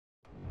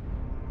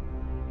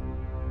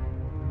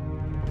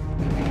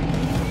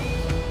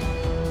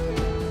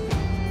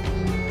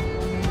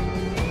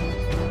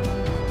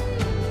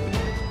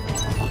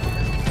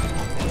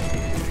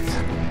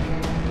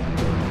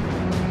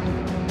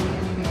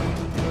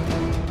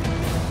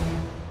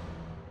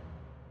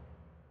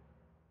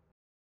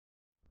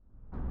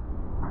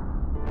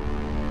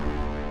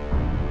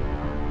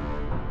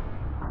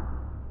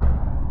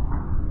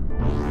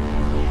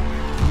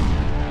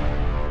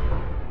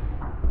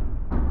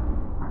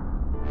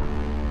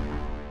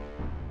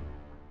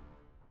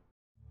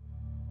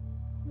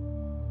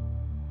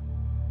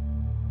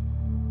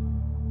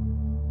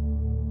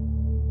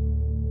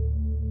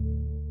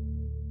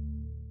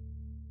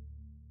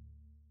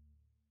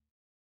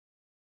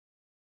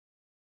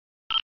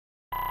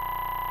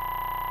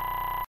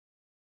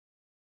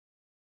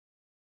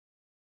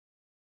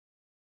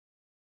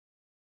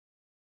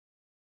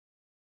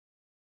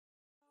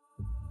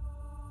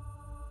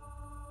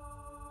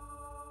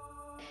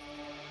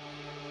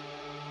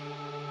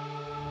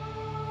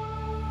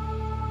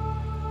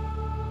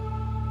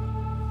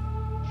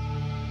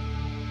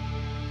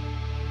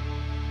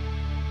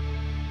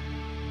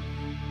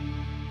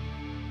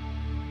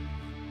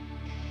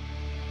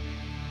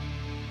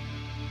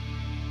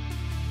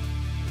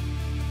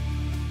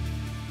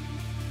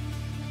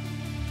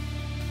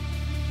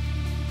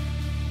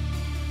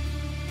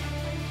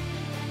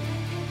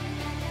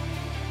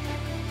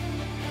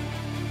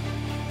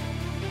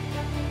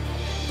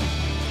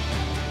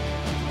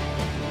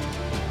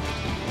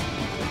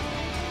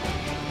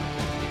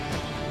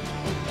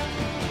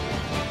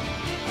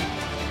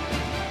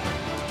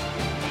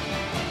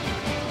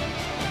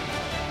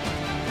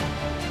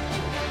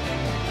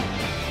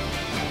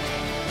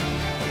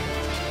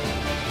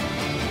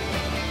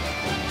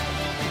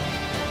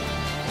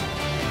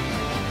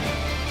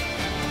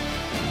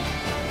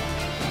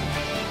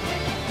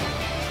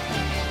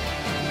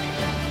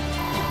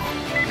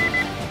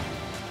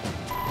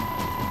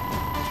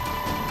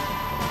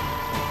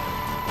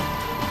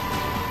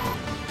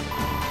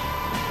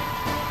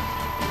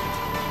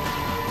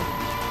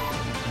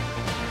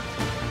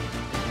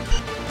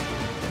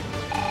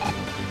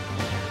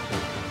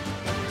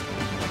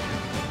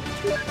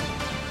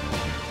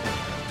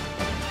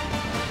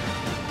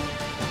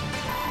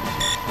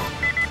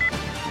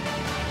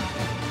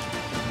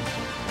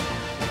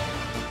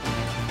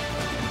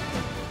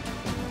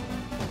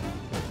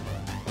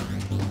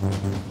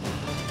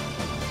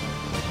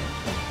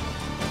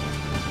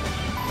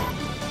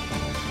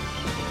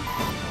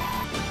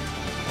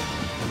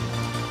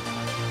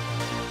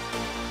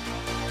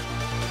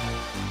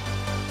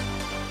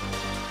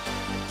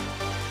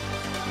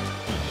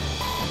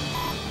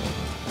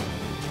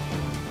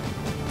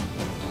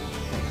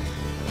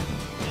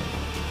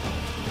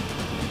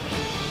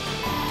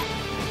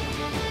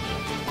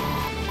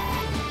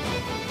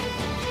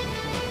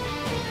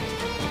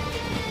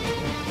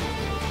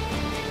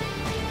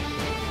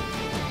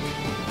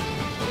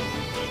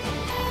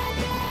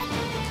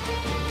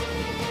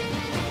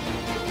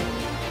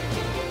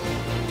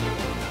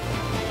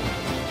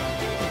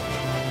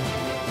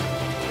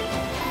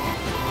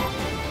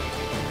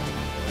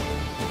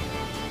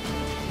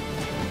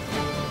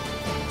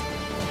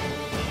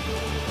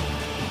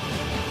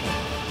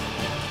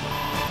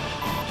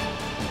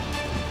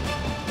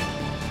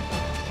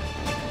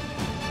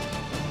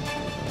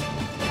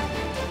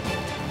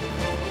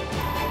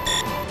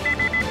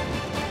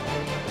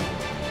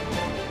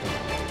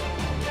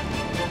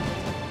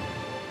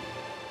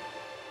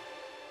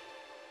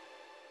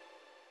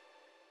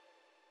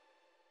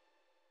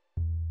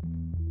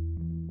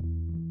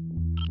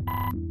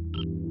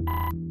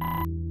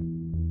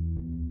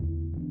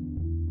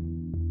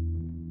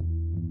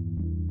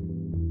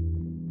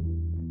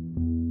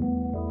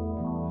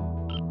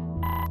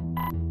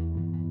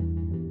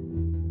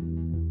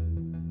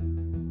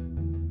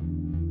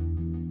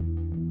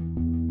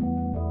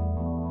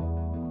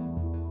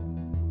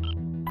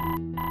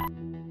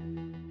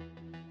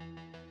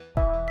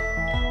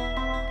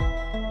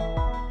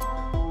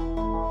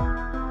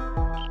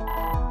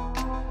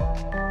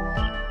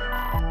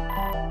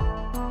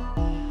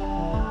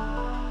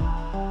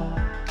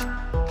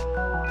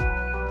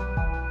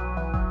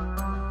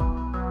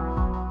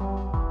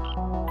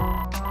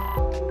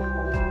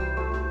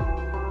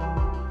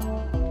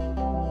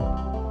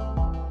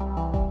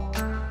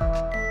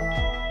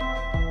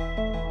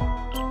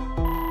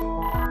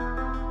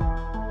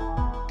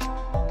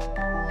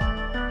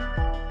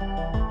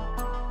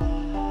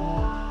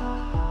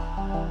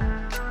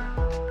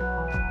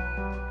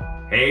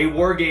Hey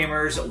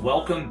Wargamers,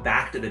 welcome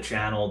back to the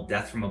channel,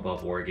 Death from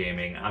Above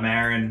Wargaming. I'm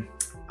Aaron.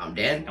 I'm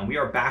Dan. And we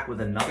are back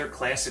with another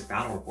classic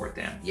battle report,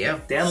 Dan.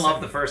 Yeah. Dan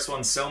loved the first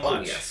one so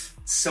much. Oh, yes.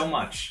 So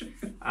much.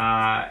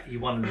 He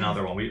wanted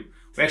another one. We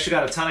actually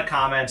got a ton of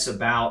comments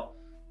about,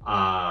 in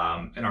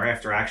our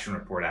after action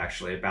report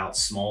actually, about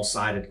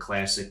small-sided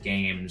classic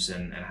games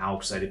and how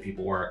excited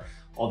people were.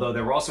 Although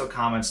there were also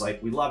comments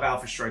like, we love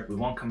Alpha Strike, we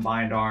want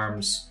combined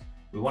arms,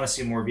 we want to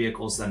see more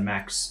vehicles than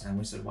mechs, and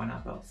we said, why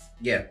not both?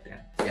 Yeah. Dan.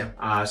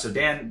 Yeah. So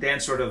Dan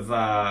sort of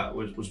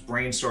was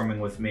brainstorming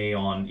with me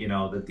on,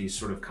 that these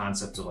sort of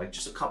concepts of like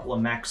just a couple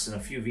of mechs and a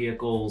few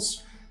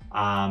vehicles.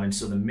 And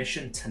so the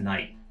mission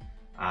tonight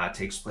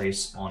takes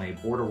place on a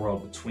border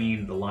world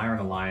between the Lyran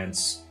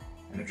Alliance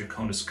and the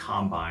Draconis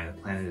Combine. The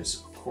planet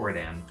is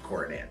Corridan.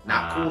 Corridan.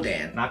 Not Cool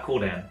Dan. Not Cool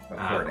Dan.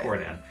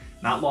 Corridan.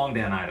 Not Long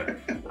Dan either.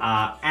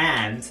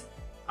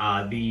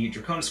 The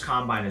Draconis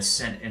Combine is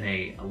sent in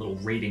a little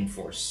raiding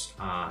force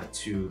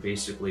to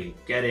basically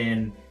get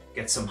in,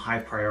 get some high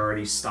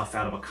priority stuff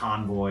out of a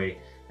convoy,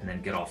 and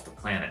then get off the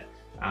planet.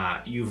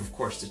 You've of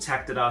course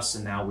detected us,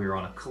 and now we're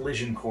on a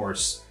collision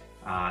course.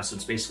 So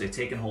it's basically a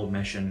take and hold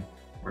mission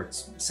where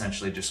it's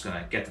essentially just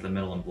going to get to the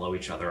middle and blow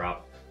each other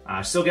up.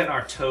 Still getting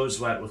our toes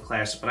wet with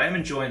Classic, but I am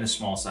enjoying the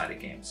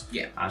small-sided games.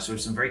 Yeah. So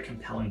there's some very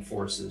compelling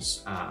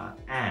forces.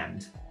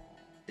 And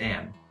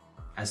Dan,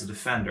 as a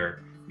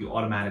defender, you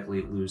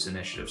automatically lose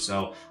initiative.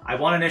 So I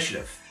want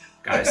initiative,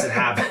 guys. It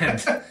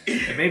happened.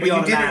 It may be but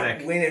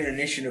automatic. You didn't win an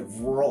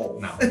initiative roll.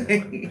 No, I didn't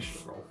win an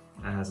initiative roll.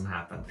 That hasn't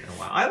happened in a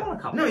while. I won a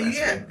couple. No,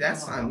 yeah,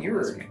 that's on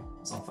your.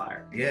 It's on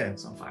fire. Yeah,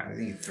 it's on fire. I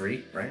think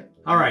 3, right?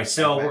 All right,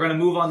 so we're gonna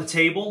move on the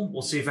table.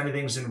 We'll see if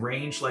anything's in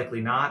range.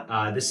 Likely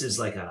not. This is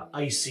like a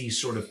icy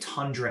sort of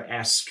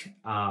tundra-esque,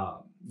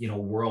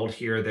 world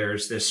here.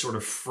 There's this sort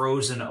of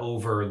frozen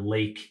over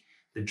lake,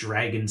 the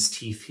Dragon's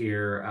Teeth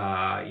here.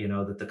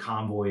 That the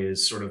convoy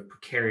is sort of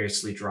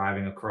precariously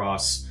driving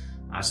across.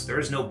 So there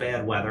is no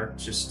bad weather,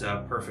 just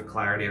perfect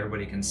clarity.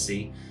 Everybody can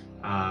see.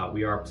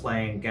 We are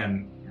playing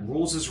again.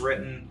 Rules as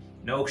written.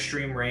 No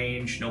extreme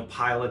range. No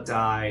pilot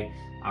die.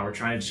 We're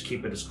trying to just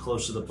keep it as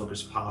close to the book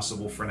as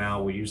possible for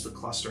now. We use the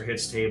cluster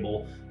hits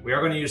table. We are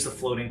going to use the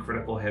floating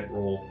critical hit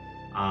rule,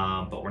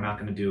 but we're not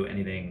going to do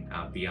anything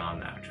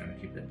beyond that. We're trying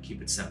to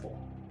keep it simple.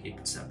 Keep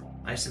it simple.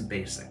 Nice and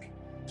basic.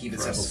 Keep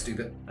it simple,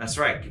 stupid. That's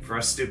right. For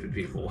us stupid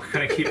people, we're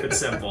going to keep it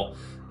simple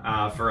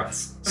for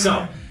us.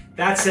 So,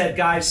 that said,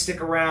 guys,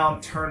 stick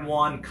around. Turn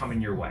 1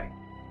 coming your way.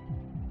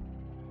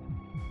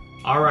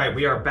 All right,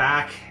 we are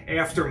back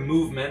after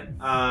movement.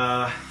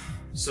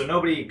 So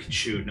nobody can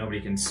shoot, nobody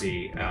can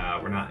see.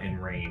 We're not in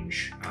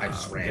range. I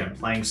just ran. Again,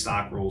 playing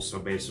stock rules, so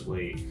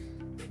basically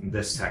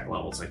this tech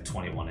level is like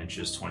 21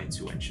 inches,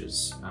 22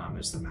 inches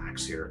is the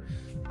max here.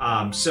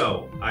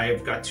 So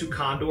I've got 2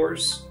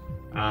 Condors,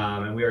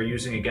 and we are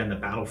using, again, the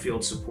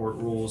battlefield support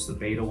rules, the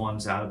beta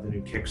ones out of the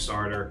new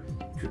Kickstarter.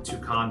 2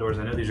 Condors.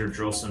 I know these are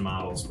Drillson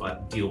models,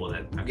 but deal with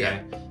it,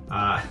 okay?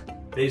 Yeah.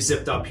 They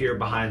zipped up here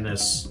behind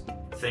this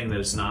thing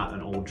that is not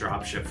an old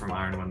dropship from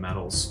Ironwind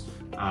Metals.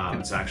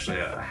 It's actually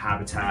a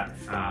habitat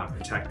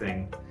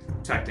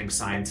protecting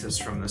scientists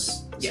from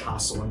this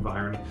hostile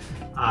environment.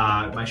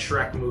 My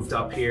Shrek moved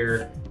up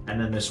here, and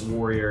then this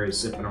warrior is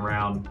zipping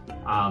around.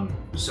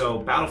 So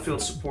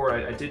battlefield support,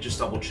 I did just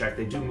double check.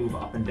 They do move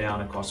up and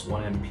down. It costs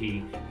 1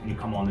 MP. When you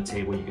come on the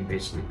table, you can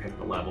basically pick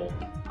the level.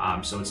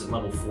 So it's at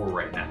level 4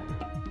 right now.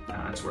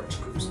 That's where it's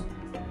cruising.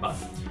 But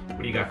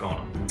what do you got going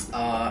on?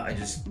 I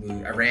just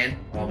moved. I ran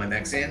all my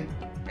mechs in,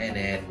 and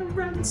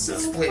then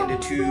split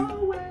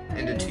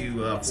into two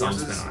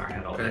forces.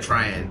 I'm gonna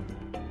try and,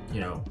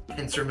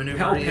 pincer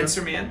maneuver.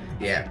 Pincer me in?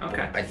 Yeah.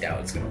 Okay. I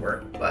doubt it's gonna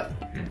work, but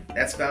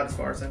that's about as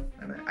far as I'm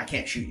at. I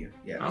can't shoot you.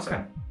 Yeah. Okay.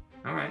 So,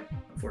 all right.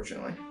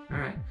 Unfortunately. All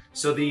right.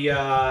 So the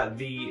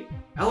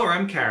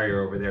LRM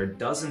carrier over there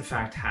does in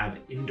fact have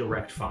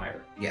indirect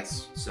fire.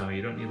 Yes. So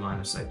you don't need line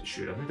of sight to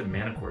shoot. I think the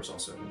Manticores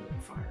also have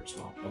indirect fire as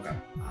well. Okay.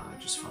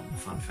 Just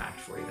fun fact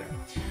for you there.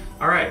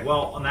 All right.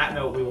 Well, on that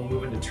note, we will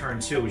move into turn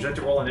 2. Would you like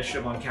to roll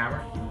initiative on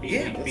camera?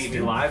 Beat me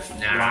live.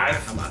 Nah,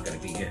 live. I'm not gonna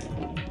beat you.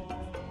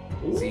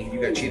 See, you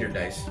got cheater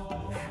dice.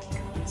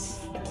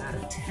 Out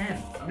of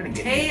 10. I'm gonna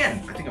get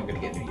 10. I think I'm gonna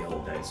get new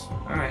yellow dice.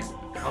 All right.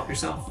 Help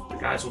yourself. The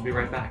guys will be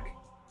right back.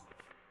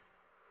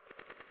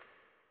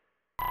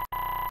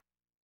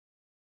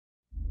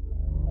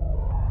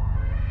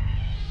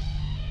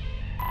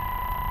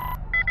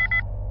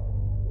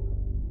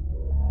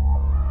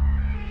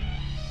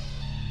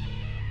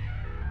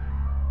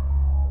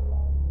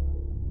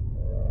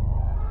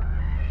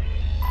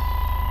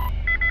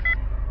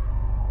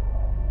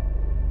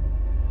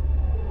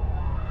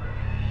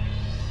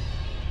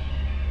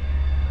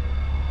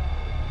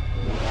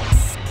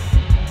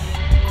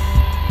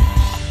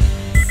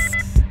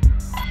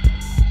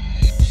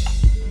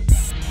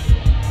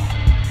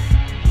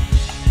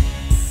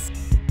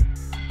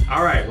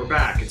 All right, we're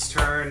back. It's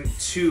turn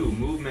 2.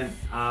 Movement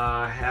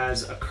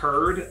has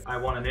occurred. I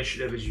won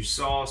initiative, as you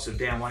saw. So,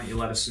 Dan, why don't you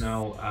let us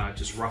know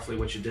just roughly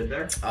what you did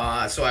there?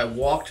 So I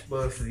walked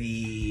both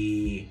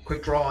the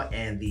quick draw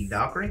and the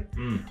Valkyrie.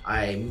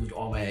 I moved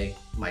all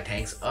my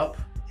tanks up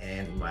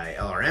and my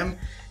LRM,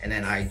 and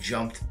then I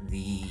jumped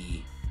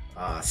the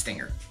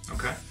Stinger.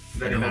 Okay,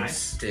 very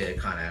nice. To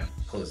kind of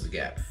close the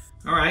gap.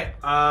 All right,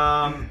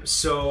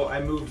 so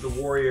I moved the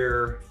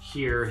warrior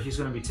here. He's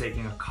going to be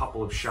taking a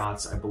couple of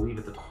shots, I believe,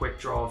 at the quick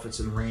draw if it's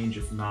in range,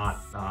 if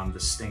not the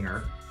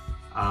Stinger.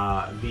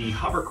 The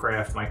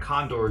hovercraft, my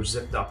Condor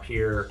zipped up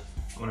here.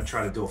 I'm going to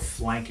try to do a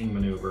flanking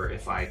maneuver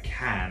if I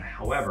can.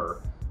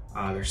 However,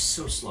 they're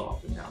so slow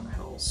up and down the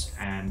hills,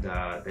 and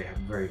they have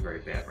very, very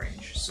bad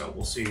range. So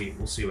we'll see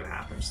what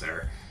happens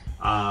there.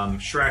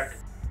 Shrek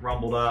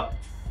rumbled up,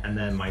 and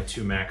then my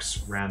 2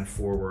 mechs ran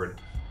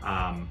forward.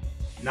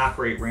 Not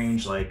great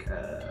range, so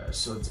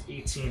it's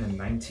 18 and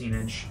 19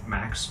 inch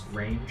max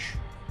range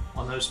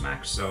on those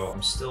mechs, so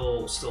I'm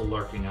still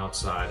lurking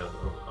outside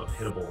of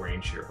hittable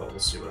range here, but we'll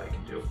see what I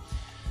can do.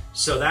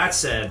 So that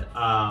said,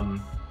 do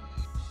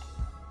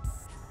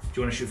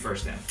you want to shoot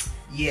first, Dan?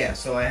 Yeah,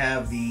 so I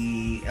have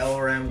the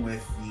LRM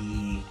with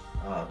the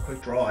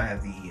quick draw, I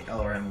have the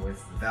LRM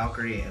with the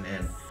Valkyrie, and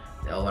then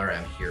the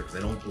LRM here, because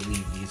I don't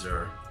believe these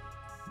are...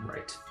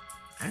 Right.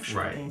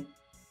 Actually...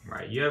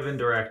 Right, you have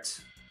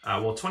indirect...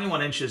 well,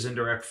 21 inches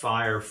indirect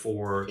fire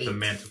for the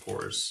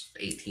Manticores.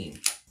 18.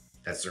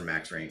 That's their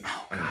max range.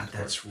 Oh, God,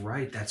 that's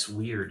right. That's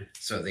weird.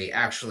 So they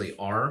actually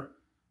are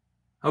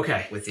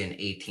within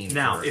 18.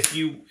 Now, if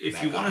you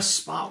want to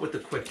spot with the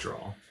quick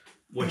draw,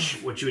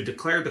 which you had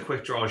declared the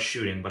quick draw as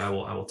shooting, but I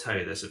will tell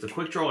you this: if the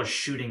quick draw is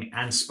shooting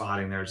and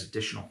spotting, there's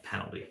additional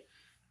penalty.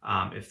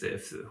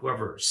 If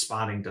whoever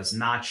spotting does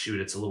not shoot,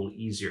 it's a little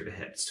easier to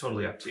hit. It's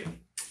totally up to you.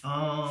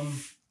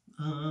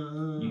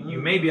 You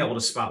may be able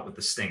to spot with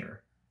the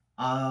Stinger.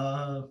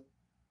 I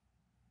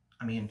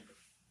mean,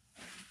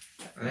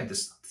 I think the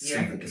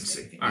Stinger can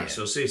see. All right,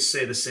 so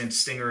say the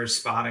Stinger is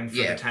spotting for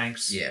the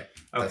tanks? Yeah,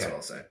 that's what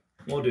I'll say.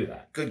 We'll do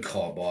that. Good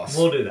call, boss.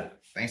 We'll do that.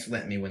 Thanks for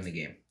letting me win the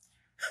game.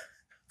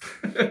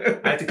 I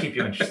have to keep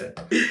you interested.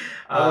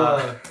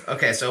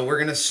 Okay, so we're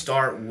going to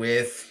start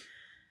with...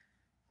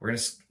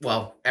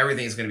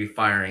 everything's going to be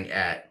firing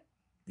at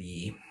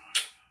the...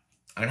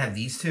 I'm going to have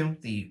these two,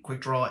 the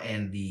quick draw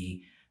and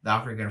the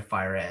Valkyrie, are going to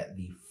fire at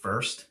the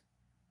first.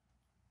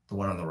 The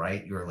one on the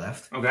right, your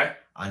left. Okay.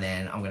 And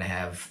then I'm going to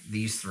have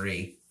these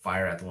 3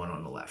 fire at the one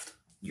on the left,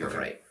 your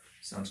right.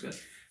 Sounds good.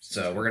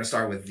 So we're going to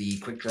start with the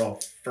quick draw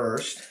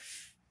first.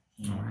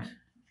 All right.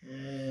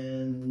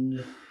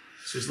 And...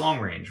 So it's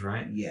long range,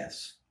 right?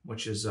 Yes.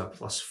 Which is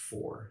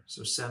 +4.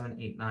 So 7,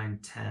 8, 9,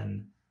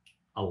 10,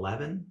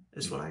 11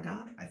 is what I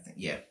got? I think,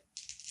 yeah.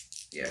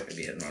 Yeah, it'd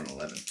be hitting on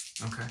 11.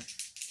 Okay.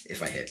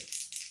 If I hit.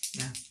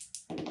 Yeah.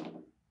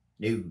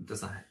 No.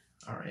 Does not hit.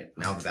 All right.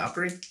 Now the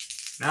Valkyrie?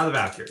 Now the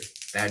Valkyrie.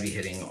 That'd be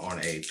hitting on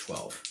a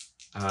 12.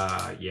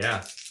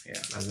 Yeah.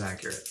 That's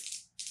accurate.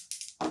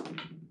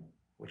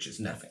 Which is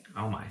nothing.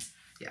 Oh my.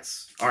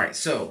 Yes. All right.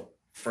 So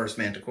first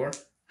Manticore.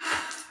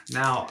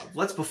 Now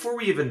before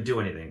we even do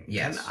anything.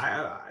 Yes.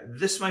 And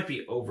this might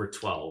be over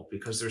 12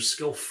 because there's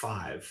skill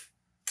 5.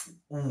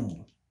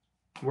 Ooh.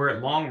 We're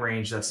at long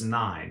range. That's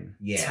 9.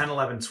 Yeah. 10,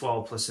 11,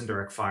 12 plus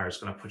indirect fire is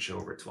going to put you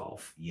over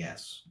 12.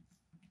 Yes.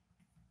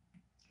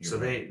 So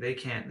they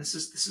can't. This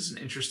is an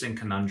interesting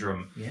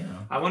conundrum. Yeah.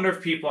 I wonder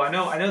if people. I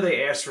know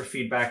they asked for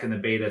feedback in the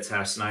beta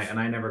test, and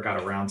I never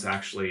got around to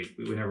actually.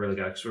 We never really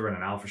got, because we were in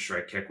an alpha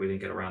strike kick. We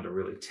didn't get around to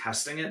really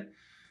testing it.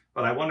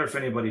 But I wonder if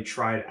anybody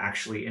tried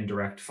actually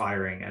indirect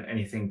firing at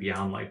anything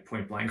beyond like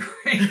point blank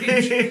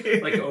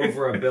range, like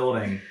over a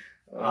building,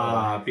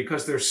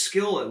 because their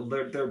skill,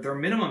 their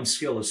minimum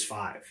skill is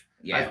 5.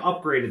 Yeah. I've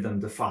upgraded them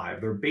to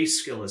 5. Their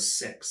base skill is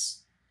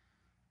 6.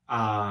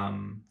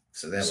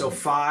 So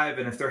 5,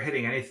 and if they're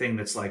hitting anything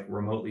that's like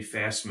remotely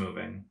fast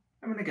moving,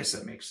 I mean, I guess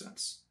that makes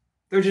sense.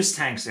 They're just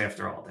tanks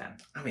after all, then.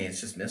 I mean,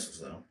 it's just missiles,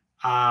 though.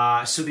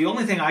 So the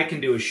only thing I can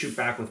do is shoot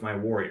back with my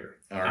warrior.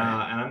 All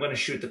right. And I'm going to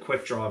shoot the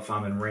quick draw if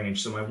I'm in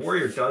range. So my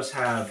warrior does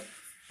have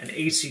an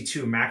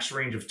AC2 max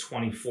range of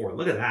 24.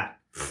 Look at that.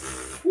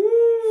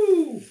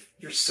 Woo!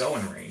 You're so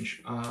in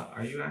range.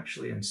 Are you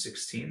actually in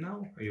 16,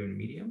 though? Are you in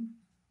medium?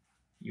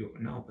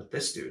 No, but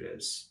this dude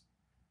is.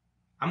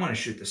 I'm going to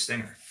shoot the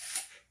Stinger.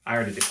 I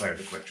already declared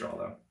the quick draw,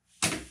 though.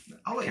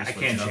 I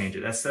can't change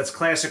it. That's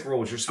classic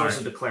rules. You're supposed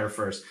to declare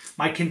first.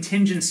 My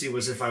contingency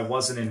was if I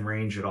wasn't in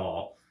range at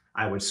all,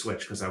 I would switch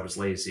because I was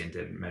lazy and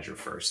didn't measure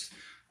first.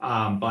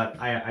 But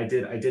I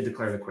did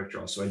declare the quick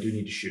draw, so I do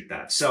need to shoot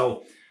that.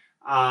 So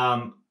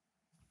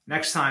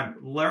next time,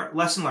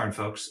 lesson learned,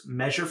 folks.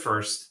 Measure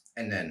first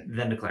and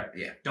then declare.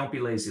 Yeah. Don't be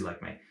lazy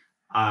like me.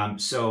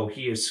 So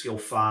he is skill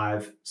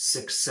 5,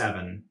 6,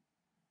 7,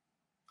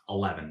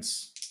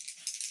 11s.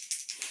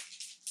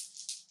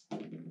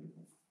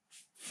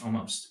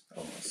 Almost.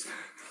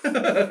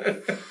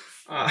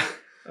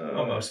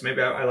 Almost. Maybe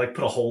I like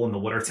put a hole in the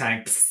water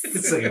tank.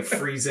 It's like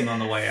freezing on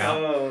the way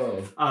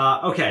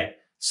out. Okay,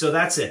 so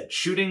that's it.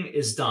 Shooting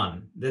is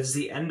done. That's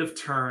the end of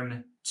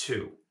turn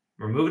 2.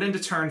 We're moving into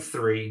turn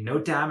 3. No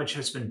damage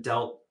has been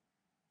dealt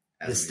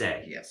this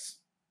day. Yes.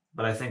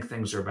 But I think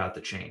things are about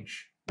to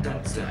change.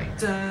 Dun,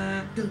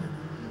 dun, dun.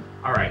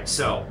 All right,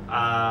 so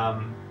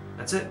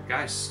that's it,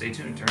 guys. Stay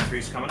tuned. Turn 3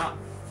 is coming up.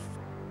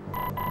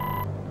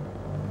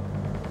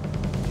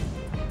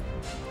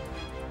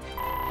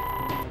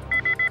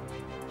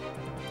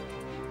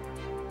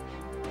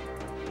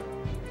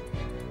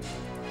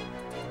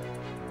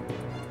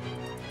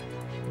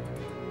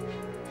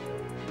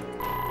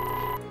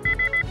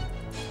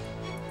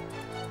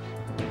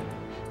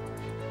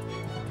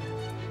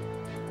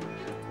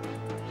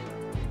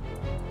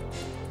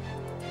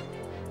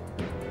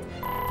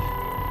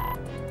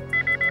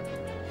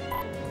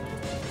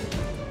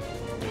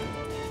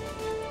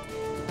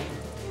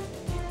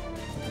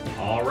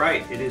 All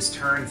right, it is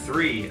turn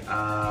 3.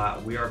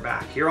 We are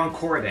back here on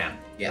Corridan.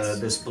 Yes.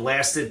 This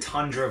blasted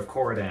tundra of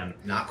Corridan.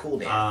 Not cool,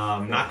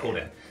 Dan. Not cool,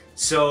 Dan.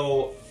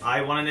 So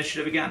I won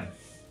initiative again.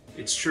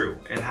 It's true.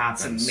 It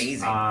happens. It's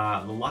amazing.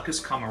 The luck has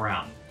come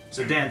around.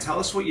 So Dan, tell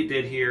us what you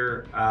did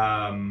here,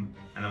 and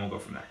then we'll go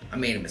from there. I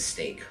made a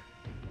mistake.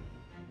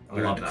 I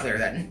love that. Declare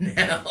that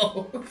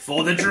now.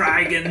 For the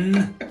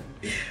dragon.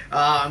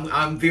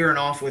 I'm veering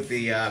off with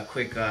the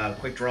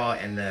quick draw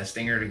and the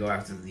stinger to go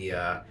after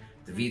the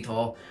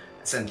VTOL.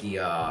 I sent the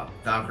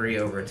Valkyrie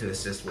over to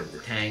assist with the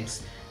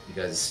tanks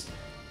because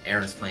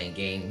Aaron's playing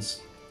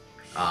games.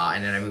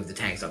 And then I moved the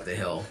tanks up the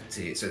hill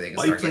so they can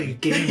Why start are you playing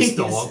games,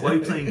 dog? Why are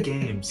you playing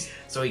games?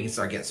 So he can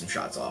start getting some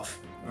shots off.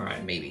 All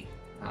right. Maybe.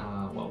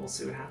 Well, we'll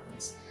see what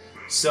happens.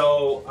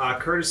 So,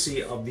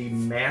 courtesy of the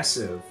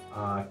massive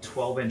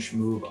 12-inch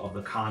move of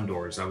the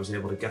Condors, I was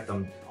able to get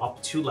them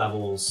up 2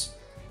 levels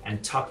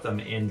and tuck them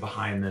in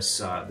behind this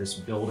this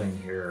building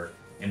here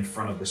in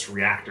front of this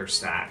reactor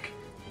stack,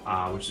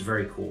 which is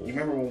very cool. You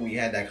remember when we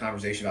had that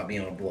conversation about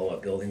being able to blow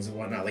up buildings and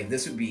whatnot? Like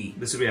this would be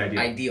ideal.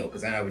 Ideal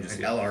because then I would just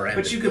LRM.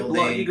 But you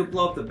could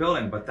blow up the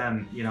building, but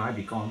then I'd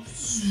be gone.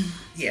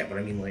 Yeah, but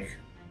I mean like.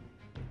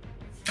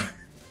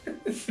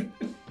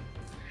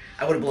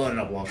 I would have blown it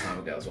up a long time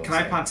ago. Can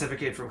I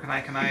pontificate for? Can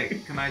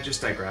I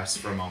just digress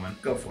for a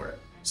moment? Go for it.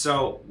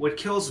 So what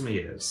kills me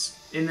is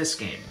in this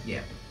game.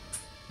 Yeah.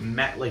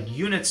 Like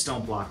units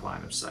don't block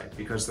line of sight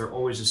because they're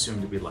always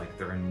assumed to be like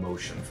they're in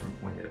motion from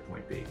point A to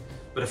point B.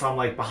 But if I'm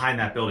like behind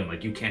that building,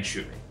 like you can't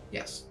shoot me.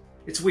 Yes.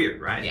 It's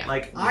weird, right? Yeah.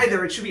 Like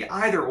it should be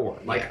either or.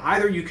 Like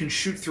either you can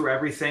shoot through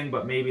everything,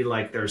 but maybe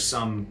like there's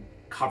some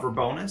cover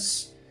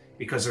bonus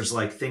because there's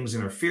like things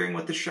interfering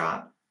with the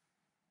shot.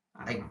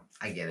 I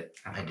get it.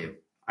 I do.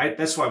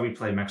 That's why we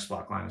play mechs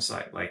block line of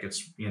sight. Like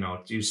it's,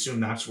 you assume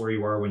that's where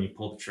you are when you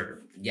pull the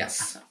trigger.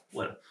 Yes.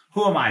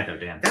 Who am I though,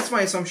 Dan? That's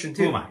my assumption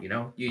too. Who am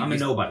I? I'm a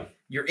nobody.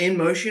 You're in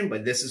motion,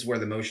 but this is where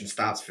the motion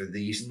stops for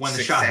these when 6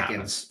 the shot seconds,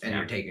 happens. and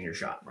you're taking your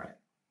shot. Right.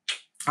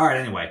 All right.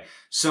 Anyway,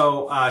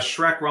 so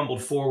Shrek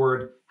rumbled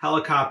forward.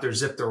 Helicopter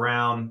zipped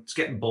around. It's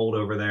getting bold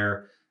over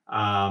there.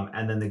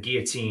 And then the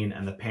guillotine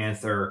and the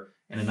panther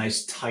in a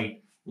nice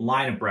tight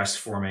line abreast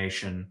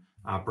formation.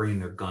 Bringing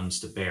their guns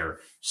to bear.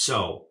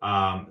 So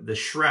the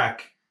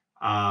Shrek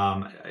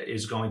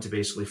is going to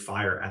basically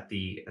fire at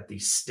the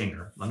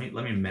stinger. Let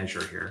me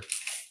measure here.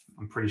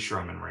 I'm pretty sure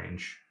I'm in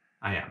range.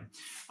 I am.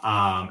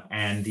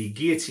 And the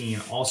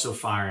guillotine also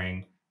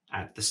firing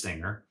at the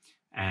stinger,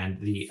 and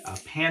the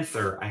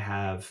panther I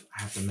have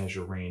to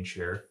measure range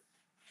here.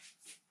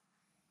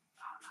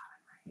 Oh,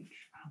 not in range.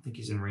 I don't think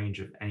he's in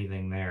range of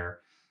anything there.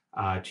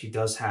 He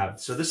does have.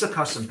 So this is a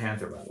custom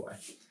panther, by the way.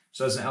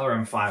 So it's an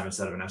LRM5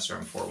 instead of an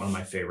SRM4, one of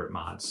my favorite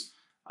mods.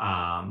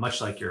 Much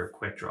like your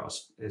quick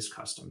draws is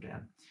custom,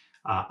 Dan.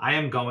 I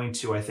am going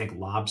to, I think,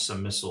 lob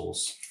some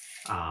missiles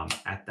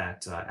at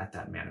that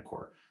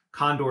Manicore.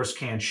 Condors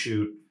can't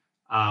shoot.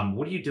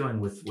 What are you doing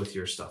with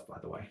your stuff, by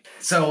the way?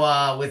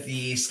 So with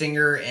the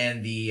Stinger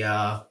and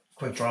the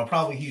quick draw,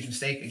 probably a huge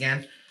mistake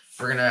again.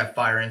 We're gonna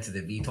fire into the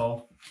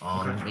VTOL.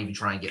 Maybe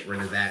try and get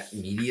rid of that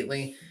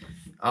immediately.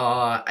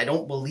 I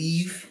don't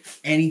believe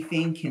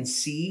anything can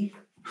see.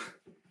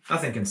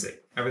 Nothing can see.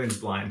 Everything's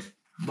blind.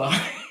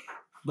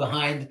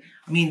 Behind,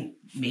 I mean,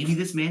 maybe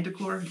this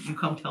Manticore? You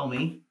come tell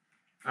me.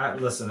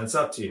 Listen, it's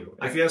up to you.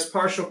 If he has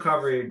partial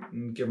cover,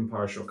 give him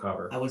partial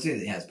cover. I would say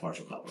that it has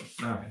partial cover.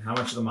 All right. How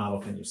much of the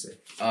model can you see?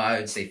 I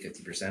would say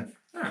 50%.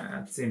 All right.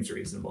 That seems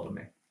reasonable to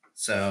me.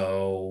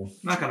 So... I'm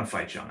not going to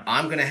fight you on it.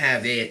 I'm going to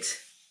have it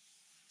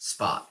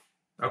spot.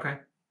 Okay.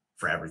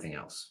 For everything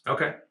else.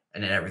 Okay.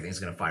 And then everything's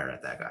going to fire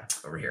at that guy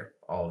over here.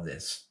 All of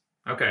this.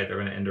 Okay. They're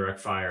going to indirect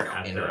fire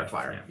at indirect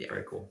fire. Yeah.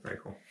 Very cool. Very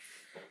cool.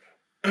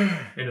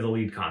 Into the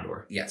lead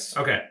Condor. Yes.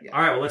 Okay. Yeah.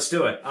 All right. Well, let's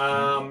do it.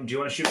 Do you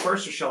want to shoot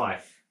first or shall I?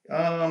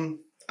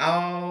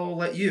 I'll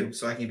let you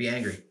so I can be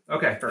angry.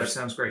 Okay. First. That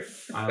sounds great.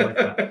 I like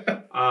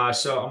that.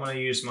 So I'm going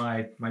to use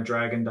my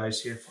dragon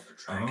dice here.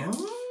 Dragon.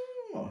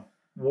 Oh.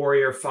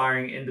 Warrior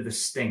firing into the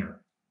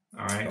Stinger.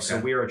 All right. Okay. So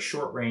we are at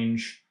short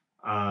range.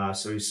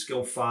 So he's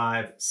skill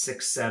 5,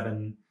 6,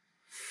 7.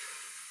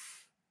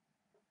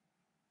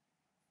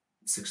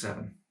 6,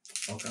 7.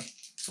 Okay.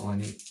 That's all I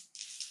need.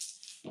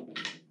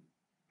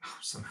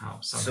 Somehow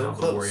so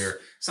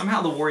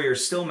the warrior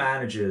still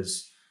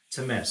manages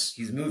to miss.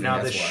 He's moving. Now,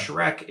 the that's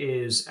why. Shrek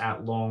is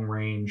at long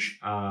range,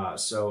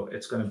 so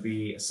it's going to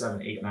be a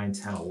 7, 8, 9,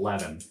 10,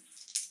 11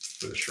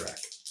 for the Shrek.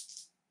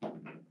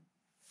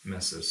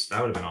 Misses.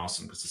 That would have been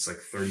awesome because it's like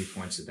 30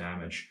 points of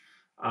damage.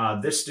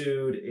 This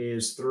dude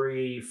is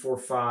 3, 4,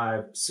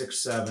 5,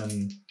 6,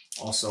 7,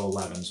 also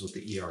 11s with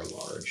the ER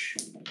large.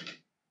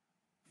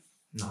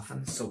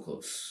 Nothing. So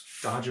close.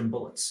 Dodging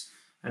bullets.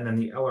 And then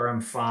the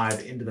LRM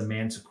 5 into the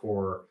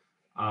Manticore.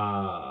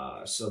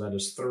 So that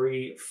is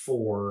 3,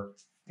 4.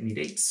 I need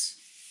 8s.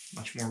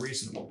 Much more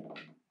reasonable.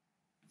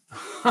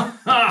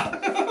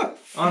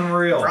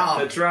 Unreal.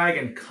 Robbed. The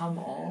dragon. Come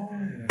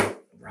on.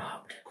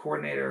 Robbed.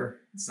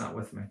 Coordinator. It's not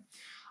with me.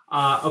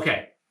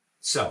 Okay.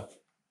 So.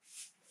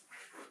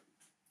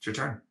 It's your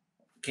turn.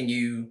 Can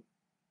you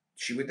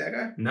shoot with that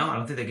guy? No, I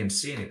don't think they can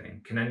see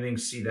anything. Can anything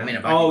see them?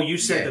 I mean, you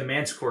said the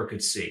Manticore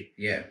could see.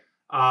 Yeah.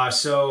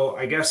 So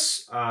I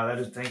guess that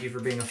is. Thank you for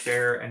being a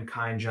fair and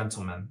kind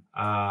gentleman.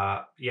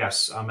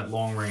 Yes, I'm at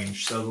long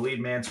range. So the lead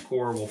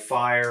Manticore will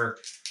fire.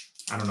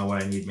 I don't know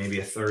what I need. Maybe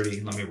a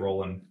 30. Let me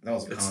roll in. That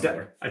was a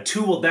Condor. A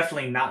 2 will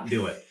definitely not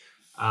do it.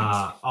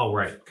 Oh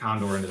right,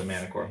 Condor into the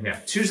Manticore. Yeah,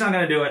 2's not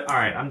gonna do it. All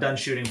right, I'm done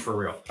shooting for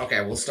real.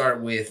 Okay, we'll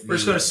start with. We're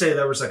just gonna say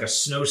there was like a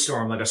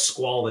snowstorm, like a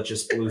squall that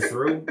just blew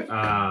through.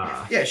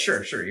 Yeah,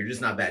 sure. You're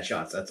just not bad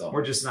shots. That's all.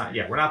 We're just not.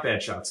 Yeah, we're not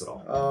bad shots at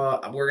all.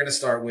 We're gonna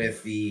start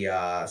with the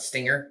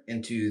Stinger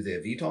into the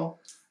VTOL.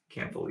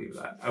 Can't believe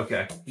that.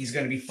 Okay. He's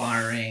gonna be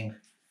firing.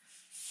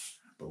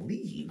 I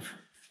believe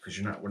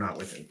because we're not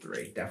within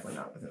 3. Definitely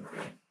not within 3.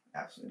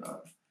 Absolutely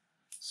not.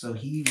 So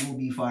he will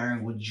be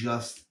firing with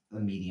just a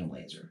medium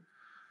laser.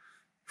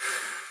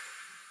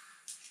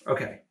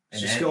 Okay.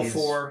 So skill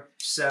 4,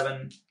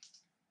 7,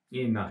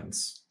 you need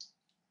 9s.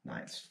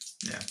 9s.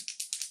 Yeah.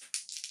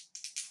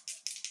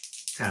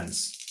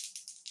 10s.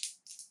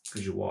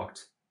 Because you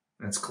walked.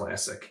 That's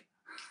classic.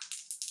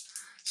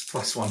 It's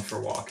 +1 for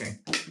walking.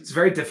 It's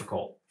very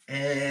difficult.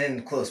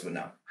 And close, but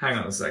no. Hang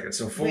on a second.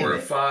 So 4,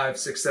 5,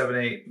 6, 7,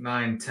 8,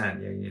 9,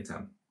 10. Yeah, you need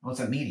 10. Well,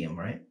 it's a medium,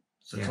 right?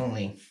 So it's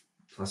only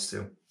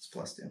 +2. It's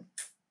 +2.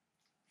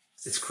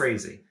 It's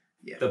crazy.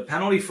 Yeah. The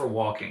penalty for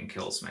walking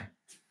kills me.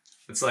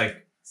 It's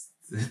like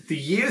the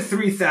year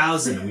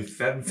 3000. We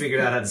haven't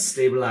figured out how to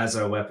stabilize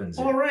our weapons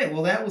yet. All right.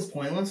 Well, that was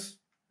pointless.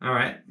 All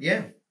right.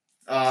 Yeah.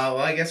 Well,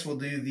 I guess we'll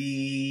do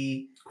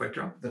the quick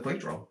draw. The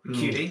quick draw.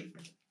 QD.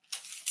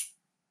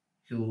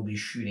 Who will be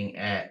shooting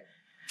at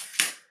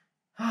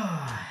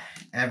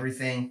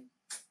everything.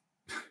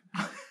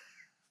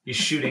 He's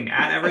shooting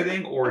at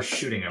everything or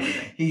shooting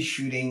everything? He's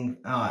shooting.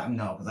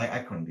 No, because I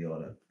couldn't be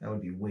able to. That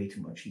would be way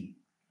too much heat.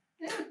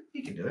 Yeah,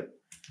 he can do it.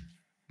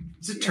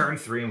 Is it turn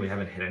 3 and we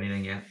haven't hit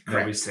anything yet? Correct.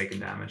 Nobody's taken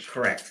damage.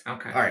 Correct.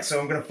 Okay. All right,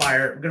 so I'm gonna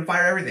fire. I'm gonna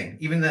fire everything,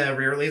 even the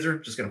rear laser.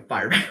 Just gonna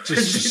fire back.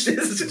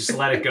 Just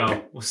let it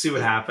go. We'll see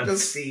what happens.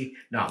 Just see.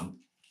 No, I'm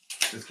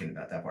just kidding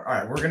about that part. All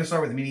right, we're gonna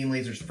start with the medium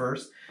lasers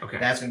first. Okay.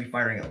 That's gonna be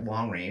firing at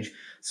long range,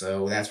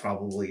 so that's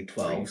probably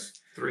 12s.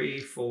 3,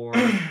 4.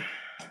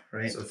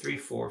 Right. So 3,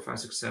 4, 5,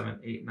 6, 7,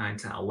 8, 9,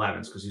 10,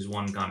 11s because he's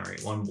one gunnery,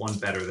 one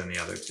better than the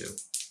other 2.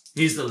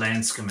 He's the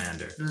Lance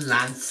Commander.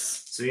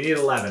 Lance. So you need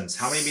 11s.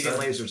 How many medium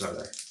lasers are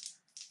there?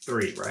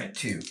 3, right?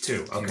 2.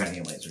 2. Okay. 2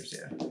 medium lasers.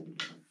 Yeah.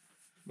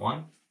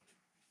 1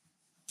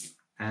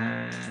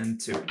 and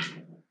 2.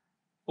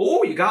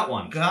 Oh, you got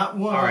one. Got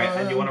one. All right,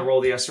 and you want to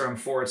roll the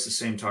SRM4? It's the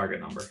same target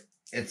number.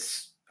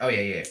 It's. Oh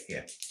yeah.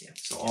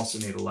 So also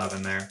need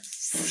 11 there.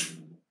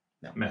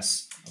 No.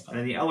 Miss. Okay. And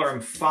then the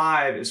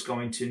LRM5 is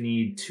going to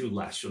need 2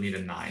 less. You'll need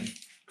a 9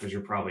 because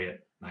you're probably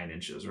at 9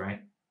 inches,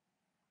 right?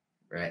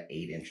 We're at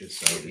 8 inches,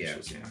 so 8 yeah.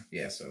 inches, yeah.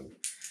 Yeah, so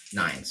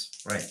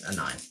 9s, right? A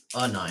 9.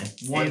 A 9.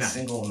 One 9.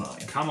 single 9.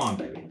 Come on,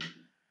 baby.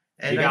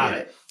 And you got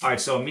it. All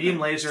right, so a medium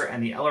laser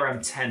and the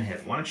LRM10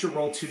 hit. Why don't you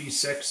roll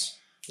 2d6?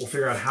 We'll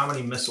figure out how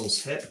many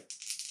missiles hit.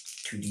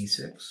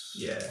 2d6.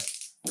 Yeah.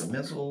 For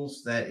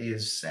missiles, that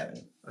is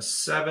 7. A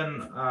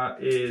 7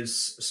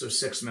 is, so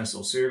 6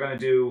 missiles. So you're going to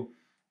do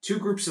 2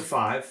 groups of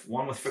 5,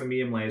 one for the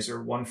medium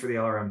laser, one for the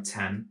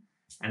LRM10,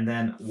 and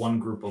then 1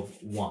 group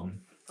of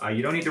 1.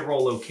 You don't need to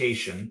roll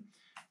location.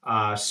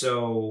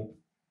 So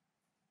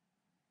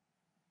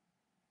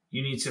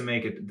you need to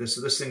make it,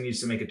 this thing needs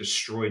to make a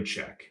destroyed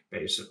check,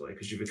 basically,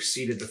 because you've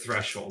exceeded the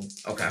threshold.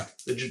 Okay.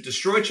 The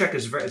destroy check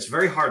is it's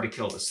very hard to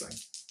kill this thing.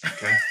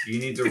 Okay. You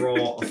need to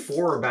roll a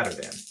 4 or better,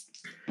 Dan.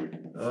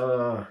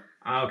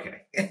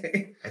 Okay.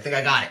 I think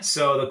I got it.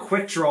 So the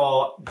quick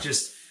draw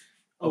just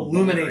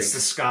illuminates the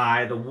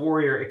sky. The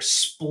warrior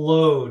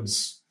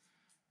explodes.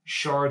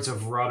 Shards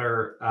of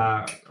rotor,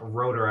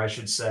 I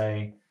should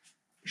say,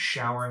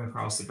 showering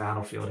across the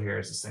battlefield here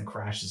as this thing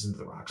crashes into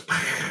the rocks.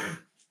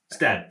 It's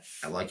dead.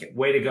 I like it.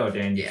 Way to go,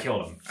 Dan. You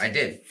killed him. I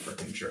did.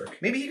 Freaking jerk.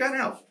 Maybe he got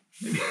out.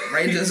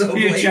 Right into his own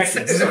He blades.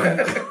 ejected his own.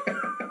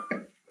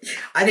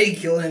 I didn't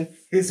kill him.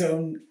 His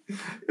own.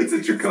 It's a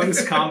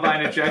Draconis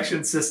Combine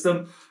ejection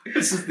system.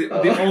 This is the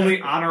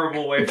only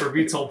honorable way for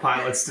VTOL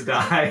pilots to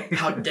die.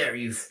 How dare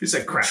you? You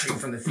said crap. Shoot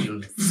from the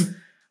field.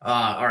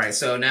 All right,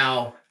 so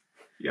now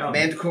Yum.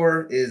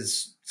 Manticore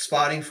is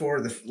spotting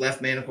for the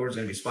left mana core is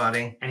going to be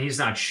spotting. And he's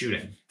not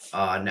shooting.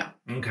 No.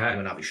 Okay. I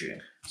will not be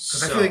shooting.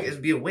 Because So, I feel like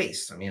it'd be a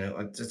waste. I mean,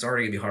 it's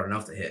already going to be hard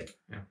enough to hit.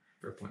 yeah,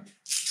 fair point.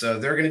 So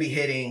they're going to be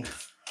hitting.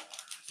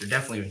 They're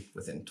definitely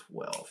within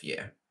 12.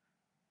 Yeah.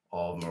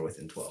 All of them are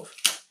within 12.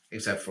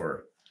 Except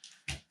for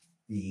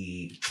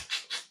the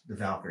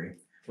Valkyrie.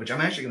 Which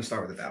I'm actually going to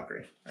start with the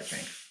Valkyrie, I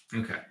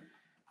think. Okay.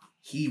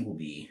 He will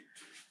be.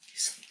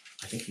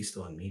 I think he's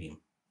still in medium.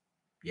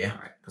 Yeah. All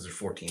right. Because they're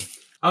 14.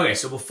 Okay,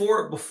 so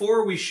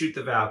before we shoot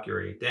the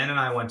Valkyrie, Dan and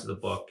I went to the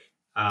book,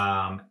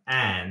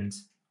 and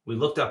we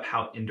looked up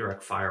how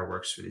indirect fire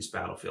works for these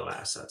battlefield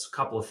assets. A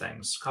couple of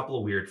things, a couple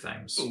of weird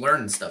things. We're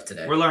learning stuff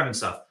today. We're learning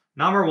stuff.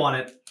 Number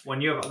one, when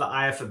you have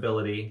the IF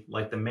ability,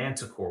 like the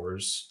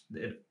Manticores,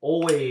 it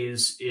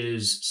always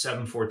is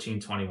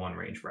 7-14-21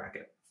 range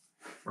bracket.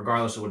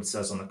 Regardless of what it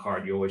says on the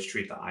card, you always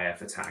treat the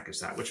IF attack as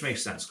that, which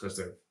makes sense because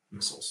they're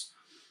missiles.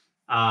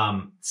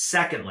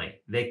 Secondly,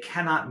 they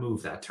cannot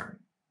move that turn.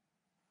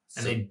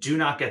 And they do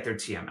not get their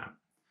TMM.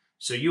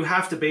 So you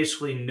have to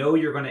basically know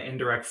you're going to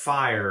indirect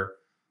fire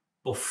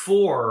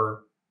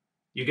before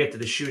you get to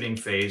the shooting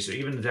phase or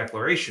even the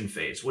declaration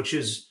phase, which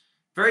is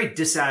very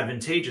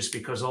disadvantageous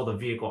because all the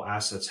vehicle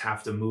assets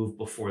have to move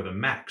before the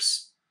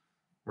mechs,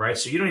 right?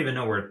 So you don't even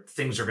know where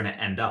things are going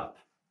to end up,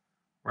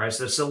 right?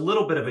 So it's a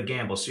little bit of a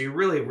gamble. So you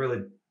really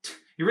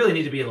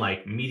need to be in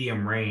like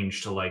medium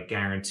range to like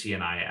guarantee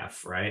an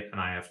IF, right?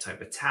 An IF type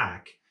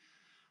attack.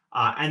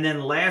 And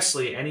then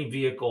lastly, any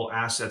vehicle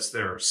assets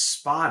that are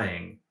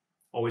spotting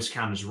always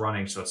count as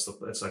running. So it's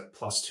like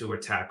 +2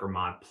 attacker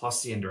mod,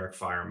 plus the indirect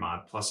fire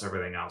mod, plus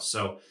everything else.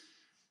 So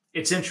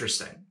it's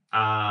interesting.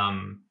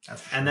 And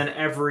then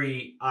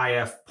every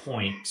IF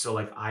point, so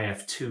like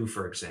IF2,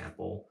 for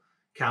example,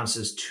 counts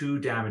as 2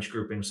 damage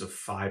groupings of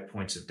 5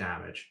 points of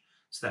damage.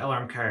 So the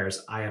LRM carrier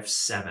is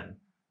IF7.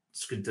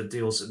 It's good to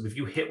deal. If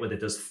you hit with it,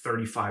 it does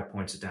 35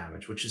 points of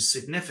damage, which is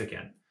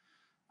significant.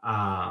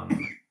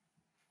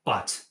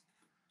 But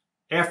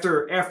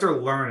after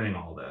learning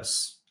all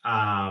this,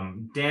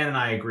 Dan and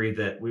I agreed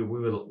that we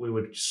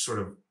would sort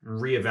of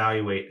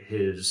reevaluate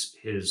his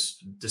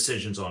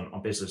decisions on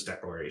basically his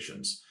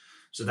declarations.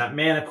 So that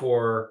mana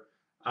core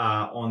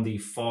on the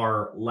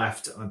far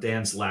left, on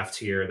Dan's left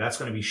here, that's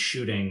going to be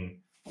shooting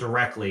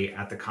directly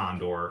at the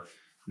Condor.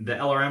 The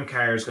LRM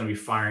carrier is going to be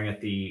firing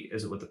at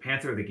is it with the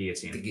Panther or the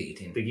Guillotine? The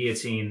Guillotine. The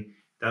Guillotine.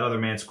 That other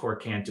Manticore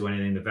can't do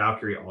anything. The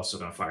Valkyrie also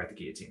going to fire at the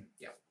Guillotine.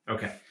 Yeah.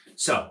 Okay.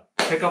 So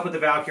pick up with the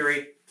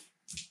Valkyrie.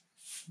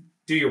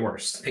 Do your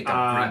worst. Pick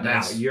up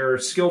now, you're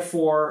skill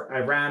 4. I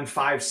ran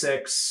 5,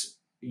 6.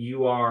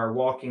 You are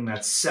walking,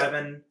 that's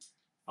 7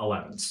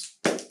 11s.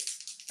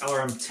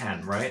 LRM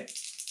 10, right?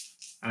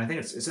 And I think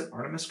is it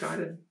Artemis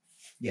guided?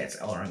 Yeah, it's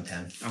LRM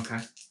 10. Okay.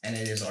 And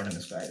it is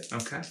Artemis guided.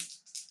 Okay.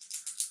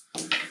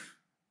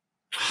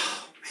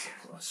 Oh, man.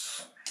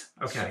 Close.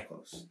 Okay. So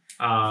close.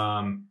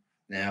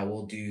 Now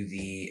we'll do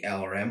the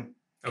LRM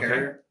Okay.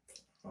 carrier.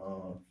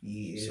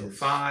 He is... So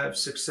 5,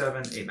 6,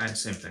 7, 8, 9,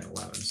 same thing,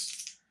 11s.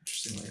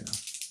 Interestingly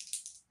enough.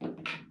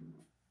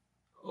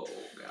 Oh,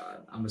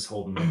 God. I'm just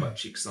holding my butt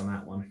cheeks on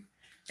that one.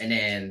 And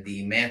then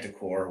the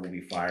Manticore will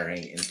be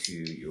firing into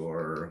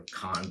your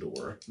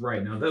Condor.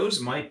 Right. Now, those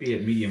might be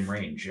at medium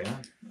range, yeah?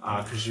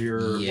 Because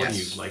you're,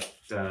 Yes. what are you,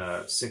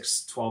 like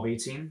 6, 12,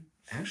 18?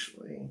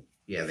 Actually,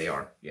 yeah, they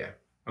are. Yeah.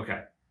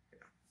 Okay.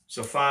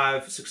 So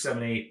 5, 6,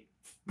 7, 8,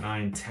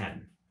 9,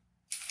 10.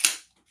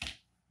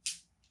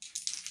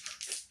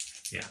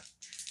 Yeah.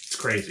 It's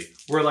crazy.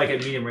 We're like at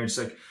medium range. It's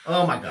like,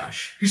 Oh my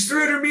gosh. he's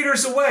 300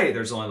 meters away.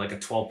 There's only like a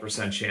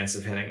 12% chance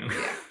of hitting him.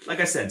 Like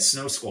I said,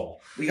 snow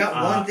squall. We got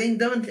one thing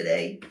done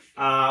today.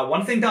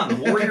 One thing done. The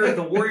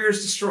warrior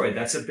is destroyed.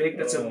 That's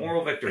a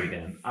moral victory,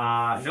 Dan.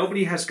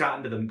 Nobody has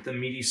gotten to the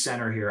meaty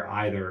center here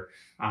either.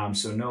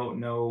 So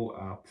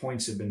no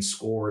points have been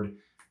scored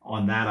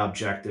on that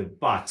objective.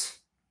 But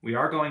we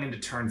are going into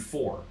turn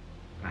 4,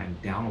 and I'm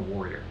down a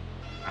warrior,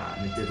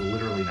 and it did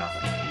literally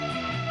nothing.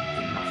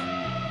 Did nothing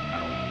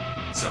at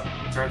all. So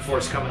turn 4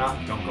 is coming up.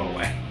 Don't go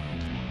away.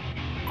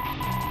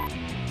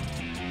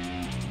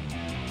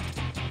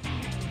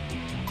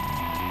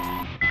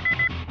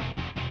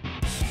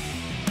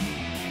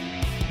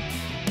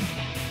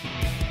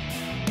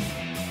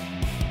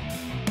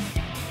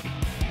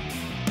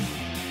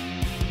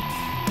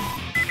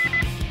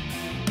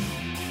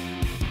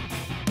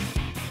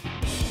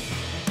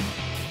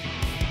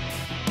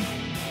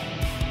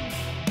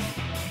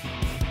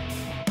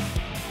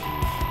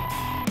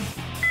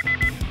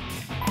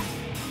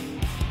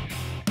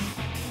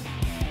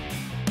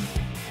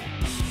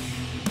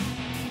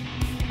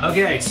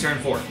 Okay, it's turn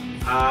 4.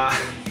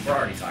 We're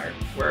already tired.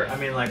 I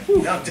mean, like,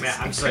 No, man,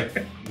 I'm just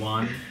like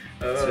 1,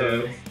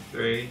 2,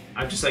 3.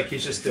 I'm just like,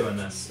 he's just doing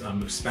this. And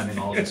I'm spending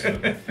all of his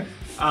movement.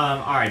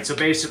 All right, so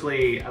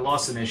basically, I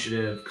lost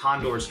initiative.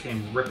 Condors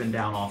came ripping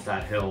down off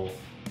that hill.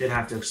 Did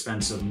have to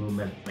expend some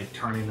movement, like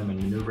turning them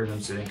and maneuvering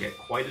them, so they didn't get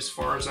quite as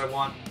far as I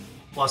want.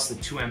 Plus, the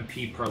 2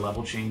 MP per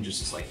level change is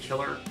just like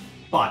killer.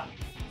 But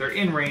they're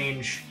in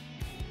range,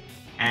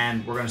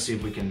 and we're gonna see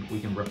if we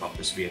can rip up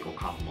this vehicle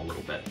column a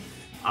little bit.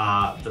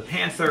 The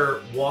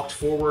Panther walked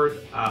forward.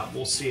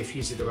 We'll see if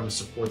he's either going to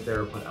support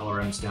there or put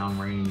LRMs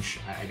downrange.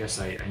 I guess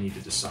I need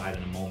to decide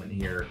in a moment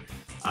here.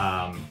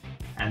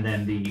 And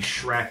then the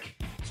Shrek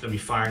is going to be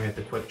firing at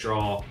the quick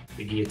draw.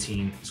 The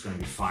Guillotine is going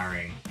to be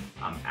firing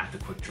at the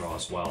quick draw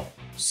as well.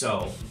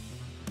 So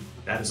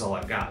that is all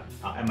I've got.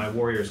 And my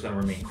Warrior is going to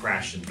remain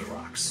crashed into the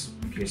rocks,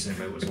 in case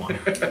anybody was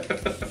wondering.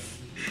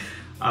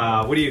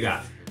 What do you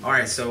got? All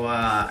right, so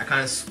I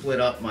kind of split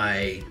up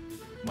my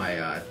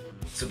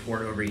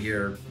support over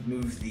here,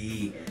 moved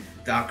the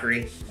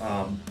Valkyrie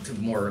to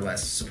more or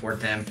less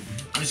support them.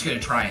 I'm just going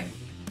to try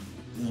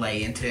and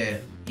lay into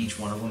each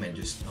one of them and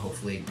just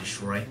hopefully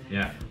destroy.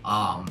 Yeah.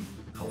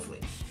 Hopefully.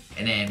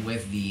 And then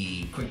with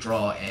the quick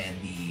draw and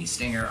the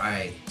stinger,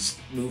 I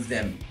move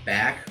them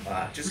back.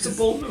 Just It's a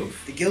bold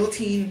move. The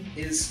guillotine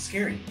is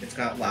scary. It's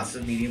got lots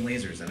of medium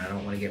lasers, and I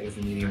don't want to get with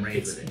the medium range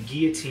It's with it.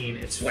 guillotine.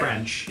 It's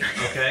French.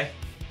 Okay.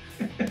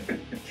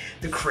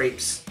 The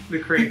crepes. The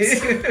crepes.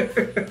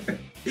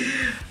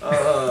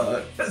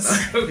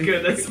 That's so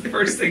good. That's the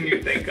first thing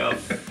you think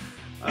of.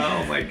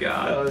 Oh my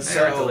god. So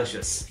They're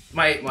delicious.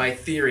 My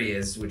theory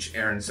is, which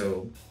Aaron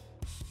so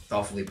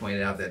thoughtfully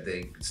pointed out, that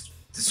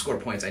to score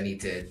points, I need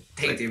to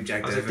take the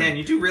objective. I was like, Dan,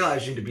 you do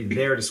realize you need to be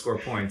there to score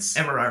points.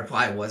 And my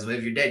reply was, well,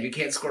 if you're dead, you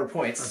can't score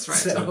points. That's right.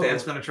 So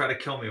Dan's going to try to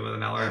kill me with an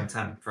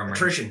LRM-10 from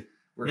attrition.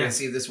 We're going to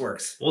see if this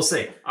works. We'll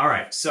see. All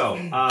right. So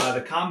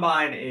the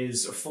Combine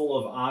is full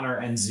of honor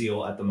and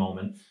zeal at the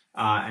moment.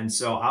 And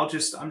so I'm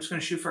just going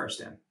to shoot first,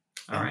 Dan.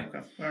 All right.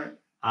 Okay. All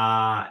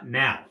right.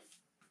 Now,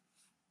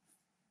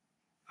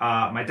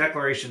 my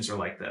declarations are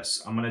like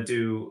this. I'm going to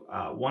do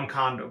one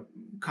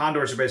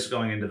condors are basically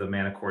going into the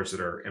mana cores that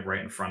are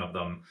right in front of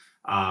them.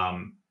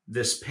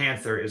 This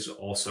Panther is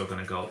also going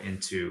to go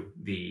into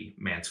the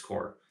Man's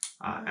core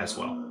as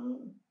well.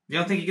 You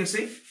don't think you can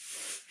see?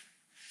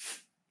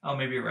 Oh,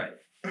 maybe you're right.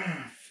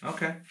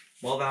 Okay.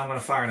 Well, then I'm going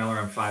to fire an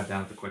LRM-5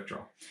 down at the quick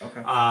draw.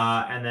 Okay.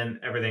 And then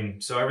everything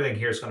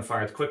here is going to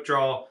fire at the quick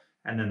draw,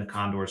 and then the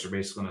condors are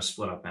basically going to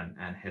split up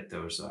and hit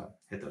those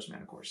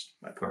mana cores.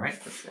 All right.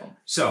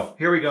 So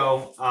here we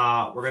go.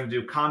 We're going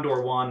to do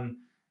Condor 1.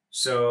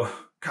 So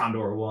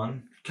Condor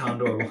 1,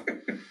 Condor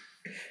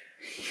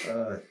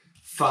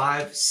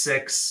 5,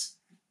 6.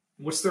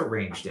 What's their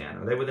range, Dan?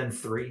 Are they within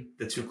 3?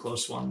 The 2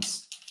 close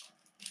ones.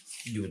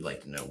 You would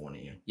like to know one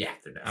of you. Yeah,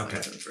 they're definitely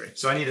within 3.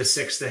 So I need a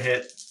 6 to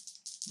hit.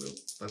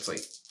 That's like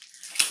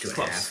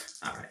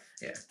 2.5. All right.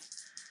 Yeah.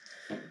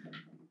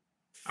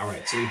 All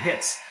right. So he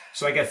hits.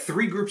 So I get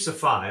 3 groups of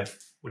 5,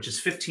 which is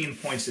 15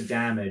 points of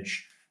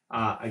damage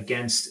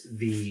against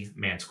the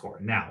Man's core.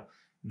 Now,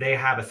 they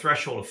have a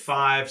threshold of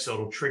 5, so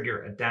it'll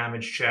trigger a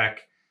damage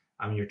check.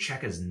 I mean, your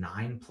check is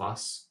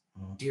 9+.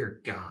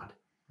 Dear God.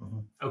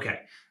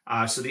 Okay.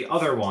 So the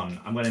other one,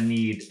 I'm going to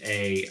need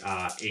a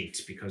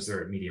 8 because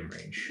they're at medium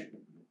range.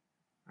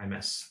 I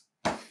miss.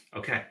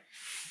 Okay.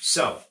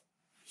 So,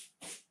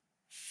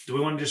 do we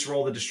want to just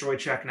roll the destroy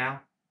check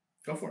now?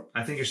 Go for it.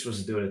 I think you're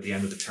supposed to do it at the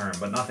end of the turn,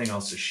 but nothing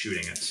else is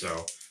shooting it,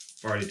 so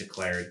I've already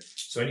declared.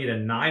 So I need a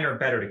 9 or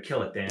better to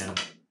kill it, Dan.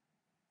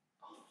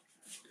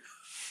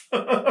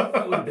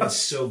 That would have been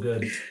so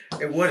good.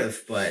 It would have,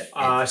 but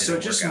so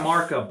just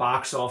mark a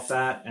box off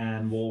that,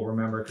 and we'll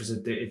remember, because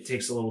it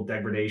takes a little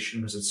degradation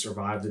because it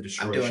survived the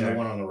destroy I'm doing check. the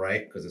one on the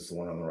right because it's the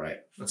one on the right.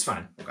 That's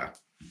fine. Okay.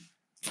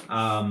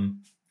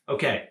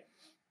 Okay.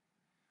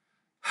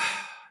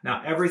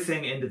 Now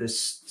everything into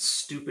this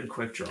stupid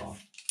quick draw.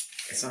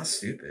 It's not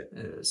stupid.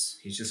 It is.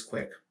 He's just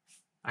quick.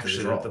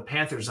 Actually, the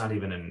Panther's not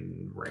even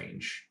in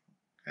range.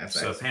 That's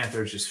so nice. the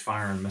Panther's just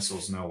firing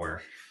missiles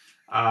nowhere.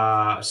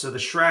 So the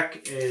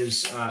Shrek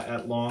is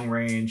at long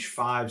range,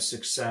 5,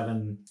 6,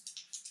 7,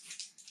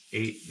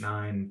 8,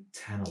 9,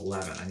 10,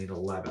 11. I need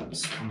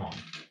 11s. Come on.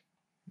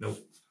 Nope.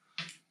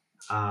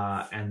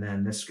 And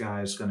then this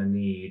guy's going to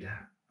need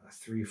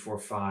 3, 4,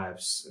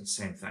 5s.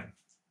 Same thing.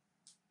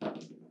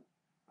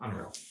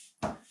 Unreal.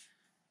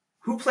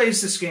 Who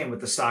plays this game with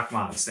the stock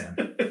mods,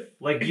 Dan?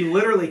 Like, you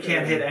literally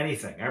can't hit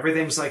anything.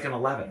 Everything's like an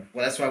 11.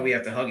 Well, that's why we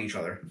have to hug each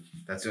other.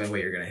 That's the only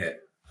way you're going to hit.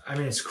 I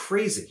mean, it's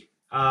crazy.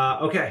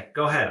 Okay,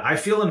 go ahead. I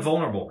feel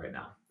invulnerable right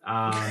now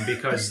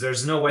because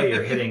there's no way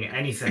you're hitting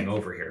anything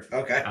over here.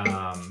 Okay.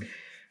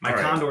 My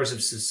condors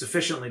have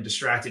sufficiently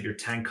distracted your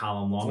tank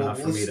column long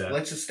enough for me to...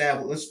 Let's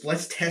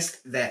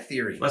test that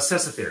theory. Let's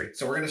test the theory.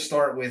 So we're going to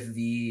start with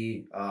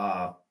the...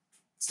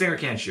 Stinger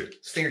can't shoot.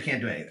 Stinger can't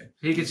do anything.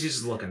 He gets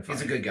used to looking funny.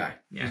 He's a good guy.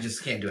 Yeah. He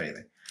just can't do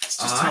anything. It's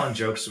just telling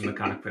jokes from the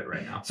cockpit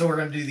right now. So we're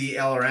going to do the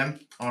LRM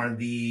on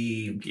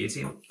the...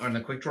 Guillotine? On the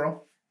quick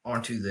draw.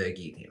 Onto the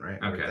guillotine, right?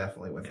 Okay. We're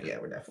definitely with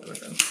we're definitely with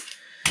them.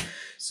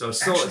 So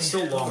it's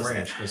still long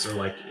range because they're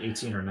like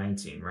 18 or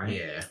 19, right?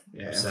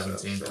 Yeah.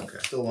 17. So okay.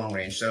 Still long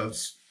range. So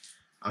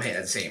I'm hitting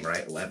the same,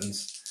 right?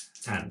 11s.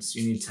 10s.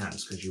 You need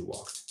 10s because you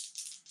walked.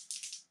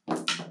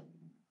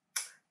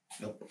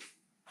 Nope.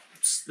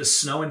 The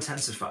snow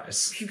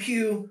intensifies. Pew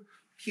pew.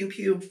 Pew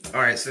pew.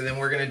 All right, so then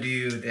we're gonna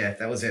do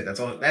that was it. That's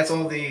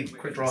all the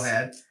quick draw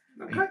had.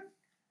 Okay.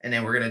 And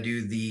then we're gonna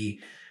do the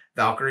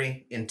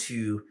Valkyrie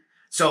into.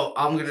 So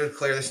I'm gonna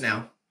declare this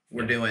now.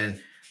 We're doing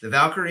the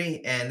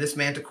Valkyrie and this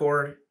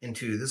Manticore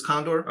into this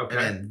Condor. Okay.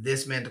 And then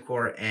this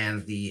Manticore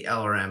and the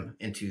LRM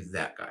into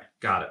that guy.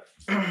 Got it.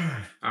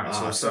 All right,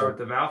 so we'll start with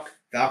the Valk.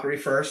 Valkyrie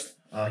first.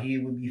 He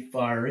would be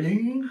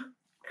firing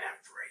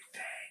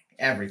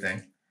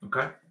everything.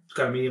 Okay. It's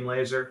got a medium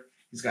laser.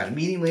 He's got a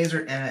medium laser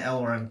and an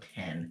LRM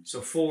 10.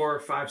 So 4,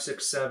 5,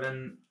 6,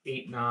 7,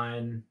 8,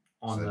 9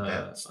 on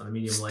the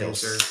medium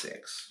laser.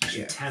 6.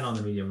 Actually, 10 on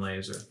the medium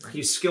laser.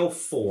 He's skill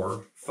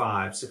 4,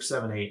 5, 6,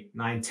 7, 8,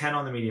 9, 10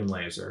 on the medium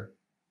laser.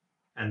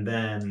 And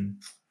then...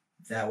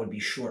 That would be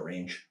short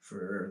range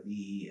for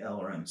the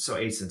LRM. So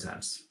 8s and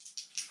 10s.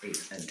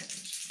 8s and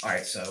 10s. All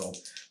right, so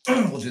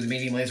we'll do the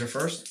medium laser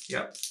first.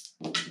 Yep.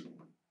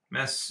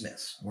 Miss.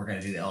 Miss. We're going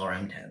to do the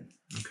LRM 10.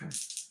 Okay.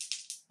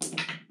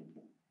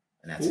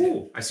 And that's Ooh,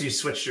 it. I see you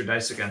switched your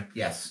dice again.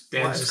 Yes.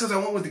 Dan, Well, it's because I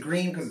went with the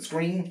green because it's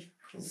green.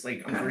 It's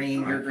like I'm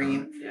green, you're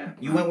green. Yeah.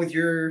 You went with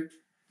your...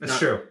 That's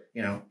true.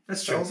 You know.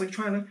 That's So true. I was like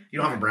trying to... You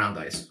don't have a brown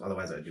dice.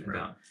 Otherwise I'd do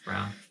brown.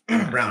 Brown.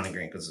 Brown and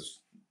green because it's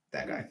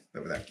that guy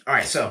over there. All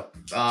right, so...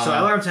 So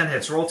LRM 10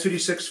 hits. Roll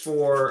 2d6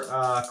 for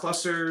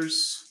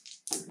clusters.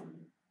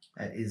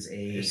 That is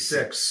a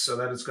 6. So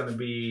that is going to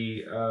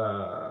be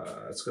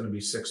it's going to be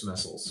 6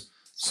 missiles.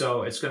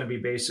 So it's going to be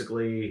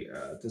basically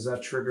does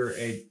that trigger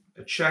a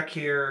check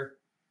here?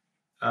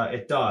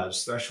 It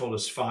does. Threshold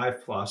is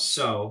 5+.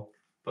 So,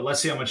 but let's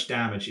see how much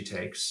damage he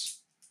takes.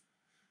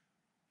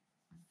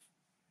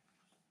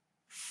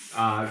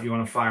 You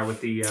want to fire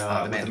with the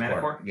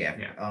Manticore?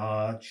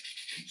 Yeah.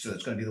 So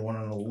it's going to be the one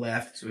on the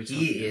left. So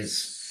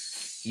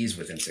he's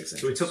within 6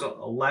 inches. So he took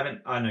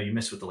 11. No, you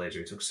missed with the laser.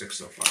 He took 6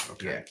 so far.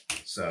 Okay. Yeah.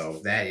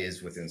 So that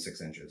is within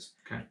 6 inches.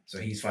 Okay. So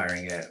he's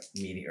firing at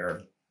medium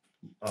or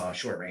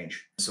short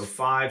range. So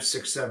 5,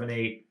 6, 7,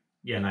 8.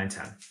 Yeah, 9,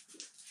 10.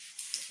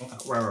 Okay.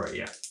 Right.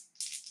 Yeah.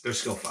 They're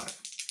skill 5,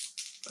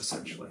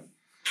 essentially.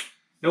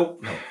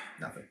 Nope. No,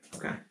 nothing.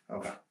 Okay.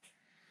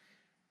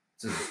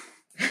 So,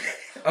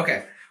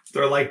 okay.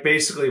 They're like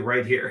basically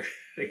right here.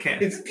 They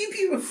can't. It's pew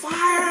pew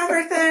fire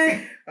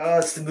everything. Oh,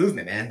 it's the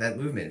movement, man. That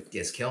movement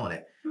is killing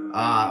it.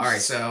 All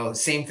right, so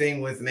same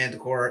thing with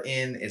Manticore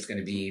in. It's going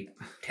to be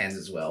 10s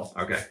as well.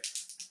 Okay.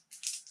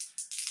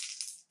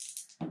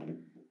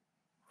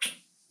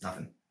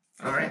 Nothing.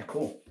 All right,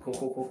 cool.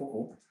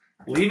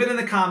 Leave it in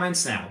the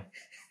comments now,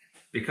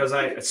 because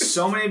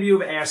so many of you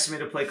have asked me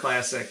to play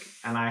Classic,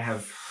 and I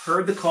have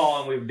heard the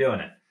call and we've been doing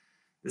it.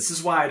 This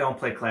is why I don't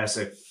play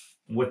Classic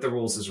with the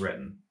rules as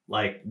written.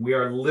 Like, we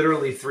are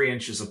literally 3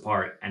 inches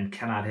apart and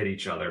cannot hit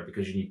each other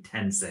because you need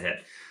 10s to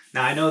hit.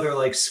 Now, I know they're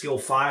like skill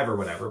 5 or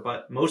whatever,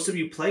 but most of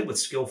you play with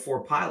skill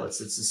 4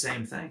 pilots. It's the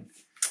same thing.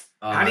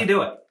 How do you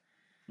do it?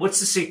 What's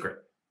the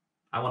secret?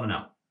 I want to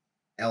know.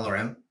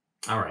 LRM.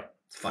 All right.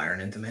 Firing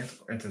into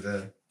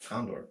the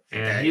Condor.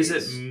 And he's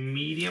at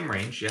medium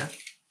range, yeah?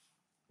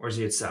 Or is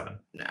he at 7?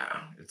 No,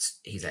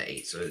 he's at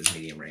 8, so it's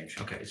medium range.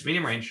 Okay, it's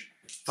medium range.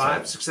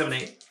 5, 6, 7,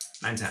 8,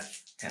 9, 10.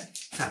 10.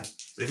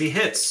 But if he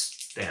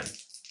hits, Dan.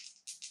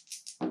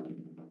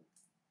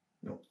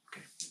 Nope.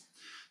 Okay.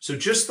 So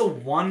just the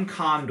one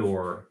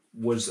Condor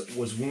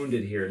was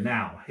wounded here.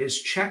 Now,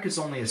 his check is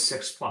only a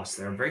 6+.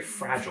 They're very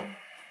fragile.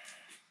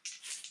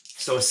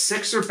 So a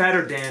 6 or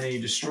better, Dan, and you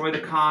destroy the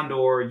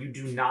Condor. You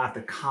do not.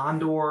 The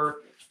Condor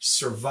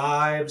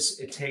survives.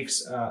 It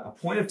takes a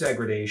point of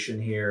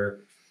degradation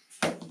here.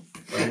 But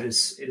it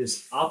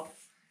is up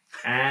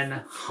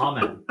and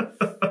humming.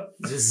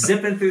 Just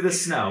zipping through the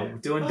snow,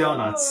 doing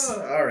donuts.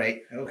 All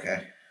right.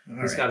 Okay.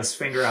 He's got his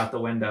finger out the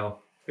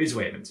window. He's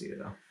waving to you,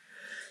 though.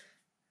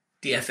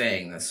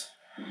 DFAing this.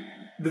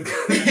 The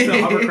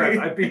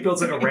hovercraft. He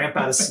builds like a ramp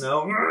out of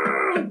snow.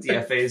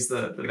 DFA's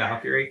the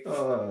Valkyrie.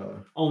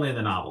 Only in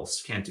the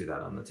novels. Can't do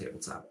that on the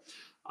tabletop.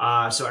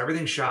 So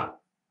everything's shot.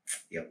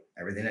 Yep.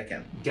 Everything I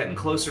can. Getting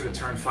closer to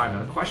turn 5.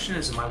 Now the question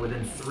is, am I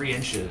within 3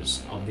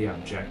 inches of the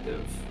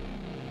objective?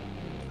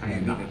 I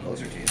am moving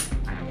closer to you.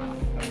 I am not.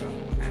 I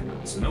am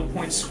not. So no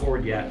points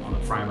scored yet on the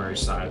primary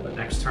side, but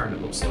next turn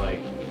it looks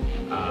like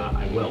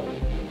I will.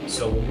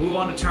 So we'll move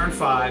on to turn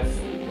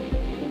 5.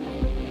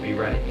 Are you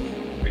ready?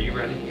 Are you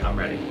ready? I'm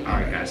ready. All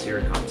right, guys, here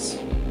it comes.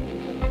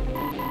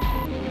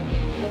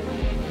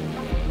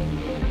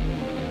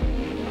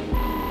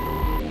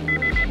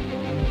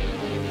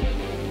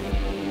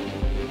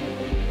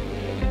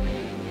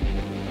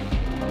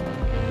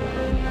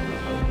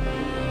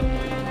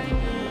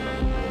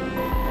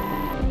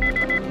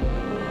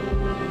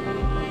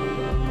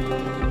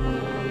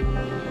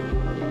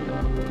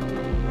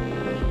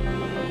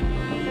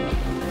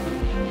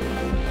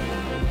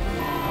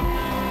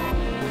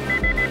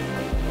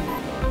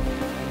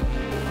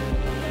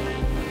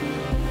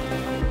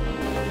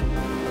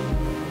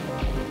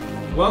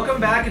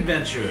 Welcome back,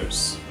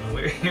 adventurers.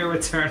 We're here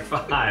with turn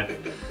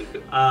 5.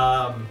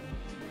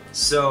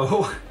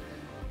 So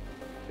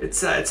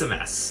it's a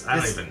mess. I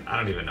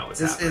don't even know what's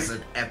happening. This is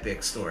an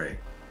epic story.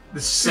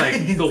 This is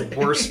like the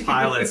worst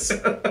pilots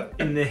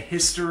in the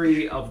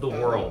history of the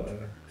world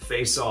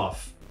face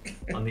off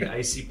on the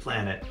icy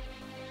planet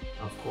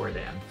of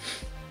Corridan.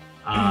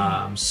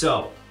 I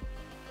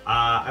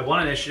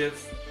won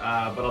initiative.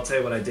 but I'll tell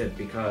you what I did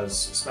because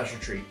special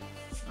treat.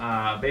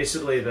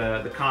 Basically,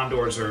 the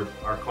Condors are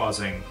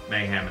causing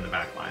mayhem in the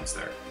back lines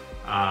there.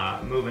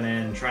 Moving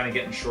in, trying to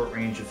get in short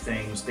range of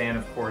things. Dan,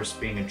 of course,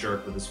 being a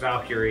jerk with his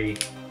Valkyrie.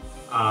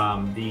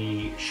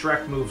 The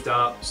Shrek moved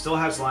up, still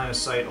has line of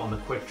sight on the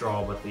quick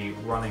draw, but the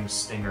running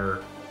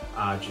Stinger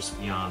just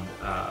beyond,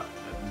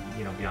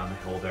 beyond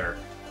the hill there.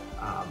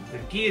 The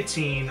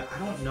Guillotine, I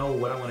don't know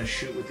what I want to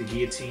shoot with the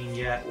Guillotine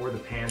yet, or the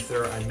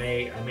Panther. I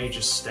may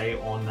just stay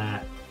on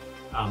that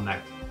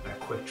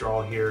quick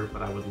draw here,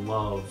 but I would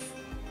love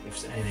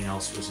if anything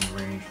else was in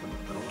range,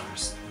 but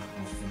alas, I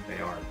don't think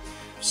they are.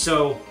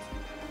 So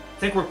I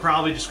think we're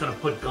probably just going to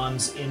put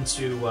guns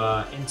into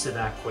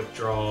that quick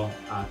draw,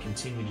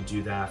 continue to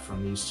do that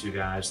from these two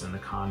guys, then the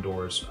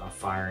Condors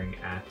firing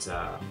at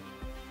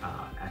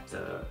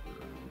the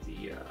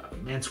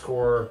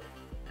Manticore,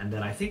 and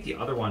then I think the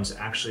other one's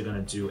actually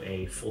going to do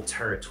a full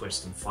turret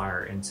twist and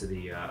fire into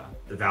the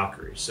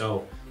Valkyrie.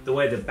 So the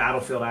way the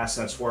battlefield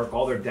assets work,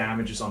 all their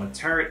damage is on a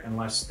turret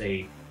unless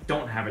they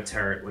don't have a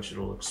turret, which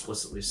it'll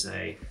explicitly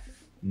say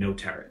no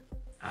turret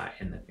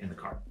in the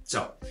card.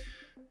 So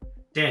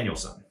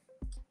Danielson.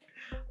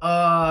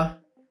 I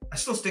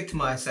still stick to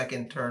my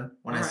second turn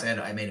when All I right. said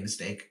I made a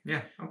mistake.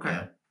 Yeah. Okay.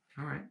 Yeah.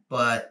 All right.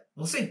 But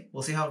we'll see.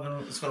 We'll see how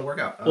it's going to work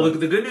out. Well,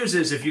 the good news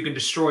is if you can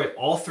destroy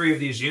all three of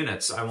these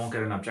units, I won't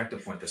get an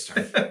objective point this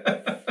turn.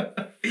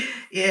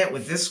 Yeah,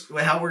 with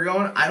how we're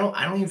going, I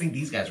don't even think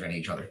these guys are going to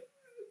hit each other.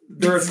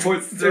 There's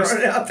Throwing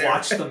it out there.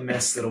 Watch them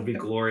miss. It'll be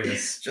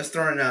glorious. Just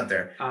throwing it out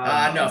there.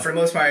 No, for the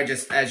most part,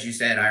 just as you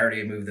said, I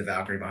already moved the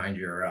Valkyrie behind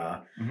your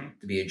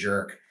to be a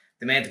jerk.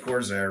 The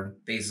Manticores are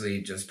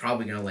basically just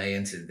probably going to lay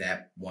into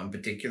that one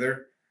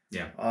particular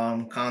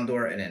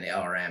Condor, and then the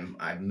LRM.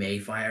 I may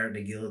fire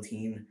the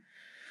Guillotine.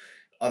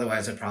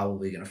 Otherwise, I'm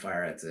probably going to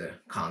fire at the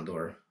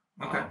Condor.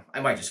 Okay. I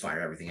might just fire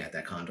everything at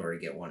that Condor to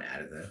get one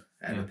out of the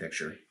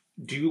picture.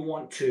 Do you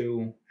want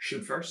to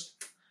shoot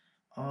first?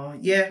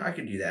 Yeah, I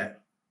could do that.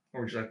 Or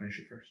would you like me to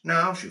shoot first? No,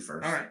 I'll shoot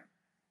first. All right.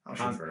 I'll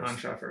shoot first. Han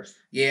shot first.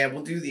 Yeah,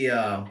 we'll do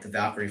the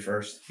Valkyrie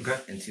first. Okay.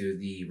 Into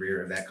the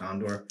rear of that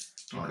Condor.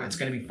 Okay. It's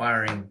going to be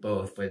firing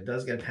both, but it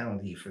does get a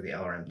penalty for the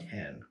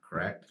LRM-10,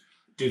 correct?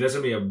 Dude, that's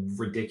going to be a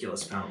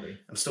ridiculous penalty.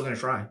 I'm still going to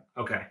try.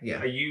 Okay.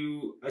 Yeah.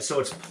 So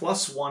it's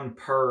 +1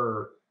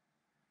 per,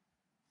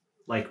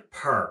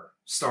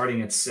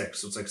 starting at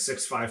 6. So it's like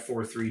 6, 5,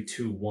 4, 3,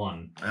 2,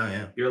 1. Oh,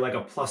 yeah. You're like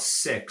a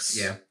 +6.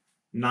 Yeah.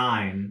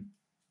 9.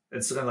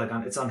 It's kind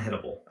of it's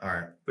unhittable. All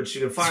right. But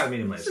you can fire a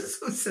medium laser.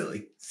 So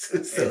silly.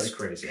 So silly. It's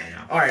crazy, I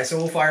know. All right, so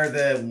we'll fire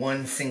the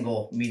one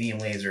single medium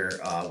laser,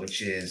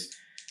 which is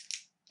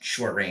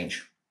short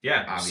range.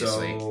 Yeah,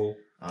 obviously. So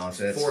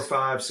that's 4,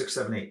 5, 6,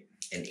 7, 8.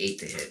 an 8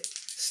 to hit.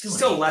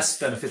 Still less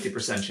than a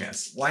 50%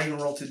 chance. Why even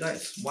roll 2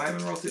 dice? Why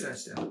haven't rolled 2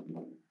 dice yet?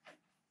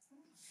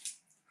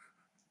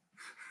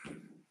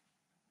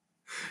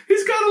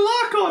 He's got a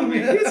lock on me.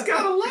 He's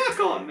got a lock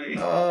on me.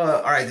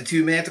 All right, the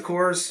 2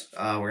 Manticores.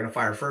 We're gonna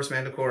fire first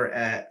Manticore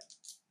at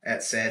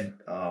said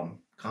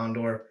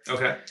Condor.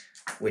 Okay.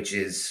 Which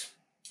is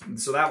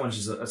so that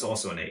one's that's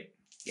also an 8.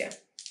 Yeah.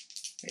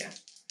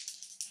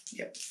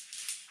 Yep.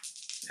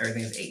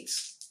 Everything is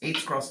 8s.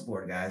 8s across the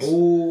board, guys.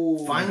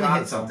 Oh, finally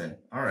hit something.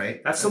 All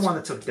right. That's the one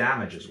that took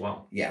damage as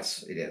well.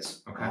 Yes, it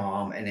is. Okay.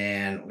 And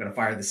then we're gonna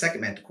fire the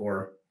second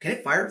Manticore. Can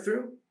it fire it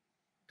through?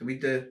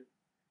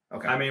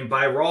 Okay. I mean,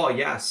 by raw,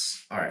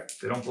 yes. All right.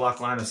 They don't block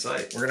line of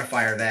sight. We're gonna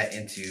fire that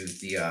into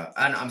the.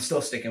 And I'm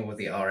still sticking with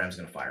the LRM's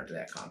gonna fire into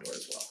that Condor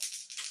as well.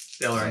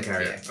 The LRM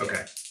carrier. Yeah,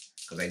 okay.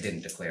 Because I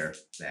didn't declare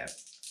that.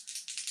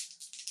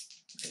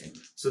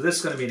 So this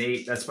is gonna be an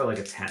 8. That's by like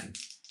a 10.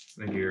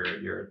 I think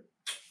you're.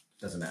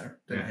 Doesn't matter.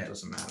 It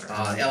doesn't matter.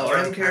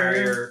 LRM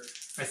carrier.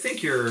 I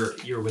think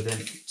you're within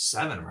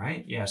 7,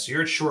 right? Yeah. So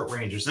you're at short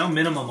range. There's no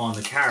minimum on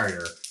the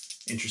carrier.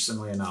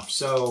 Interestingly enough.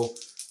 So.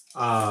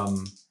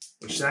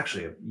 Which is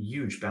actually a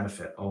huge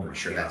benefit. Oh my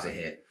sure, God. that's a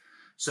hit.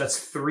 So that's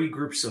 3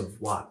 groups of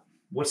what?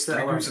 What's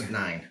that? 3 groups of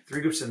 9.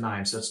 3 groups of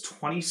 9. So that's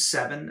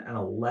 27 and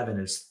 11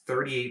 is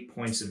 38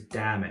 points of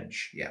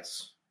damage.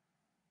 Yes.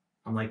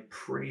 I'm like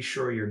pretty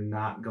sure you're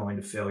not going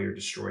to fail your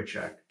destroy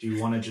check. Do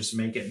you want to just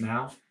make it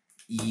now?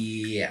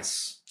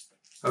 Yes.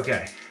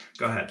 Okay,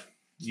 go ahead.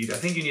 I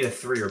think you need a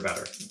 3 or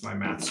better, if my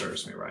math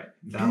serves me right.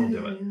 That'll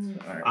do it.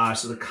 All right.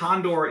 So the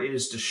Condor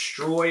is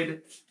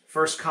destroyed.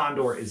 First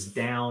Condor is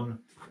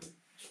down.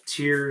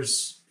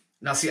 Tears.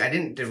 Now, see, I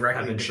didn't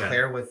directly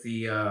declare with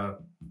the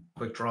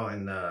quick draw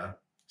and the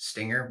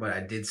Stinger, but I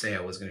did say I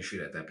was going to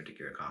shoot at that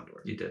particular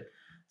Condor. You did.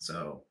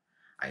 So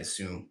I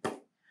assume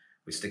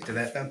we stick to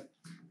that then.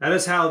 That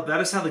is how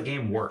the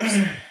game works.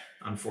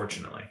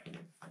 Unfortunately.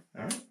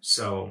 All right.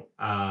 So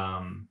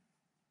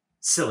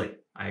silly.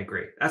 I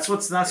agree. That's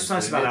what's nice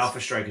about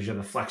Alpha Strike is you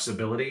have the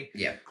flexibility.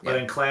 Yeah. But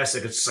in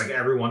Classic, it's just like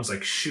everyone's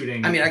like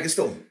shooting. I mean, I can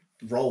still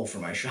roll for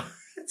my shot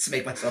to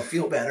make myself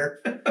feel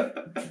better.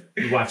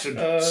 You watch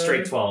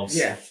straight 12s.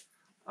 Yeah.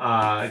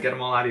 Get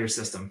them all out of your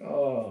system.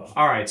 Oh.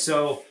 All right,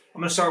 so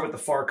I'm going to start with the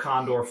far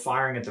Condor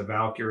firing at the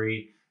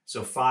Valkyrie.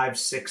 So 5,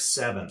 6,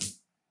 7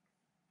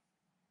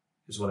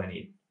 is what I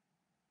need.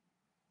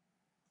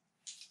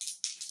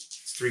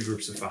 3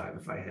 groups of 5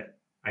 if I hit.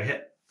 I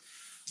hit.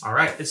 All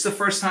right. It's the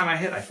first time I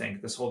hit, I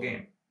think, this whole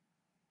game.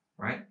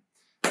 Right?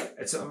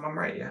 I'm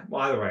right, yeah.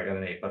 Well, either way, I got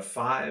an 8. But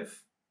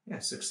 5, yeah,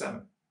 6,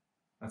 7.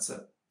 That's it.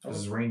 Because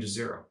his range is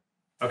 0.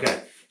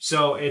 Okay.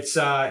 So it's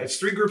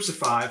 3 groups of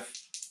 5.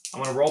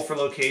 I'm going to roll for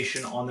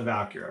location on the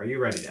Valkyrie. Are you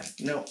ready, Dan?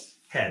 No.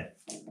 Head.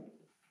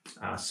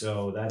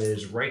 So that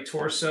is right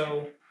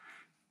torso,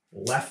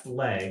 left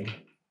leg,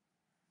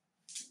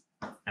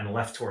 and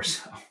left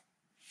torso.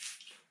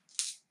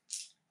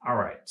 All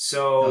right,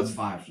 so that's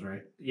 5s,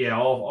 right? Yeah,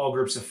 all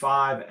groups of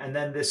 5, and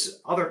then this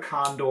other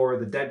condor,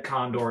 the dead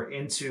condor,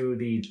 into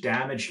the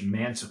damaged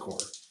manticore.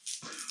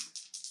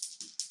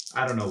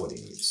 I don't know what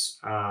he needs.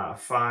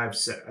 5,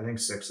 6, I think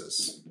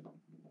 6s.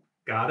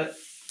 Got it.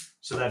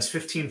 So that's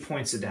 15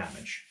 points of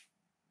damage.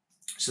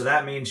 So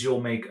that means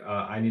you'll make.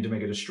 I need to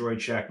make a destroy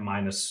check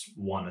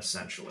 -1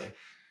 essentially.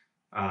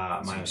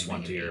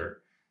 -1 to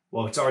your.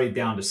 Well, it's already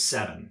down to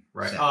 7,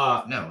 right?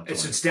 7. No,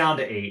 it's down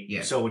to 8,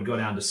 yeah. So it would go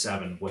down to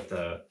 7 with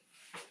the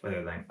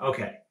thing.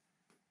 Okay.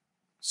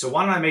 So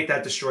why don't I make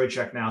that destroy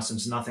check now,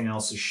 since nothing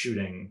else is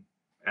shooting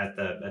at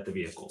the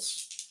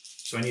vehicles?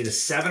 So I need a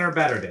 7 or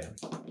better, Dan.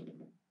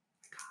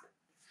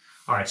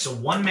 All right. So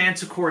 1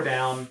 manticore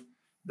down.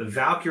 The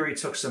Valkyrie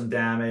took some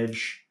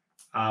damage,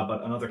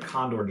 but another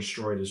condor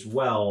destroyed as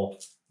well.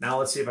 Now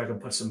let's see if I can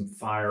put some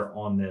fire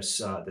on this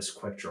this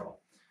quick draw.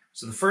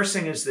 So the first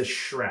thing is this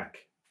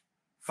Shrek.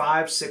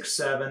 5, 6,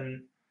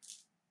 7,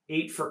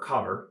 8 for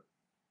cover,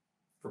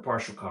 for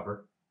partial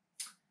cover,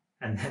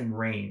 and then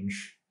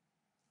range.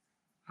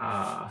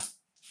 Are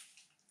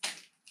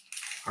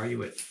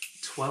you at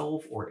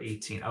 12 or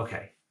 18?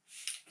 Okay,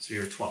 so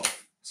you're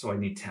 12. So I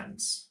need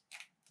 10s,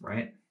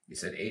 right? You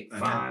said 8,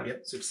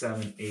 5, 6,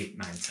 7, 8,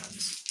 9,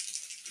 10s.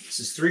 This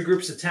is 3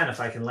 groups of 10 if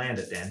I can land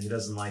it, Dan. He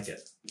doesn't like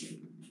it.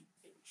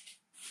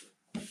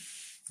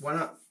 Why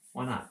not?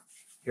 Why not?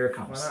 Here it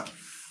comes. Why not?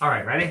 All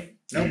right, ready?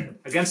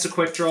 Nope. Against a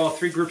quick draw,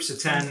 3 groups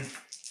of 10,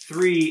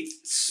 3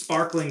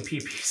 sparkling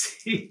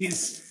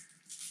PPCs.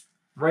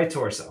 Right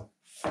torso.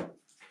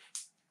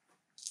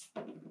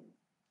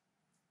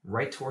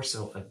 Right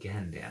torso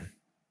again, Dan.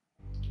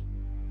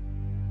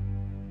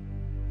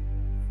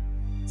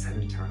 Is that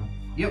internal?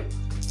 Yep.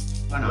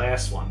 Why not?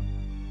 Last one.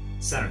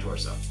 Center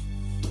torso.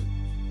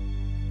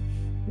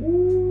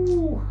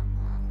 Woo!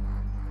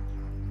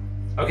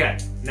 Okay,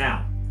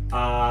 now,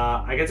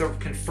 I get to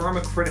confirm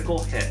a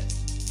critical hit.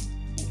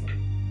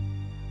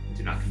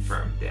 Do not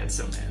confirm. Dan's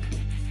so mad.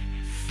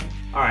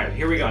 All right,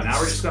 here we go. Now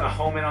we're just going to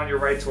home in on your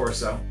right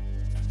torso.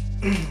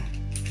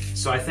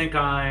 So I think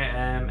I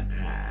am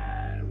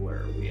at,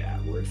 where are we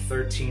at? We're at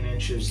 13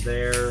 inches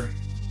there.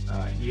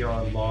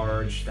 ER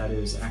large, that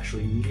is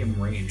actually medium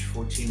range.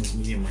 14 is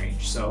medium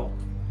range. So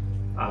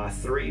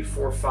 3,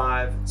 4,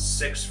 5,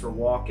 6 for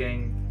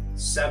walking,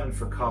 7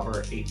 for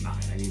cover, 8, 9.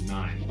 I need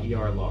 9.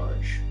 ER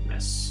large,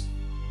 miss.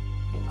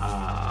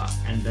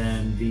 And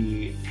then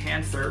the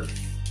Panther.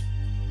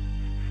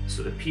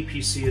 So the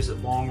PPC is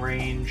at long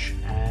range,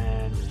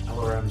 and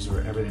LRMs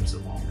are everything's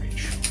at long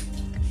range.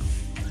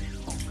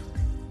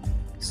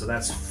 So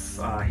that's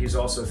he's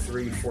also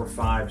 3, 4,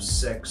 5,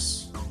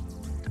 6.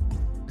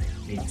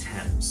 Need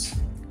 10s.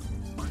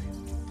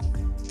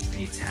 I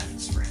need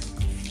 10s for him.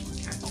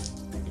 Okay.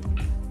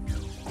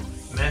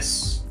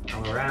 Miss.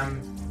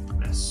 LRM.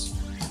 Miss.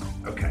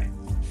 Okay.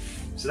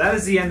 So that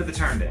is the end of the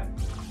turn, Dan.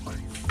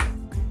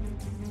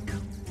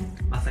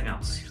 Nothing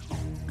else.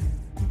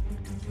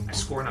 I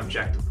score an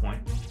objective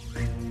point.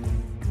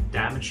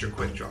 Damage your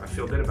quick draw. I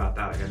feel good about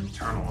that. I got an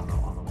eternal on the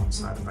one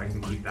side. If I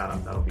can keep that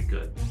up, that'll be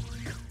good.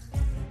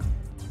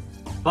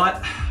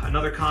 But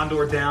another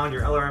condor down.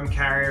 Your LRM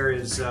carrier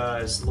is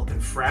looking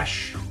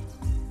fresh.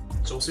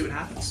 So we'll see what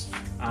happens.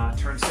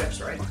 Turn 6,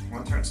 right? We're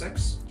on turn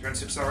 6? Turn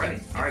 6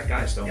 already. All right,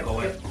 guys, don't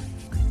go in.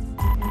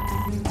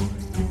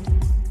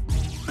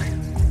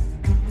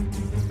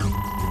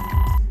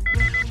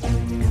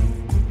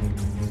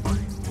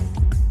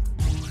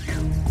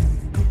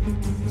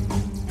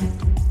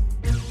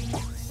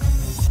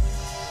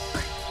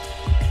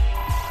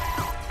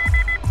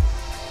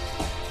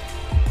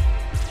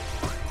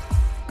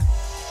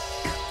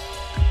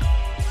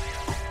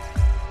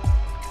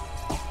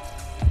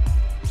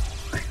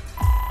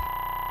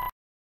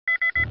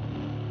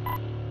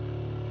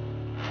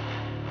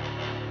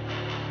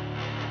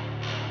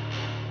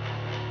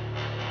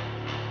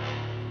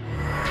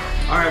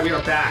 Alright, we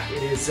are back.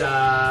 It is,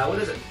 what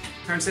is it?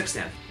 Turn 6,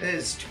 Dan. It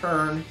is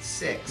turn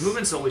 6.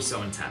 Movement's always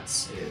so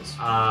intense. It is.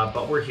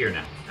 But we're here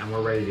now, and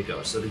we're ready to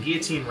go. So the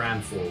guillotine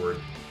ran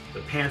forward.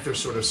 The Panther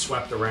sort of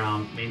swept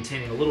around,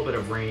 maintaining a little bit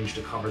of range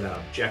to cover that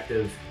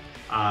objective.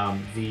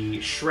 The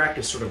Shrek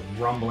is sort of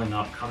rumbling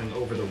up, coming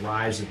over the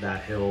rise of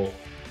that hill,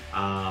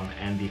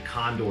 and the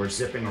Condor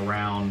zipping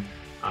around.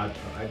 I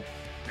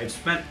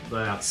spent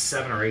about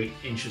 7 or 8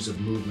 inches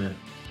of movement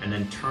and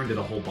then turned it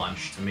a whole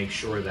bunch to make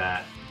sure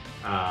that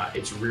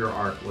its rear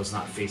arc was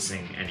not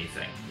facing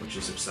anything, which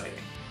is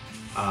exciting.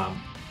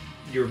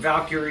 Your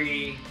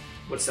Valkyrie,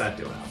 what's that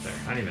doing out there?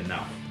 I don't even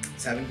know.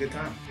 It's having a good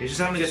time. He's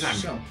just having a good time.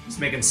 Show. He's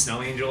making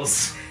snow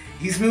angels.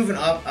 He's moving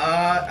up.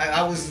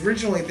 I was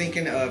originally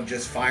thinking of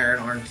just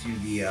firing onto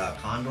the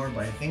Condor,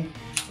 but I think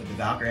with the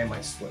Valkyrie, I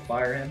might split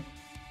fire him.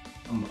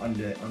 I'm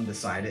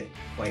undecided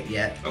quite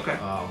yet. Okay.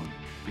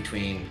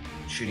 Between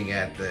shooting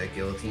at the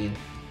guillotine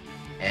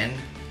and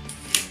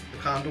the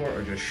Condor,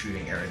 or just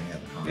shooting everything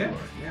at the Condor.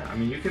 Yeah. I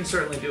mean, you can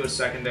certainly do a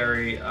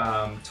secondary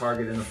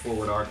target in the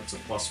forward arc. It's a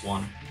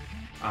 +1.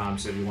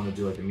 So if you want to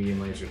do like the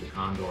medium laser, the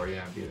Condor,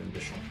 yeah, it'd be an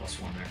additional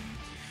 +1 there.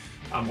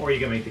 Or you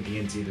can make the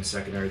guillotine the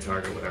secondary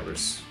target,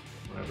 whatever's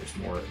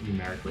more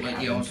numerically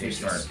But you also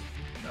advantageous.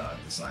 start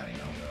deciding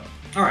on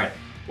the... All right.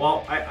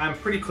 Well, I'm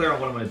pretty clear on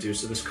what I'm going to do.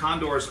 So this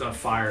Condor is going to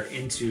fire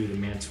into the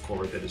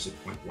Manticore that is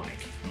at point blank,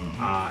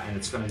 and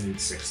it's going to need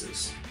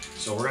 6s.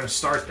 So we're going to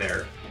start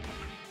there.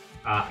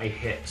 A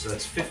hit. So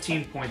that's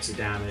 15 points of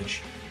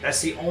damage.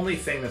 That's the only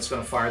thing that's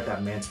going to fire at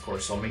that Manticore.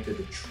 So I'll make the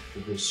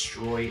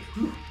destroy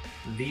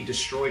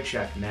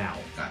check now.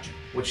 Gotcha.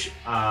 Which,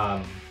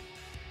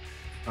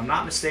 if I'm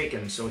not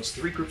mistaken, so it's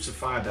 3 groups of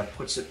 5. That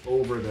puts it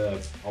over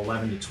the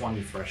 11 to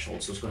 20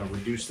 threshold. So it's going to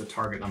reduce the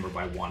target number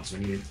by 1. So I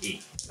need an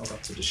 8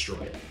 to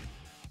destroy it.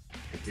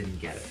 I didn't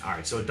get it. All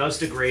right, so it does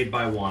degrade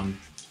by 1,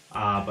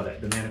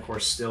 but the Manticore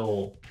is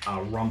still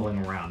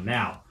rumbling around.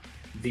 Now,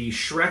 the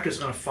Shrek is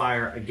going to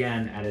fire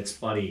again at its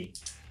buddy,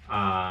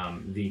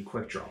 the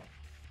Quick Draw.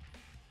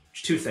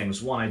 2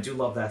 things. 1, I do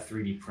love that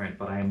 3D print,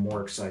 but I am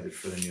more excited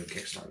for the new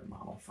Kickstarter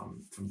model, if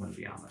I'm going to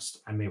be honest.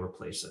 I may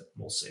replace it.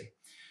 We'll see.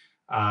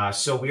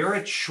 So we are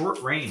at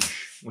short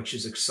range, which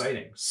is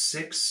exciting.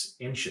 6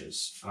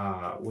 inches,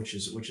 which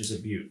is a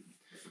beaut.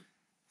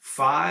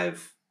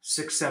 5,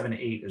 6, 7,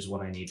 8 is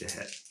what I need to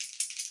hit.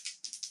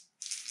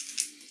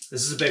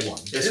 This is a big one.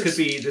 This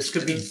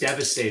could be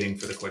devastating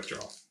for the Quick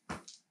Draw.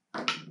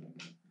 I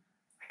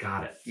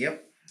got it.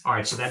 Yep. All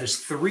right, so that is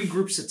 3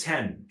 groups of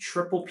 10,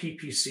 triple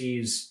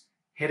PPCs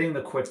hitting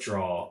the Quick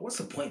Draw. What's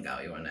the point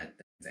value on that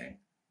thing?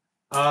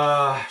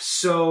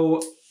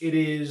 So it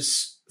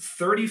is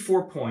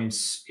 34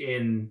 points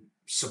in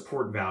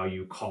support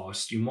value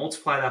cost. You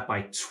multiply that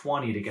by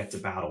 20 to get to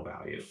battle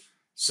value.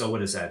 So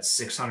what is that?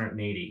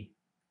 680,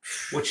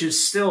 which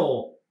is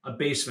still a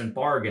basement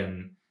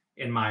bargain,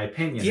 in my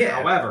opinion.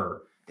 Yeah.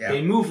 However,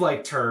 they move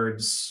like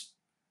turds.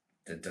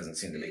 That doesn't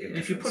seem to make a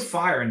difference. If you put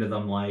fire into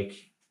them, like,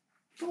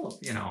 well,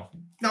 you know.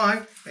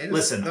 No,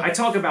 listen, I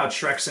talk about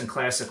Shreks and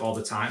Classic all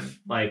the time.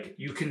 Like,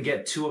 you can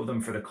get 2 of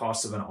them for the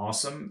cost of an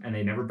awesome, and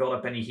they never build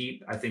up any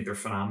heat. I think they're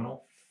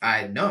phenomenal.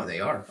 I know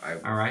they are.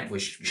 All right.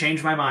 Wish...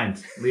 Change my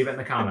mind. Leave it in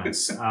the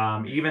comments.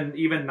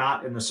 Even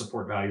not in the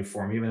support value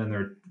form, even in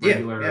their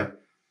regular. Yeah.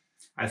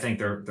 I think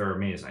they're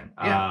amazing.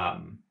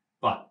 Yeah.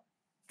 But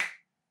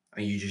I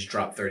mean, you just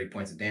dropped 30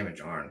 points of damage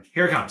on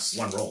here it comes.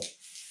 1 roll.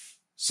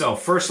 So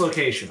first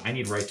location, I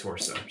need right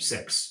torso.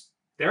 6.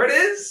 There it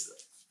is.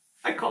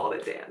 I called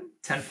it, Dan.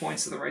 10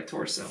 points to the right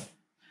torso.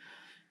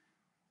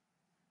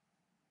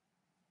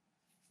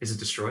 Is it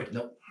destroyed?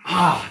 Nope.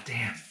 Ah,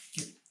 damn.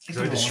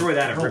 So I destroy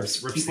that, it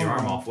rips the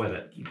arm off with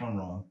it. Keep on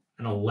rolling.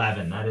 An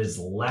 11. That is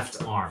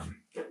left arm.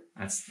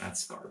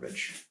 That's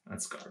garbage.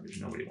 That's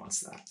garbage. Nobody wants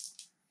that.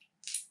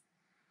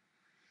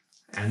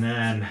 And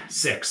then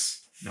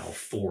 6. No,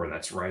 4.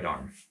 That's right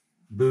arm.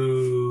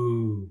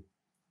 Boo.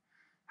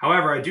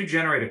 However, I do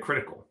generate a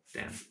critical,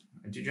 Dan.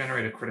 I do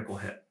generate a critical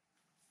hit,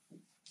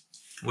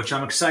 which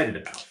I'm excited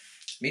about.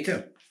 Me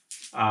too.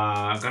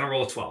 I'm going to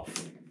roll a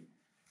 12.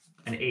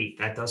 An 8.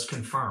 That does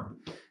confirm.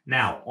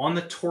 Now, on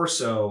the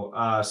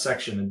torso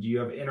section, do you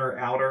have inner,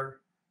 outer,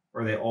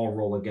 or they all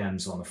roll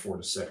agains on the 4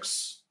 to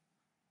 6?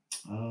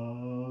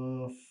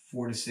 4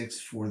 to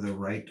 6 for the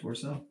right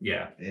torso?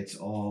 Yeah. It's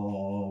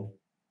all...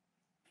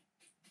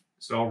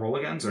 Is it all roll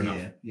agains or no?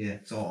 Yeah.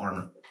 It's all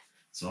armor.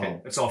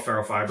 It's all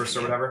ferrofibrous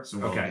or whatever?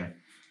 Okay. Again.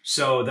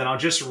 So then I'll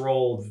just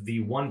roll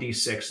the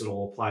 1d6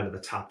 that'll apply to the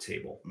top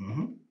table.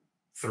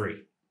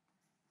 3.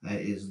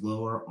 That is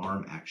lower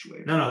arm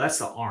actuator. No, that's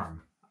the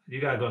arm. You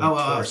gotta go to the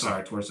torso.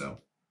 Sorry,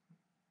 torso.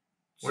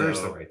 Where's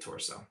So the right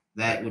torso?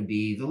 that would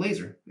be the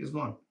laser. It's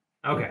gone.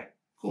 Okay.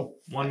 Cool.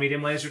 1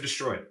 medium laser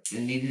destroyed.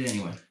 Didn't need it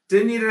anyway.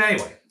 Didn't need it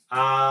anyway.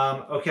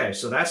 Okay,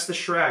 so that's the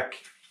Shrek.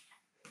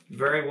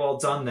 Very well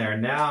done there.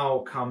 Now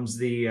comes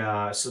the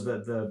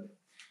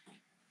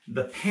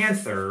the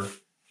Panther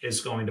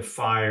is going to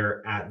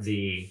fire at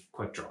the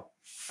Quick Draw.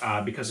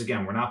 Because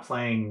again, we're not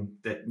playing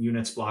that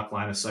units block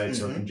line of sight,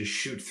 so it can just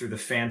shoot through the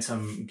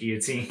Phantom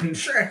Guillotine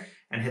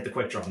and hit the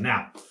Quick Draw.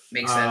 Now,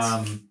 makes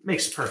sense.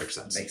 Makes perfect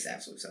sense. Makes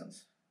absolute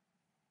sense.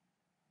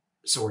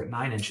 So we're at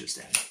 9 inches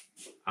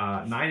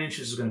then. 9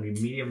 inches is going to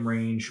be medium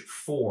range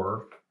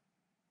 4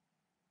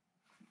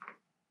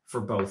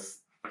 for both.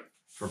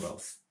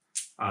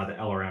 The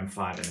LRM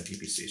 5 and the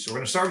PPC. So we're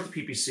going to start with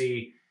the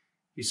PPC.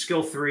 He's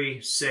skill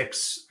 3,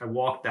 6. I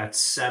walked, that's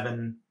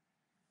 7.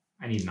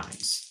 I need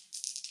 9s.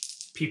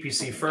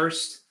 PPC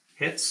first,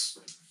 hits.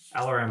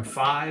 LRM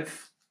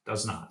 5,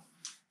 does not.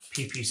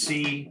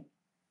 PPC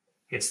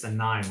hits the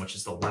 9, which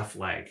is the left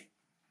leg.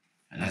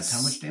 And that's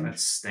how much damage? That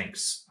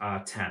stinks.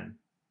 10.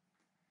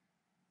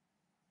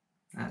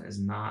 That is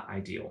not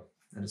ideal.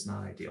 That is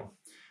not ideal.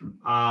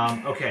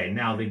 Okay,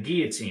 now the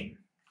guillotine.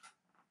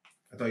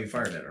 I thought you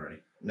fired that already.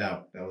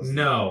 No, that was...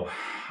 No,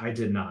 I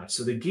did not.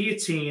 So the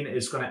guillotine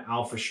is going to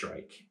alpha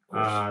strike.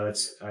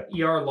 That's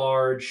ER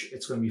large.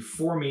 It's going to be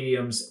 4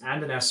 mediums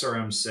and an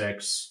SRM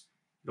 6.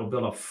 It'll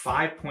build up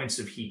 5 points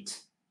of heat.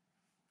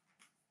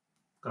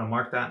 Going to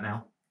mark that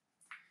now.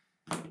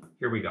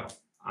 Here we go.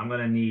 I'm going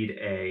to need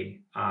a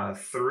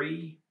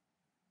 3,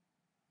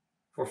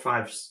 4,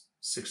 5,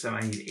 6, 7.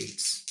 I need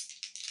 8s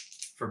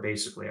for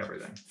basically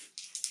everything.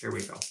 Here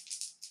we go.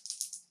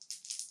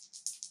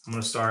 I'm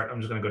going to start.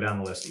 I'm just going to go down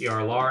the list.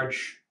 ER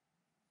large,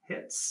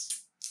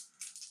 hits.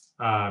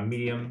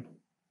 Medium,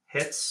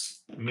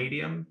 hits.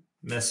 Medium,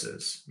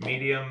 misses.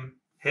 Medium,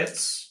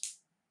 hits.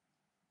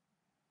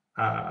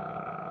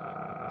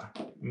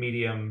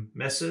 Medium,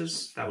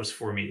 misses. That was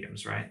 4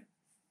 mediums, right?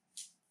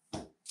 I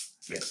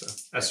think so.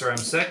 SRM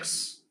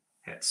 6,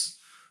 hits.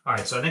 All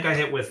right, so I think I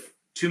hit with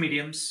 2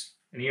 mediums,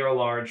 an ER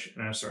large,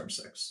 and an SRM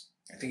 6.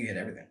 I think you hit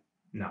everything.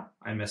 No,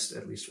 I missed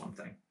at least one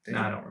thing. No,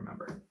 I don't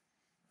remember.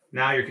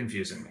 Now you're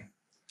confusing me.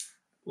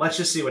 Let's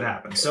just see what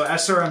happens. So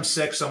SRM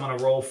 6, I'm going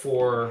to roll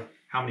for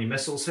how many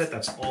missiles hit.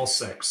 That's all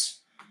 6.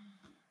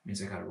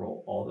 Means I got to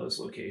roll all those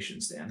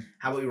locations, Dan.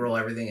 How about we roll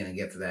everything and then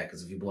get to that?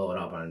 Because if you blow it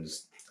up, I'm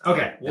just...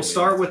 Okay, we'll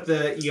start with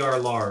the ER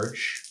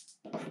large.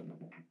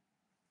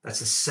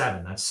 That's a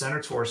 7. That's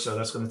center torso.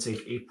 That's going to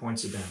take 8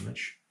 points of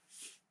damage.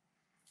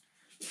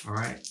 All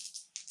right.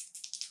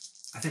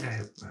 I think I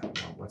hit...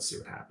 Well, let's see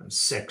what happens.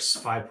 6,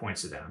 5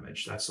 points of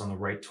damage. That's on the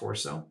right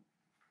torso.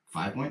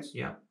 5 points?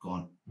 Yeah. Go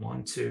on.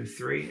 1, 2,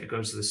 3. It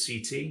goes to the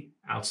CT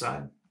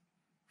outside.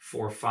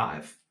 4,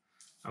 5.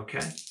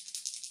 Okay.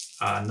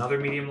 Another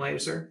medium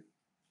laser.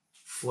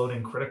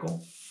 Floating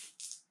critical.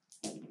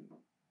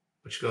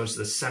 Which goes to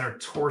the center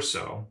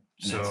torso.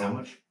 And that's how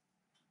much?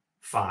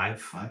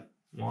 5. 5.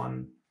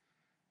 1,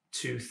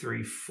 2,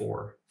 3,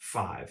 4,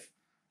 5.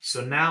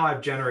 So now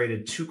I've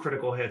generated 2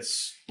 critical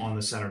hits on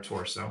the center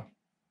torso.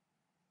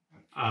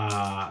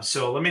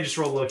 So let me just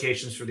roll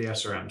locations for the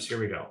SRMs. Here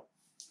we go.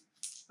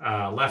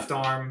 Left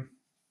arm,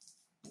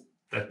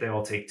 that they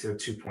all take to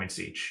 2 points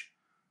each.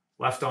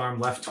 Left arm,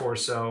 left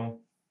torso,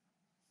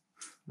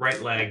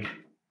 right leg,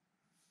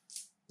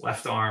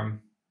 left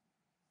arm,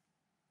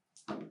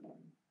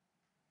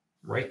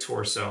 right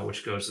torso,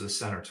 which goes to the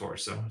center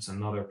torso. It's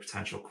another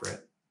potential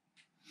crit.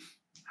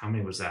 How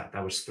many was that?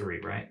 That was 3,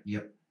 right?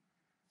 Yep.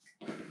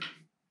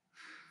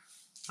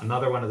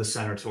 Another one of the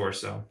center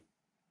torso.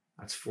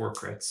 That's 4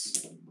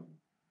 crits.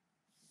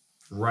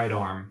 Right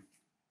arm.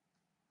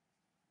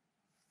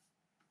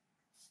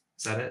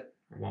 Is that it?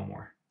 Or one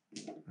more?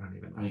 I don't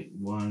even know. Right,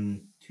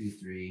 1, 2,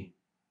 3,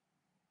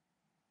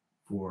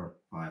 4,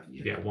 5.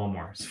 Yeah, one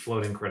more. It's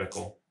floating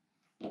critical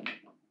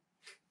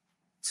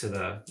to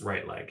the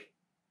right leg.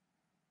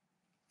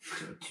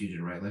 So 2 to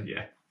the right leg?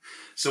 Yeah.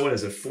 So what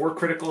is it? 4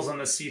 criticals on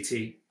the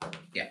CT.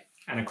 Yeah.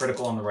 And a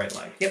critical on the right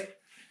leg. Yep.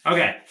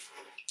 Okay.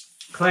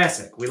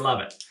 Classic. We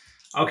love it.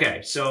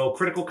 Okay, so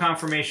critical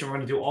confirmation. We're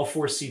going to do all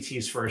 4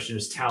 CTs first and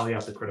just tally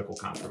up the critical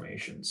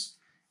confirmations.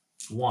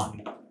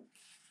 1.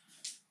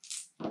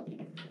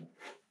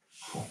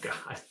 Oh,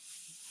 God.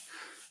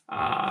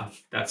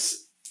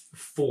 That's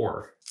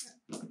 4.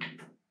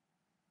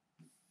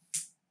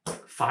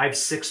 5,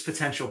 6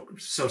 potential.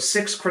 So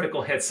 6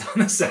 critical hits on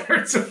the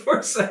center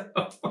torso.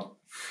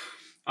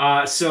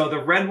 So the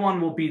red one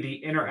will be the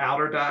inner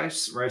outer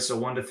dice, right? So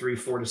 1 to 3,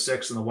 4 to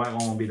 6, and the white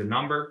one will be the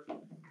number.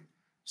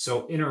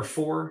 So inner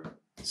 4.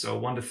 So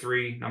 1 to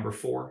 3, number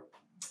 4.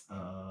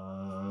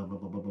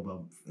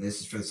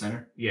 This is for the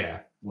center? Yeah.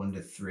 1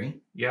 to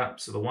 3? Yeah.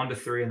 So the 1 to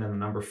 3 and then the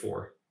number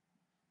 4.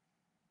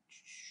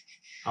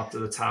 Up to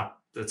the top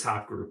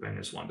grouping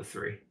is 1 to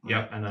 3.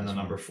 Yep. And then the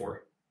number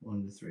 4.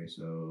 1 to 3.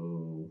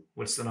 So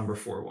what's the number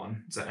 4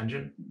 one? Is that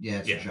engine? Yeah,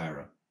 it's a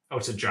gyro. Oh,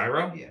 it's a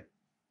gyro? Yeah.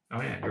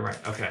 Oh yeah, you're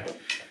right. Okay.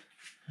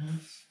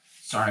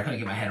 Sorry, I couldn't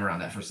get my head around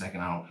that for a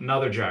second.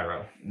 Another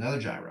gyro. Another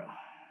gyro.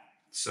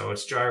 So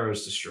its gyro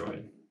is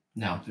destroyed.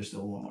 No, there's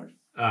still one more.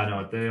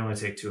 No, they only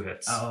take 2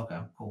 hits. Oh,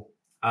 okay, cool.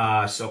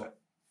 So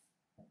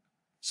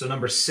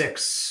number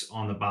 6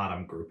 on the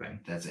bottom grouping.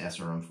 That's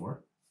SRM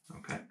 4.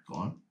 Okay. Go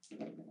on.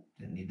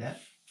 Didn't need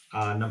that.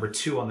 Number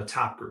 2 on the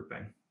top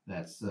grouping.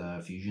 That's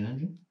the fusion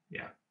engine.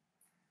 Yeah.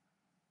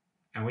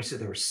 And we said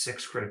there were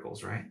 6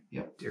 criticals, right?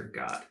 Yep. Dear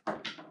God.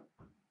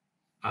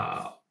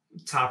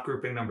 Top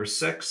grouping number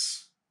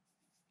 6.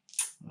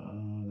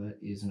 That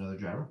is another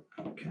gyro.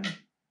 Okay.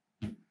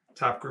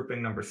 Top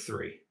grouping number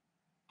 3.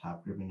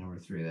 Top grouping number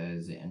 3. That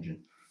is the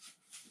engine.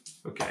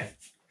 Okay.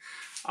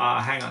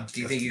 Hang on.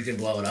 Do you think you can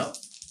blow it up?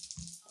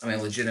 I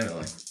mean,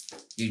 legitimately.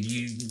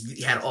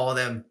 You had all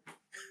them.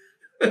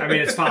 I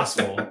mean, it's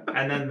possible.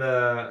 And then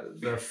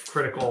the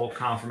critical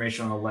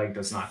confirmation on the leg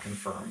does not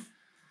confirm.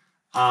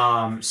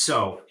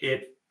 So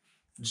its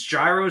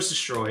gyro is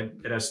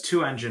destroyed. It has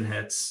 2 engine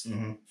hits.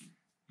 Mm-hmm.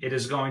 It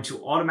is going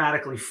to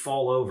automatically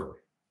fall over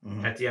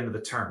at the end of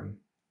the turn,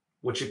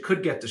 which it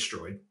could get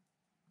destroyed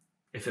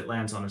if it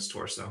lands on its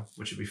torso,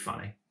 which would be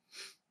funny.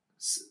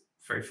 It's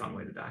a very fun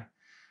way to die.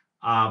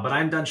 But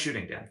I'm done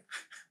shooting, Dan.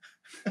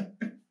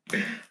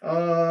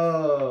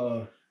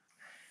 Oh.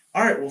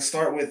 All right, we'll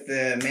start with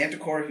the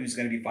Manticore, who's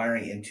going to be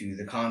firing into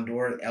the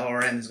Condor.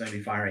 LRM is going to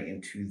be firing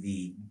into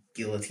the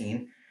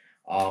Guillotine.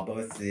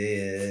 Both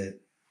the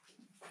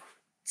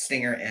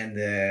Stinger and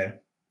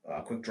the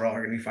Quick Draw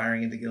are going to be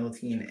firing into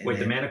Guillotine. And Wait,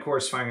 the Manticore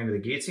is firing into the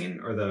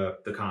Guillotine or the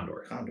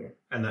Condor? Condor.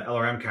 And the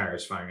LRM carrier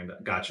is firing into...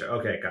 Gotcha.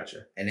 Okay,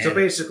 gotcha. And then, so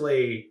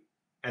basically,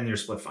 and you're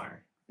split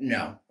firing.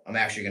 No, I'm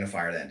actually going to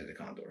fire that into the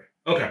Condor.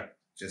 Okay.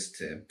 Just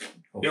to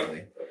hopefully...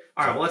 Yep.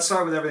 All right, well, let's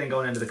start with everything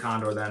going into the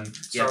Condor then.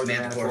 Start with the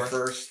Manticore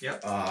first.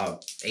 Yep.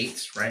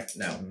 8s, right?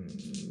 No.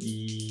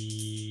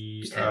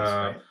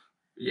 Tens,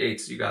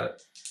 8s, you got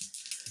it.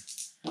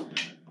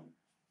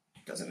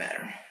 Doesn't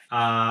matter.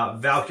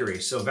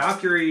 Valkyrie. So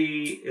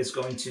Valkyrie is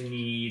going to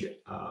need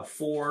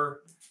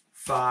 4,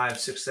 5,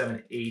 6,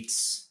 7,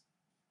 8s.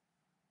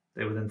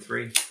 They within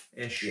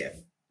 3-ish?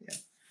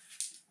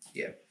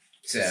 Yeah.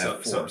 So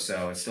 4.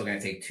 So it's still going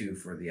to take 2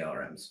 for the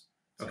LRMs.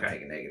 So okay.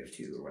 Take a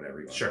 -2 or whatever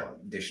you want sure. to call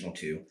it. Additional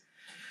 2.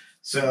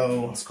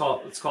 So let's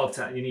call it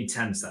 10. You need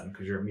 10s then,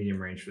 because you're at medium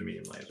range for the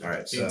medium laser. All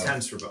right. You need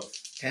 10s for both.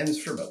 10s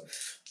for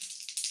both.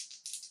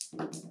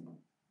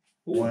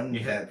 Ooh, one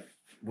that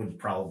would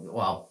probably,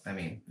 well, I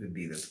mean, would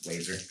be the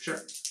laser.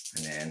 Sure.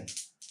 And then.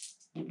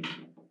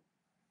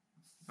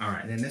 All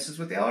right. And then this is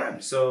with the LRM.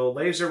 So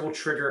laser will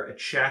trigger a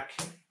check,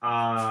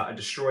 a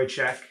destroy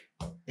check.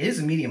 It is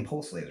a medium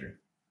pulse laser.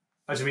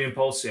 Oh, it's a medium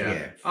pulse,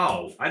 Yeah.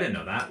 Oh, I didn't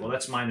know that. Well,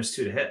 that's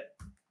 -2 to hit.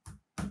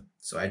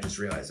 So I just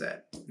realized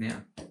that.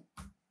 Yeah.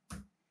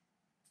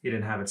 You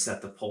didn't have it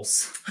set to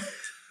pulse.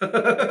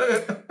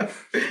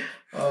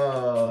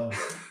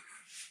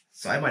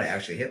 So I might have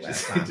actually hit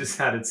last time. Just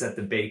had it set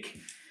to bake.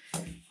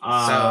 So,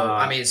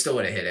 I mean, it still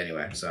would have hit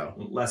anyway, so.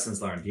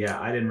 Lessons learned. Yeah,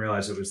 I didn't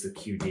realize it was the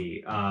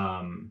QD.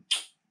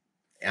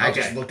 I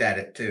just looked at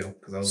it too.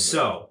 I was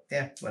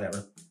yeah,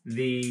 whatever.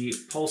 The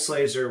pulse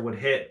laser would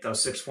hit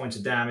those 6 points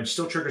of damage,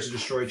 still triggers a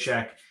destroy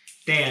check.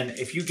 Dan,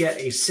 if you get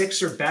a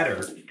 6 or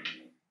better,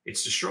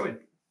 it's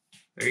destroyed.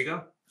 There you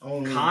go.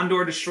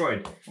 Condor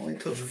destroyed. Only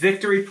took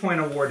victory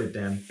point awarded,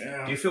 Dan.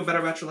 Yeah. Do you feel better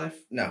about your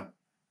life? No.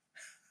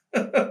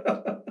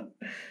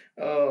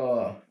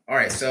 All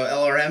right, so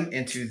LRM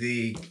into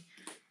the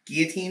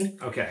Guillotine.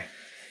 Okay.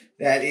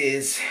 That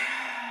is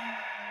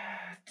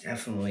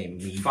definitely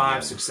medium.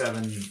 5, 6,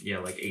 7, yeah,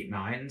 like 8,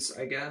 9s,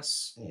 I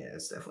guess. Yeah,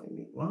 it's definitely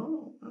medium.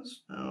 Well,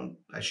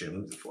 I should have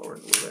moved it forward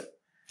a little bit.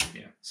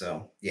 Yeah.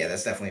 So, yeah,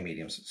 that's definitely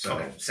mediums. So,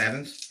 okay.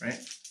 7s, right?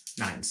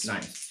 9s.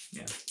 9s.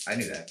 Yeah. I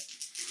knew that.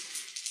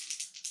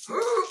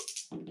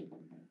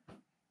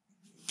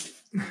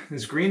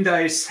 These green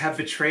dice have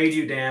betrayed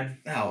you,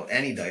 Dan. No,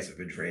 any dice have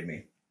betrayed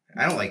me.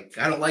 I don't like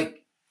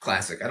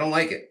classic. I don't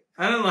like it.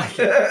 I don't like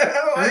it. I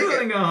don't like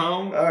want to go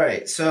home. All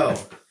right, so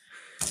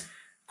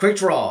quick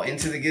draw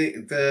into the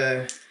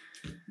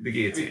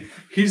Guillotine.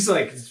 He's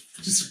like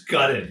just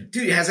gutted.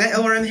 Dude, has that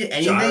LRM hit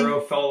anything?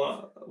 Gyro fell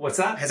off. What's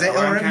that? Has that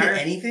LRM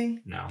hit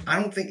anything? No. I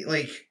don't think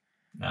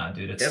Nah,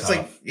 dude, it's that's tough.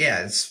 like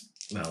it's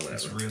well, whatever.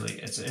 It's really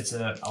it's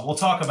a. We'll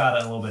talk about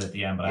it a little bit at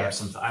the end, but I have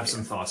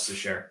some thoughts to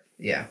share.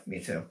 Yeah, me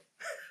too.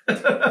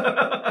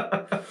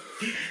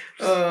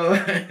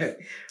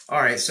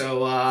 All right,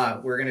 so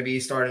we're gonna be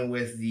starting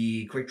with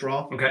the quick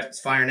draw. Okay, it's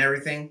firing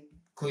everything,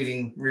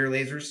 including rear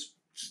lasers,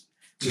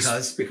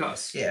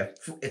 because yeah,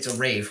 it's a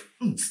rave.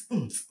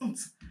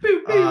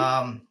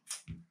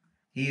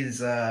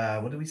 He's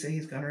what did we say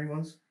his gunnery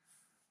was?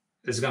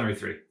 It's gunnery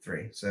 3.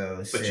 3. So,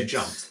 but 6. you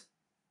jumped.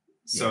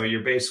 So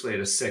you're basically at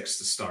a 6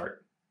 to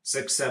start.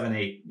 6, 7,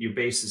 8. Your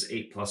base is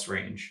 8 plus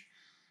range.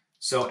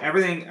 So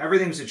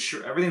everything's at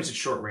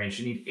short range.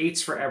 You need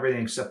 8s for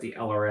everything except the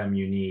LRM.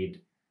 You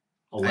need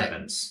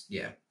 11s.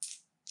 Yeah,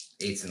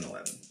 8s and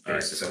 11. All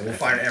right, so we'll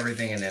fire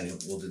everything and then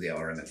we'll do the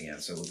LRM at the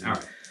end. So we'll do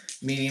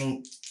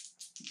medium,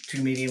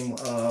 2 medium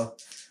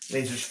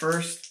lasers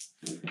first.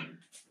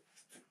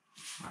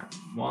 All right,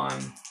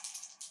 1,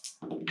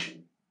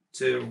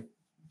 2.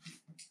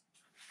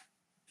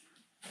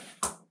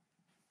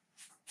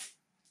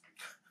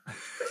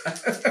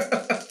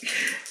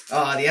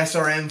 The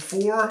SRM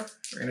 4,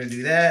 we're gonna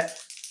do that.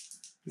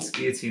 This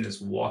Guillotine is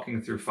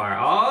walking through fire.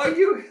 Oh,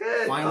 you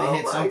hit! Finally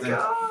hit something.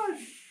 God.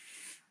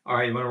 All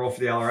right, you want to roll for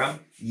the LRM?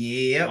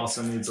 Yep.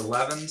 Also needs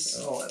 11s.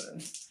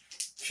 11.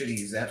 Should have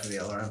used that for the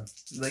LRM.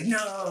 Like,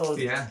 no.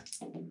 Yeah.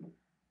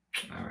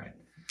 All right.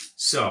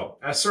 So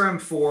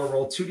SRM4,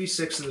 roll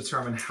 2d6 to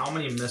determine how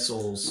many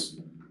missiles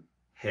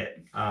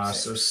hit.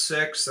 So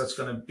 6, that's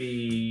going to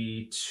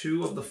be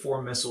 2 of the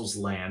 4 missiles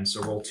land.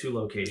 So roll 2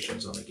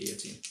 locations on the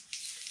Guillotine.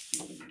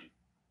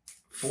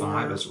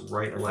 5 is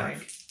right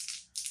leg.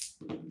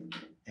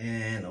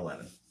 And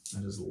 11.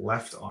 That is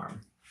left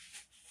arm.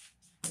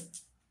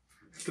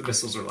 The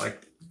missiles are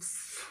like...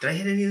 Did I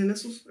hit any of the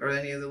missiles? Or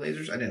any of the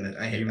lasers? I didn't.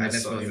 You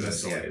missed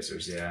the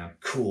lasers, yeah.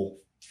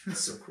 Cool.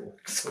 That's so cool.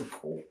 So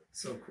cool.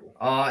 So cool.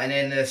 And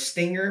then the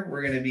Stinger,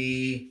 we're going to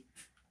be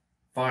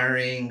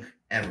firing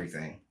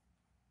everything.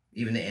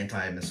 Even the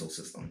anti-missile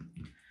system.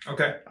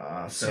 Okay.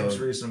 So seems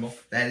reasonable.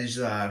 That is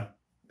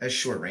that's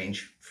short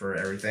range for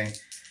everything.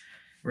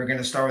 We're going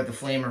to start with the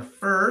Flamer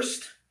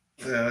first.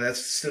 So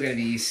that's still going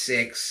to be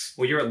 6.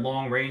 Well, you're at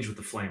long range with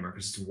the flamer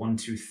because it's 1,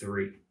 2,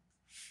 3.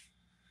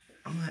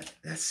 I'm not.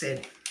 That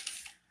said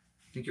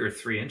I think you're at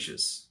 3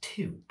 inches.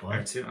 2, Or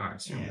but 2. All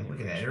right. So yeah, look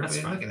at that. That's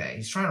Everybody, fine. look at that.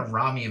 He's trying to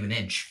rob me of an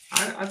inch.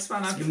 That's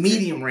fine. It's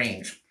medium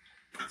range.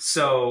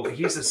 So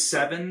he's a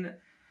 7,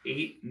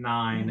 8,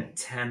 9,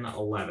 10,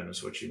 11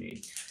 is what you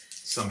need.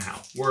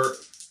 Somehow. We're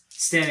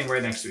standing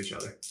right next to each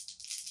other.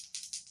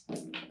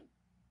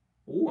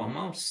 Ooh,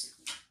 almost.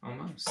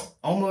 Almost.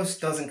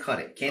 Almost doesn't cut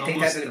it. Can't take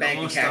that to the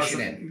bank and cash it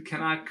in.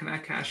 Can I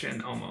cash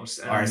in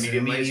almost? All right, so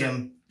medium,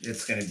 medium,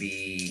 it's going to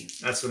be...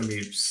 That's going to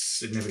be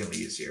significantly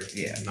easier.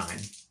 Yeah.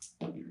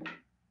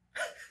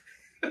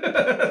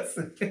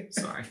 9.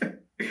 Sorry.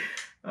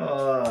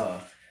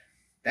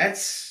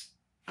 That's...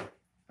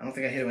 I don't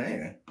think I hit him with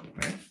anything.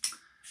 Right?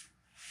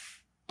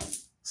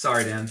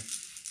 Sorry, Dan.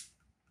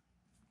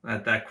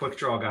 That quick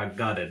draw got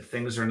gutted.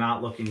 Things are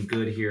not looking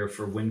good here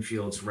for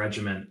Winfield's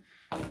regiment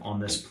on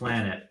this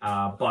planet.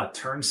 But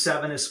turn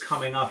 7 is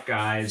coming up,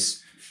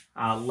 guys.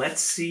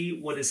 Let's see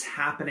what is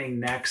happening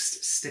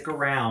next. Stick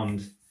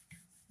around.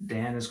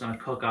 Dan is going to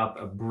cook up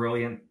a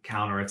brilliant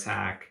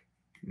counterattack,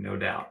 no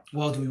doubt.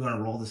 Well, do we want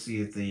to roll to see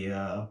if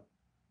the...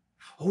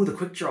 Oh, the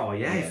quick draw.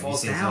 Yeah, he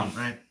falls down.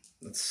 Right.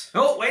 Let's...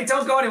 Oh, wait,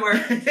 don't go anywhere.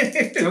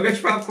 Don't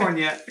get your popcorn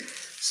yet.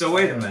 So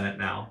wait a minute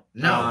now.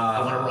 No,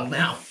 I want to roll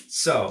now.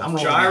 So,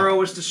 gyro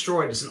was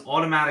destroyed. It's an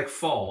automatic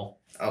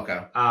fall.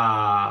 Okay.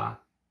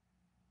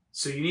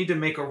 So you need to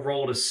make a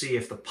roll to see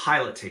if the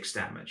pilot takes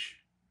damage.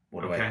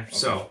 Okay,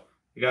 so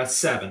you got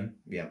 7.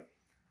 Yeah.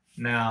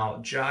 Now,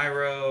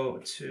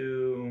 gyro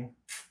to...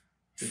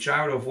 The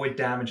gyro to avoid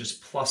damage is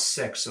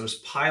 +6, so his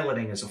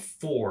piloting is a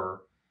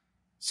 4.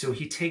 So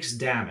he takes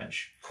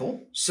damage.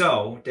 Cool.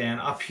 So, Dan,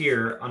 up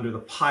here under the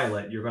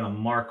pilot, you're going to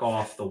mark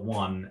off the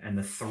 1 and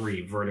the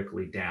 3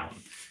 vertically down.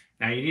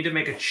 Now, you need to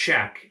make a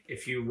check.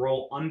 If you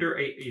roll under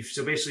 8,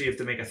 so basically you have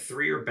to make a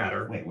 3 or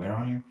better. Wait, where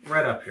on you?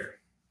 Right up here.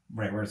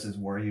 Right where it says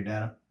warrior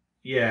data?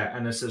 Yeah,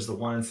 and this is the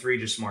 1 and 3,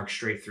 just mark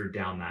straight through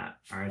down that.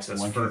 All right, so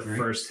that's 1, 2, 3?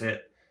 first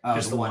hit. Oh,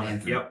 just the 1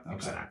 and 3. Yep, Okay.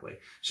 exactly.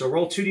 So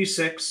roll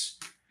 2d6.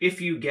 If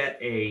you get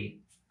a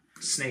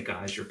snake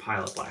eyes, your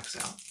pilot blacks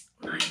out.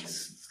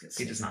 Nice.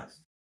 He does not.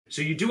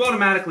 So you do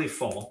automatically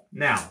fall.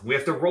 Now, we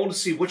have to roll to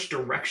see which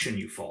direction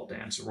you fall,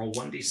 Dan. So roll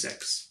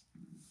 1d6.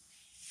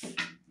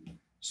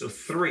 So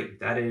 3.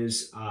 That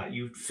is,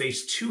 you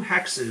face 2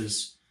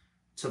 hexes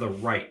to the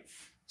right.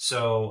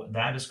 So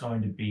that is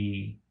going to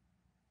be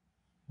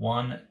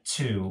 1,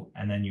 2,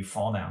 and then you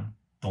fall down.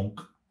 Donk.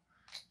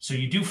 So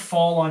you do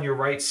fall on your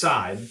right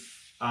side,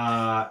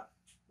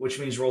 which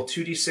means roll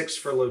 2d6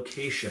 for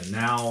location.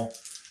 Now,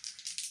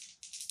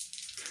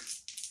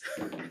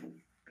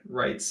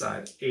 right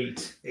side,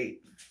 8.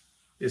 8.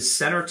 Is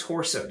center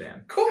torso,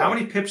 Dan. Cool. How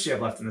many pips do you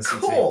have left in the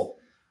CT? Cool.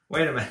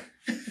 Wait a minute.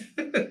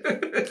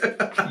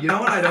 You know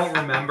what I don't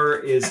remember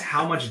is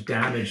how much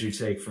damage you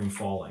take from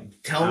falling.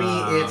 Tell me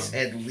it's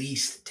at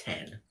least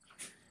 10.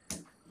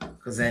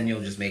 Because then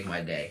you'll just make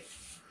my day.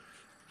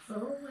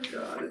 Oh my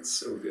god, it's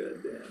so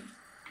good, Dan.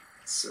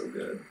 It's so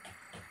good.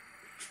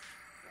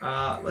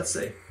 Let's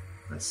see.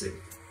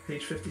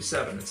 Page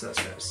 57, it says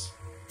this.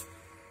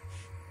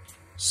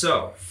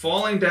 So,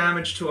 falling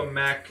damage to a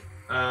mech,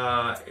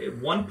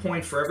 1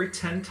 point for every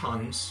 10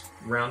 tons,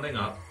 rounding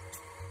up.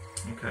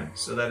 Okay,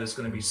 so that is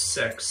going to be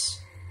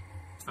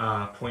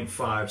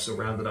 6.5, so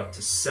rounded up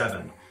to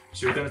 7.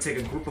 So you're going to take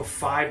a group of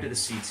 5 to the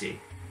CT.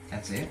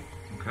 That's it?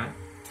 Okay.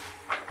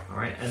 All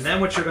right, and then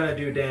what you're going to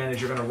do, Dan,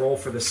 is you're going to roll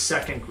for the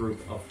second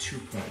group of 2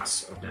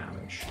 points of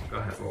damage. Go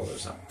ahead, roll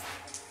those up.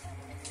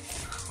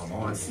 Come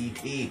on,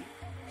 CT.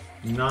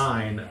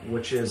 9,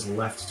 which is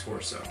left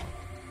torso.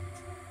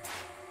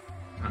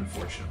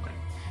 Unfortunately.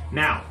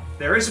 Now,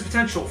 there is a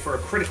potential for a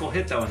critical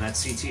hit, though, in that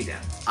CT,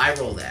 Dan. I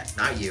roll that,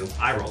 not you.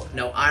 I roll it.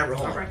 No, I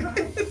roll All right.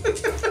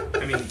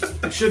 I mean,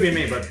 it should be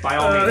me, but by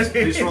all means,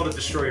 please roll to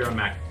destroy your own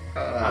mech.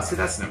 See,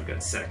 that's no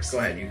good. 6. Go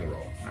ahead, you can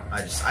roll.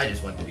 I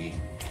just want to be...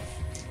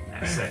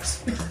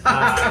 6.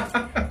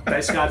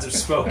 Dice gods have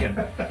spoken.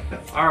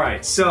 All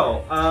right,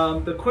 so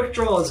the quick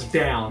draw is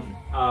down,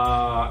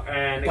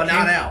 and But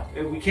not out.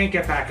 We can't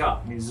get back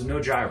up. There's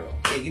no gyro.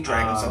 Yeah, you can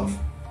drag himself.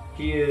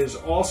 He is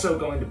also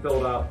going to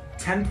build up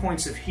 10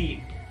 points of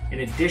heat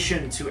in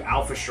addition to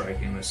alpha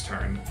striking this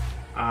turn.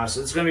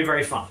 So it's going to be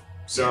very fun.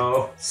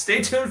 So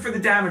stay tuned for the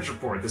damage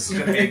report. This is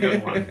going to be a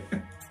good one.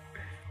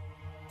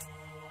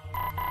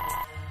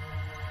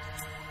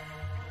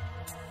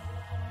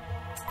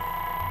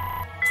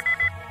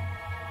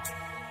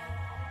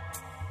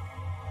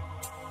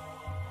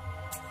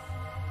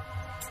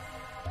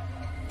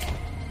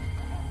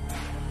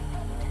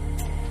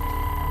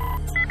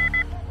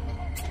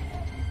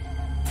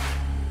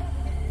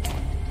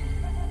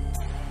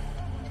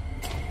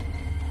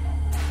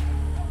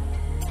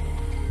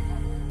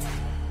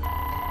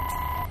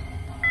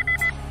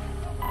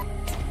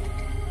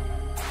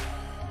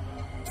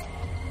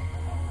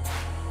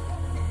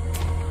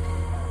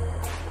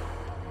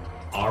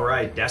 All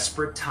right,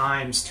 desperate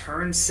times.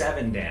 Turn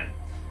 7, Dan.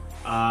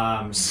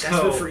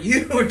 Desperate for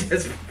you or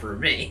desperate for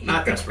me?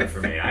 Not desperate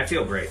for me. I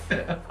feel great.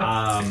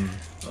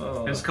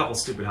 There's a couple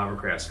stupid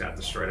hovercrafts got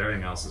destroyed.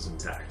 Everything else is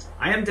intact.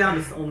 I am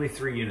down to only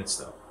 3 units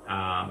though.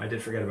 I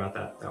did forget about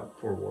that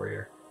poor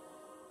warrior.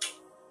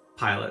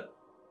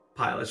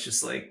 Pilot's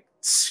just like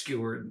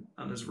skewered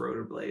on his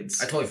rotor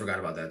blades. I totally forgot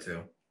about that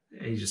too.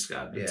 He just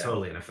got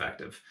totally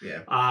ineffective.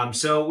 Yeah.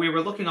 So we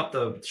were looking up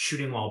the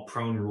shooting while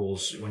prone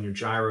rules. When your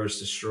gyro is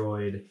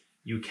destroyed,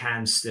 you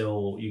can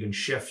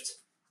shift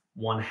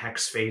 1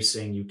 hex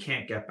facing. You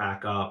can't get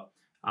back up,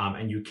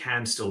 and you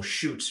can still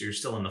shoot. So you're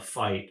still in the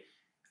fight.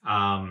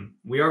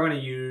 We are going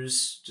to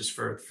use, just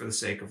for the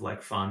sake of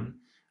like fun,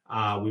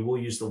 we will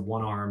use the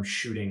 1-arm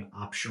shooting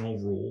optional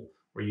rule,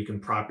 where you can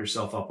prop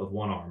yourself up with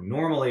 1 arm.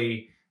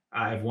 Normally,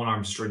 if 1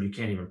 arm is destroyed, you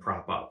can't even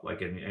prop up.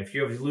 Like if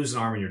you lose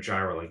an arm in your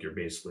gyro, like you're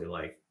basically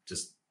like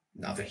just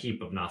a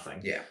heap of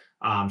nothing. Yeah.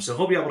 So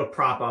he'll be able to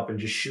prop up and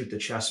just shoot the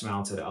chest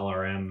mounted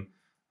LRM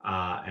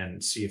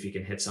and see if he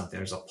can hit something.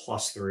 There's a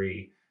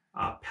 +3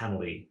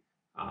 penalty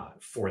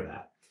for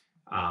that.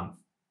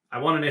 I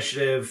won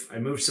initiative. I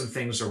moved some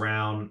things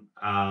around.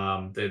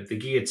 The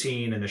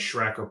guillotine and the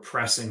Shrek are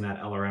pressing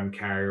that LRM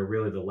carrier,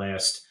 really the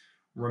last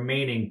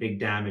remaining big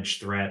damage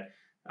threat.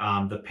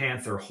 The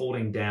Panther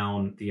holding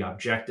down the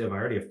objective. I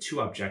already have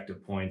 2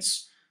 objective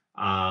points.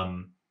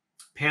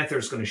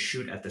 Panther's going to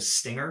shoot at the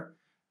Stinger,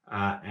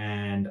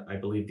 and I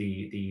believe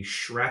the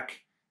Shrek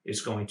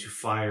is going to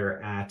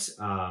fire at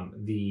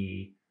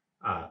the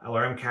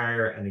LRM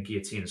carrier, and the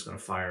guillotine is going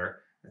to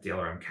fire at the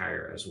LRM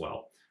carrier as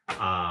well.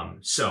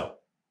 So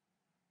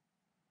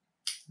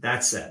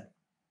that said,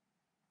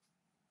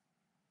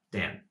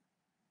 Dan,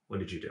 what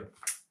did you do?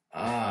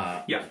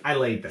 Yeah, I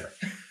laid there.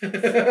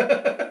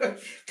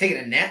 Taking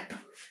a nap.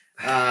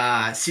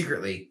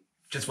 Secretly,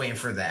 just waiting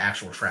for the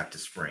actual trap to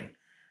spring.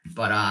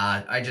 But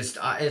I just,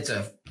 it's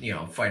a,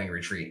 fighting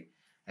retreat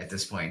at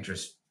this point,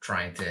 just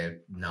trying to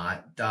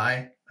not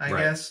die, I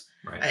guess.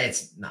 Right.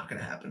 It's not going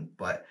to happen.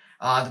 But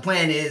the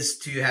plan is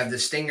to have the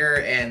Stinger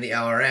and the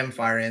LRM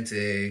fire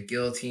into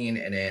Guillotine,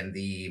 and then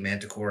the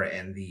Manticore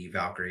and the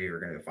Valkyrie are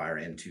going to fire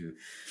into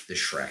the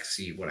Shrek,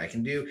 see what I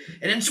can do.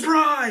 And then,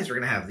 surprise, we're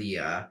going to have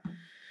the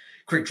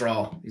quick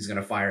draw. He's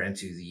going to fire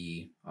into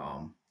the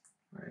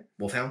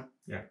Wolfhound.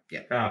 Yeah.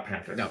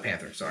 Panther. No,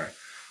 Panther, sorry.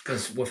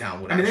 Because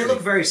Wolfhound would they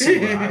look very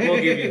similar. I will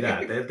give you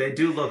that. They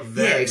do look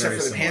very, except very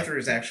for the similar. Panther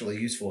is actually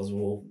useful as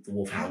the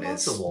Wolfhound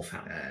is. The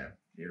Wolfhound.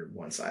 You're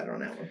one-sided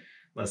on that one.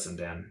 Listen,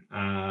 Dan,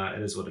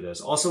 it is what it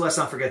is. Also, let's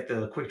not forget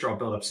the quick draw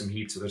build up some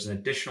heat, so there's an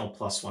additional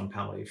 +1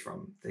 penalty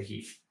from the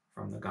heat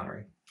from the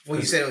gunnery. Well,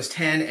 you said it was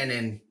 10, and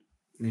then...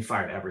 And he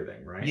fired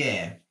everything, right?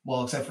 Yeah.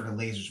 Well, except for the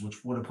lasers,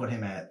 which would have put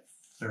him at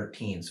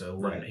 13, so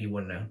he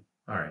wouldn't have...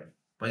 All right.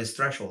 But his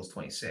threshold is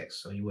 26,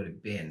 so he would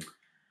have been...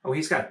 Oh,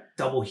 he's got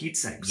double heat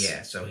sinks.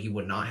 Yeah, so he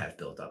would not have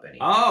built up any.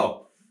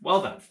 Oh,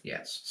 well done.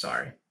 Yes,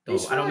 sorry.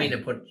 I don't mean to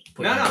put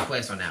no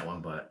place on that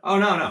one, but... Oh,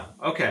 no.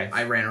 Okay.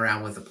 I ran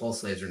around with a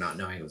pulse laser not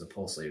knowing it was a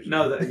pulse laser.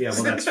 No, well,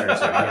 that's fair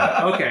too.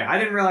 Yeah. Okay, I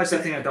didn't realize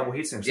that thing had double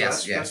heat sinks. So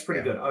yes, that's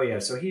pretty good. Oh, yeah,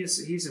 so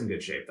he's in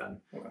good shape then.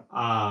 Okay.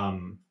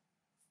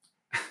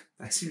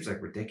 That seems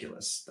like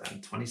ridiculous. Then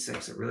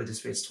 26, it really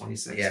just fades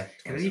 26. Yeah.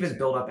 Can it even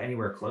build up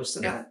anywhere close to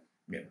that?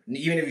 Yeah.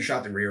 Even if you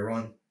shot the rear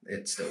one,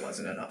 it still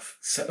wasn't enough.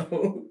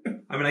 So...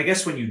 I mean, I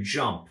guess when you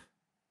jump,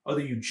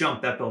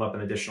 that built up an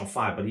additional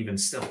 5, but even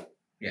still.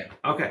 Yeah.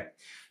 Okay.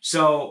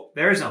 So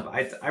there is no,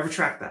 I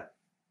retract that.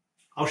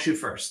 I'll shoot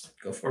first.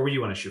 Go for it. Or will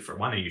you want to shoot first?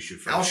 Why don't you shoot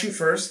first? I'll shoot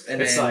first.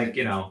 And it's then, like,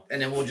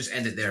 and then we'll just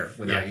end it there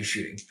without you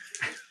shooting.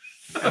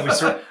 And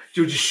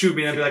you would just shoot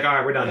me and I'd be like, all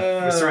right, we're done.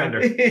 We surrender.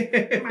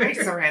 I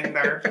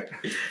surrender.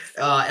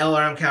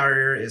 LRM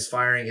carrier is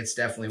firing. It's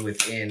definitely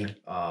within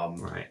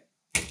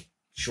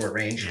short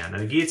range. Yeah, now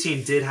the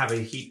guillotine did have a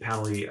heat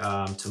penalty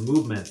to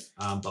movement,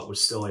 but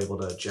was still able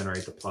to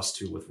generate the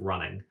 +2 with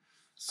running.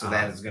 So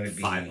that is going to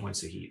be 5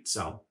 points of heat.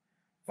 So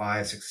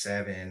 5, 6,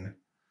 7.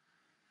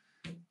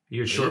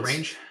 You at short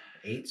range?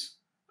 8s?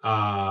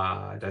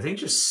 I think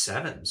just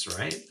 7s,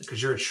 right?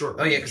 Because you're at short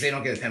range. Oh yeah, because they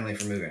don't get a penalty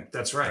for moving.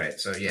 That's right. Right.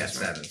 So yeah,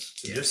 7s.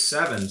 So just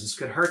 7s. This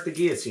could hurt the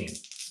guillotine.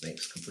 This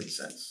makes complete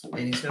sense. And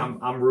he's gonna...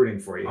 I'm rooting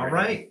for you. All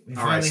right.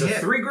 All right. So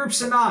 3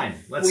 groups of 9.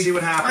 Let's see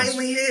what happens.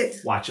 Finally hit.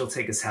 Watch, he'll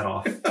take his head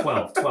off.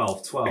 12,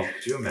 12, 12.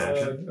 Do you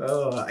imagine?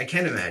 I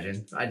can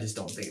imagine. I just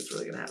don't think it's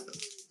really gonna happen.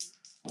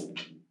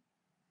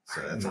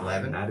 So that's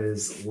 11. That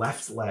is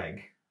left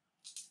leg.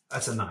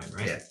 That's a 9,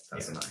 right? Yeah,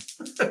 that's a 9.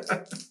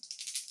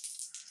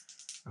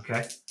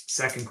 Okay.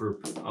 Second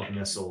group of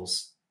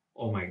missiles.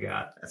 Oh my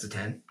god. That's a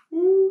 10.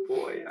 Ooh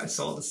boy, I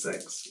saw the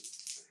 6.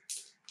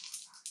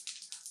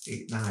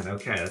 8, 9.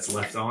 Okay, that's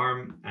left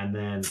arm and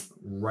then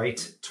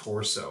right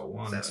torso.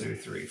 1, 2,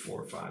 3,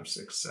 4, 5,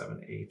 6,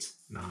 7, 8,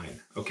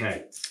 9.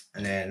 Okay.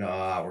 And then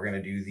we're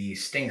gonna do the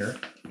Stinger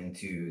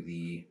into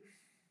the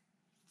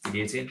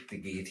guillotine? The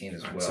guillotine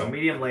as well. So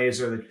medium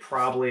laser that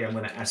probably I'm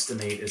going to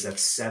estimate is at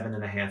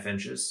 7.5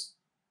 inches.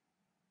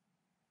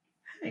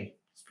 Hey,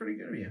 it's pretty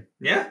good of you.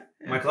 Yeah?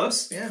 Am I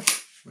close? Yeah.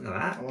 Look at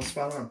that. Almost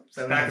spot on.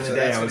 Back in the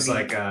day, I was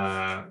like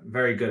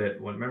very good at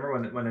one.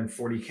 Remember when in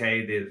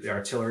 40K the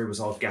artillery was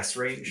all guess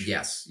range?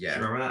 Yes, yeah.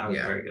 Do you remember that? I was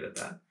very good at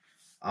that.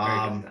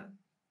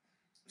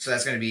 So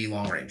that's going to be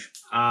long range.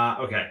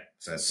 Okay.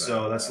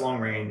 So that's long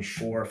range.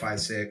 4, 5,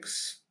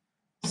 6,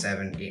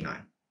 7, 8,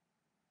 9.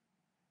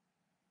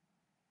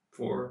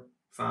 4,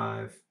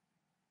 5,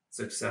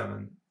 6,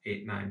 7,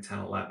 8, 9, 10,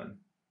 11.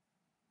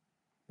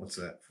 What's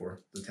that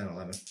for? The 10,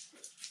 11?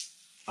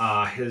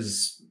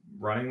 His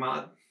running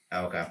mod.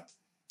 Oh, okay.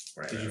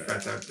 Right. Did you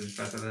factor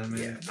that in?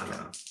 Maybe? Yeah. I don't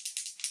know.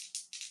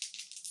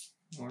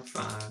 4,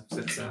 5,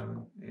 6,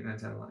 7, 8, 9,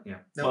 10, 11. Yeah.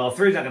 Nope. Well,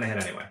 3's not going to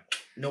hit anyway.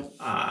 Nope.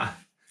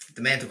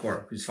 The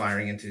Manticore, who's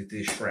firing into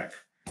the Shrek.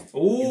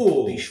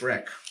 Ooh. The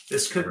Shrek.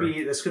 This could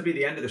be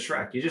the end of the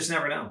Shrek. You just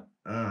never know.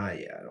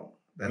 Yeah, I don't.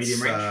 That's,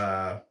 medium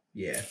range.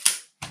 Yeah.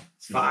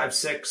 5,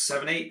 6,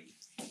 7, 8.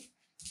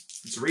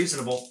 It's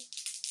reasonable.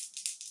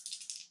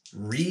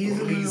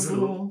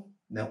 Reasonable.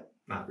 No,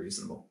 not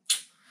reasonable.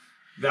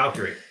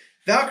 Valkyrie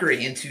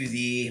into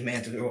the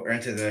Manticore, or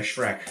into the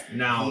Shrek.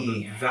 Now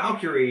the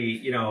Valkyrie,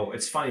 you know,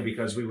 it's funny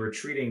because we were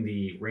treating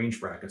the range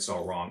brackets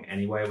all wrong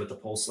anyway with the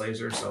pulse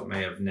laser, so it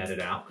may have netted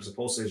out because the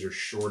pulse laser is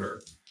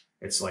shorter.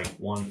 It's like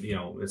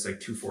it's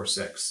like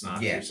 246, not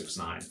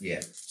 269.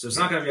 Yeah. So it's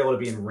not going to be able to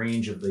be in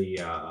range of the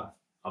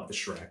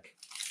Shrek.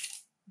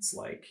 It's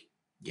like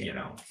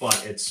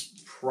but it's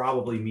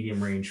probably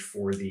medium range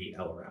for the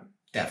LRM.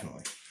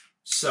 Definitely.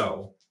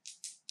 So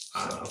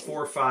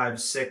 4,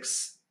 5,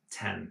 6,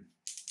 10.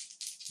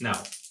 No,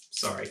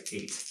 sorry,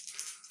 8.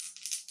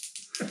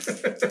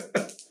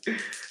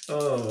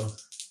 Oh,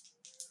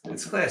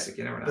 it's classic.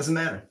 You never know. Doesn't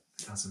matter.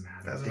 Doesn't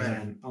matter. Doesn't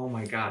matter. Oh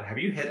my God, have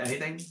you hit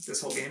anything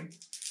this whole game?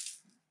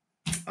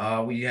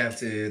 We have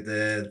to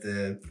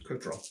the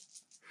quick draw.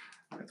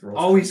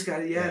 Oh, he's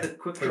got the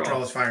quick draw. Quick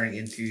draw is firing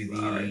into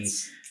the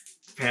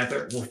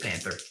Panther. Wolf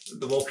Panther.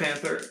 The Wolf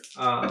Panther.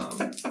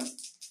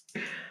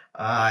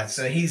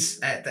 So he's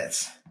at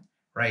that's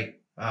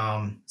right.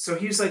 So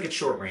he's like at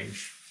short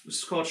range. This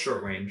is called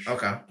short range.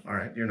 Okay. All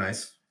right. You're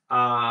nice.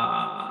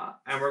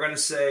 And we're gonna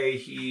say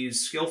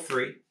he's skill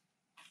 3.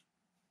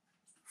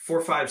 4,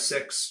 5,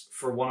 6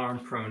 for one-arm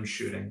prone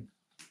shooting.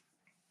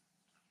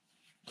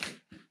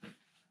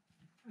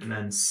 And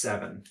then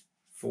 7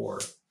 for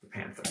the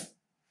Panther.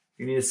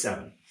 You need a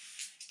 7.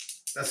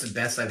 That's the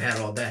best I've had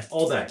all day.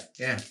 All day.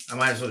 Yeah. I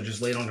might as well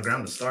just lay it on the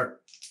ground to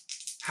start.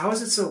 How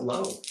is it so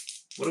low?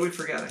 What are we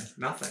forgetting?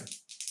 Nothing.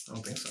 I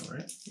don't think so,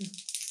 right?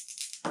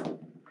 Yeah.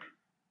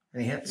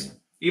 Any hits?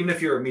 Even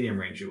if you're at medium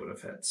range, you would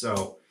have hit.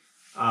 So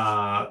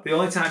the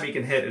only time he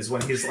can hit is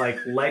when he's like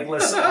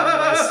legless,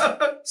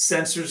 armless,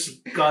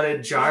 sensors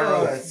gutted,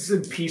 gyro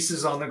in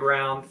pieces on the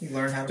ground. You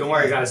learn how to Don't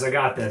worry, guys. I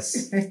got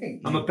this.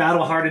 I'm a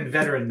battle-hardened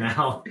veteran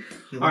now.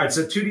 All right,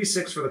 so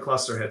 2d6 for the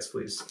cluster hits,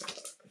 please.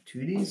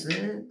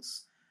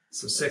 2d6.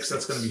 So 6,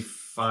 that's going to be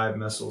 5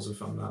 missiles,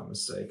 if I'm not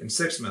mistaken.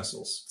 6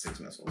 missiles. 6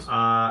 missiles.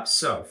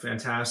 So,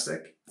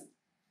 fantastic.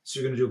 So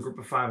you're going to do a group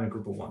of 5 and a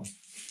group of 1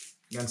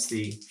 against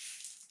the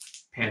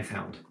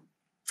Panthound.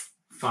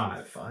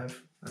 5.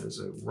 5. That is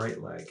a right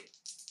leg.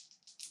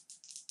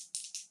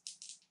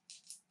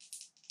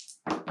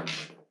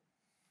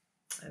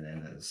 And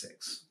then a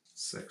 6.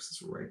 6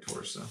 is right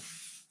torso.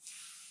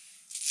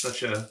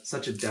 Such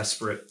a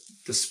desperate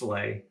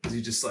display because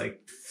he just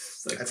like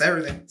that's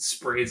everything.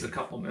 Sprays a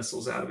couple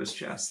missiles out of his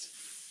chest.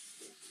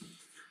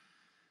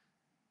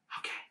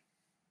 Okay.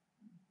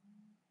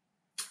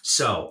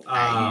 So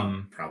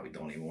you probably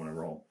don't even want to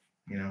roll.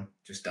 You know,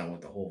 just done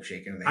with the whole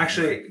shaking of the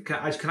actually,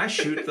 can I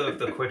shoot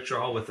the quick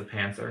draw with the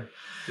Panther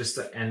just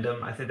to end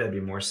him? I think that'd be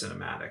more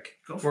cinematic.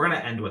 We're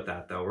gonna end with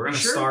that though. We're gonna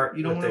start.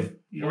 We're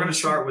gonna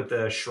start with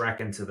the Shrek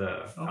into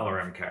the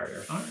LRM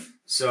carrier. All right.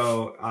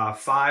 So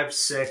 5,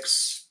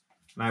 6.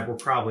 And we're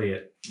probably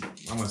at.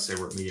 I'm gonna say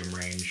we're at medium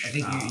range. I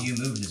think you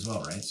moved as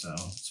well, right? So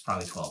it's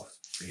probably 12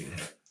 for you to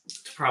hit.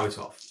 Probably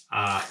 12.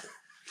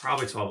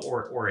 Probably 12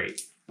 or 8.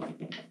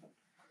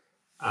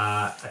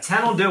 A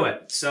 10 will do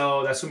it.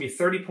 So that's going to be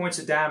 30 points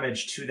of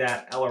damage to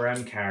that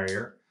LRM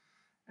carrier.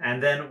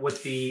 And then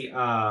with the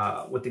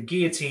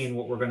guillotine,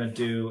 what we're going to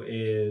do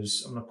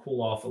is I'm going to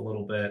cool off a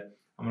little bit.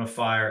 I'm going to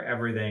fire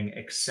everything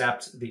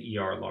except the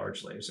ER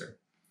large laser.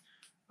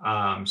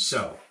 And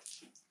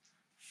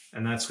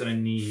that's going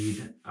to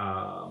need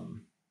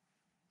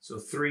so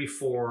 3,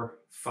 4,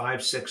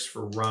 5, 6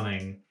 for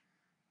running.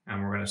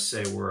 And we're going to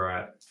say we're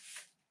at,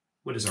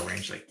 what is our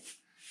range like?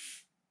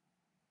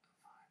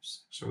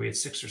 So are we at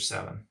 6 or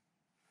 7?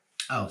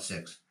 Oh,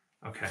 6.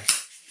 Okay.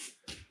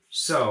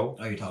 So.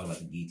 Oh, you're talking about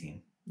the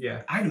guillotine.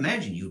 Yeah. I'd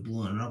imagine you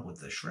blew it up with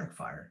the Shrek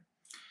fire.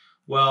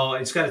 Well,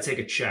 it's got to take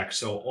a check.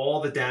 So all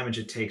the damage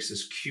it takes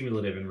is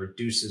cumulative and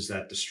reduces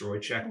that destroy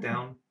check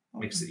down.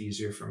 Okay. Makes it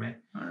easier for me.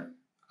 All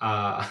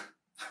right.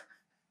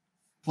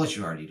 Plus,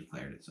 you already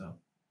declared it, so.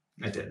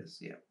 I did.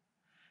 Yeah.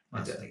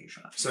 I did. Take a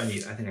shot. So I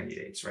think I need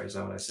 8s, right? Is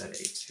that what I said?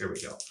 8s. Here we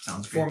go.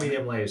 Sounds 4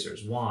 medium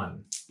lasers.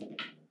 1,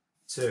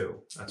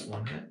 2. That's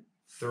 1 hit.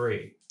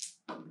 3,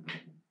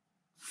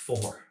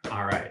 4.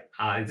 All right.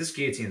 This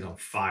guillotine's on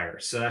fire.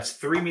 So that's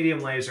 3 medium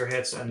laser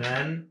hits, and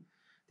then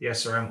The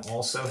SRM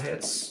also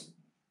hits,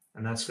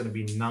 and that's going to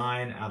be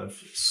 9 out of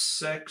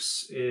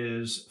 6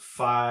 is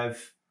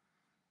 5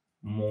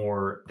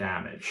 more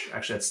damage.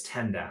 Actually, that's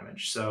 10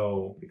 damage.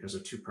 So because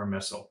of 2 per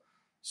missile,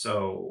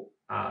 so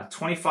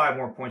 25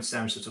 more points of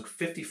damage. So it took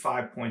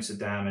 55 points of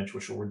damage,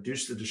 which will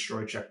reduce the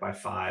destroy check by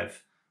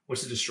 5.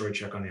 What's the destroy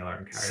check on the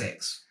LRM carrier?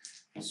 6.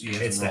 So you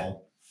have to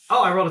roll.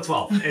 Oh, I rolled a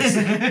 12.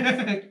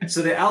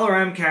 So the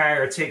LRM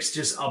carrier takes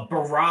just a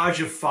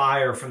barrage of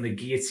fire from the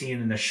guillotine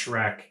and the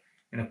Shrek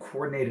in a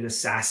coordinated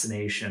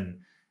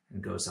assassination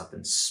and goes up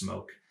in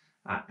smoke.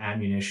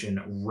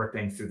 Ammunition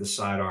ripping through the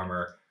side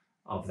armor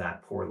of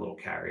that poor little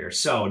carrier.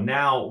 So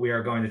now we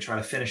are going to try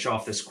to finish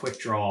off this quick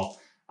draw.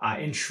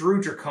 In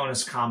true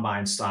Draconis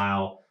Combine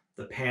style,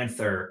 the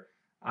Panther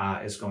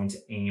is going to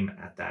aim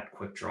at that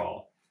quick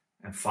draw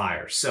and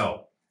fire.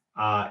 So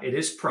it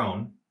is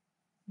prone,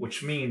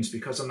 which means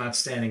because I'm not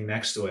standing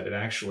next to it, it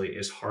actually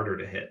is harder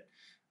to hit.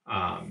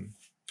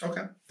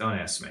 Okay. Don't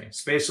ask me.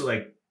 It's basically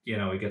like, you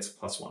know, he gets a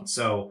 +1.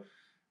 So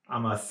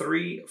I'm a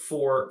 3,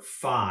 4,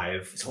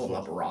 5. He's holding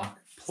up a rock.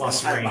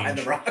 Plus Hide range. behind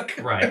the rock.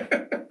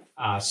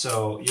 Right.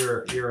 So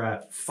you're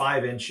at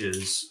 5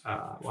 inches.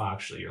 Well,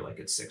 actually, you're like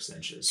at 6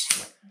 inches.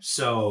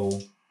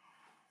 So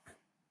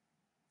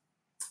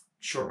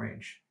short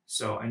range.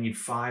 So I need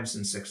 5s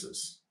and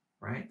 6s,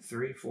 right?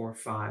 3, 4,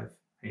 5.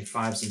 I need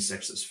 5s and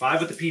 6s.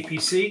 5 with the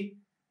PPC,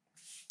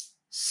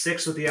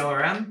 6 with the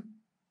LRM.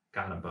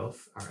 Got them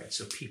both. All right,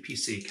 so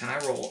PPC. Can I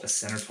roll a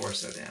center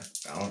torso, Dan?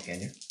 Oh, can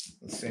you?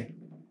 Let's see.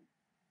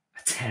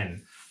 A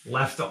 10.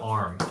 Left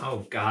arm.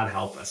 Oh, God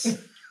help us. Is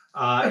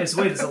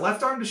the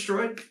left arm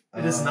destroyed?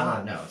 It is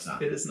not. No, it's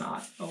not. It is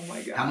not. Oh,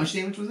 my God. How much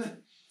damage was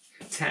it?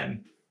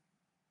 10.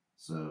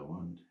 So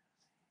 1.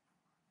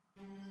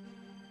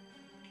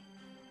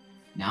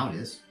 Now it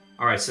is.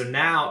 All right, so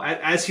now,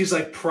 as he's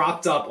like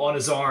propped up on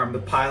his arm, the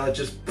pilot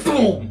just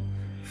boom,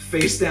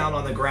 face down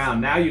on the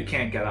ground. Now you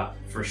can't get up,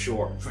 for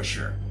sure. For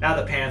sure. Now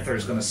the Panther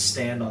is going to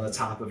stand on the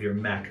top of your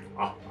mech.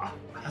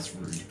 That's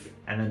rude.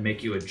 And then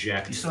make you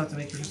eject. You still have to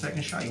make your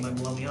second shot. You might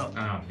blow me up. Oh,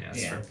 yeah,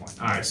 that's a fair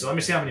point. All right, so let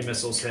me see how many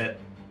missiles hit.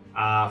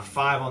 5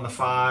 on the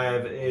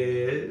 5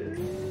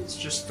 is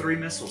just 3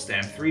 missiles,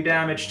 Dan. 3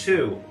 damage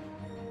to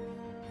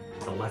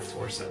the left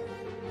torso.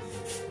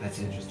 That's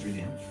it, just 3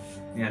 damage.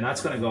 Yeah, and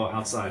that's going to go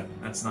outside.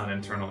 That's not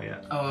internal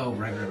yet. Oh,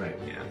 right.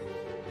 Yeah.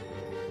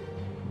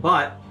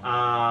 But,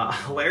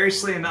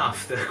 hilariously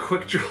enough, the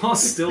quick draw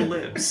still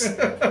lives.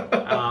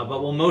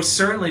 But will most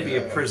certainly be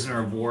a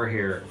prisoner of war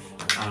here,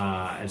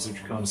 as the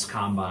Draconis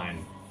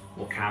Combine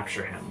will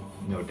capture him,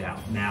 no doubt.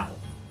 Now,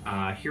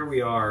 here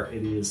we are.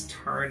 It is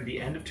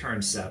the end of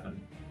turn 7.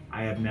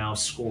 I have now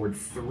scored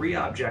 3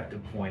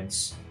 objective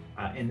points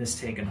in this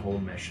take and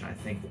hold mission. I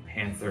think the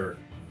Panther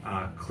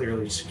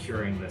clearly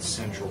securing the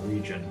central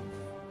region.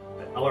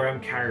 The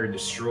LRM carrier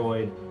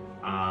destroyed.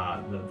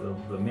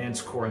 The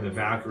Manticore and the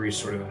Valkyrie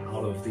sort of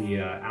out of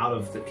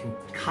the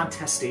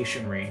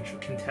contestation range, or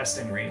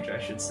contesting range, I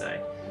should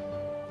say.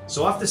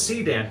 So off to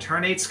sea, Dan.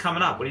 Turn 8's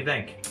coming up. What do you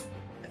think?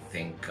 I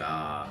think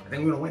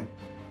we're gonna win.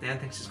 Dan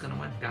thinks he's gonna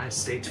win. Guys,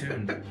 stay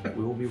tuned.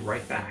 We will be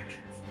right back.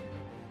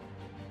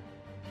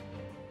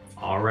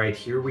 All right,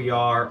 here we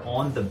are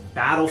on the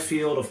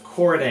battlefield of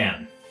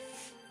Corridan.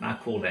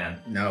 Not cool,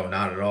 Dan. No,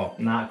 not at all.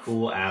 Not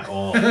cool at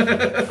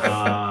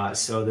all.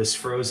 So this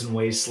frozen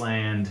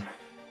wasteland,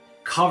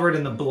 covered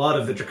in the blood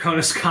of the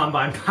Draconis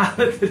Combine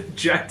pilot that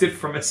ejected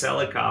from his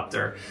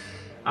helicopter.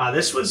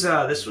 This was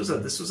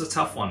a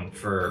tough one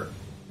for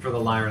the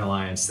Lyran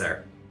Alliance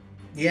there.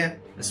 Yeah.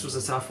 This was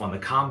a tough one. The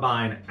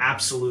Combine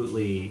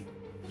absolutely,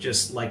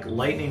 just like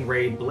lightning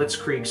raid,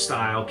 blitzkrieg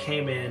style,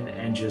 came in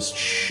and just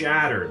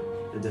shattered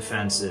the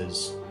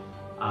defenses,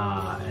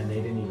 and they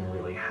didn't even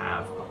really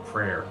have a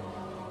prayer.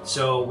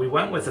 So we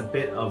went with a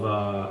bit of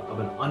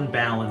an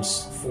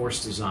unbalanced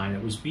force design.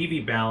 It was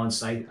BB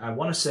balanced. I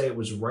want to say it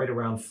was right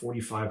around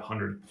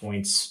 4,500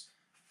 points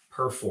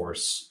per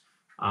force.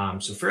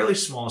 So fairly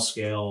small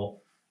scale.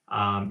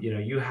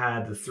 You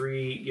had the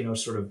 3,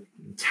 sort of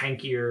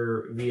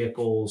tankier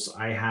vehicles.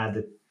 I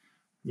had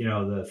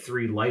the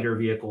 3 lighter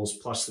vehicles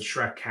plus the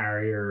Shrek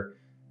carrier,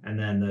 and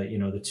then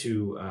the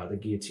 2, the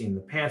guillotine and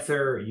the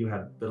Panther. You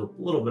had a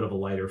little bit of a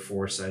lighter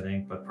force, I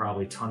think, but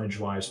probably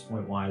tonnage-wise,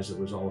 point-wise, it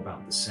was all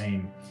about the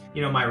same.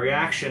 My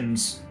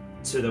reactions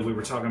to we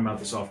were talking about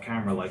this off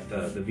camera, like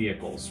the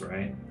vehicles,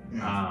 right?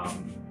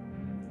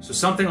 So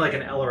something like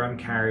an LRM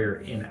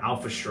carrier in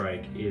Alpha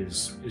Strike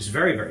is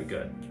very, very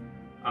good.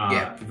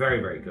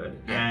 Very, very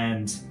good. Yeah.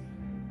 And,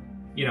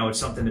 it's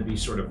something to be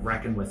sort of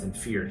reckoned with and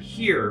feared.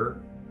 Here,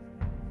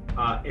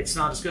 it's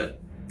not as good.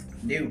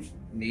 No.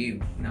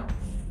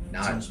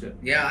 Not as good.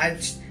 Yeah,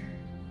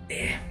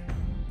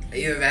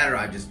 either that or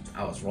I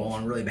was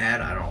rolling really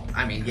bad.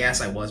 Yes,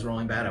 I was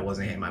rolling bad. I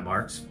wasn't hitting my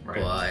marks.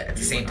 Right. But at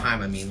the same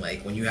time,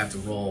 when you have to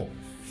roll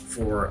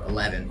for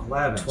 11,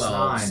 11s, 12s,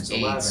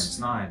 9s, 8s, 11s,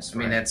 9s.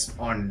 right. That's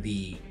on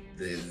the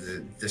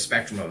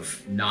spectrum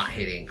of not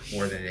hitting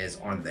more than it is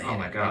on the hitting. Oh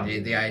my God.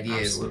 And the idea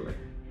Absolutely. is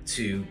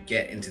to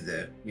get into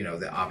the,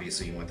 the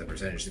obviously you want the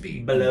percentage to be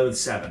below the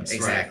 7s.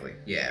 exactly. Right.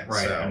 Yeah.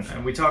 Right. So.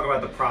 And we talk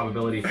about the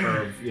probability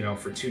curve,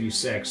 for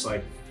 2d6.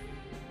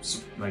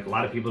 Like a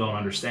lot of people don't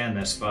understand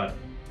this, but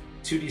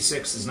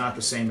 2d6 is not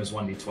the same as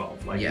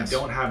 1d12. Like Yes. you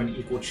don't have an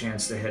equal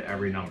chance to hit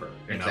every number.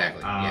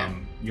 Exactly. Yeah.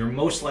 You're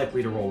most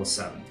likely to roll a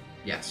 7.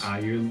 Yes.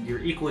 You're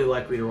equally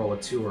likely to roll a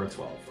 2 or a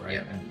 12, right?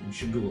 Yeah. And you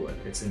should Google it.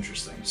 It's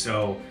interesting.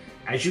 So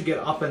as you get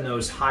up in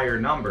those higher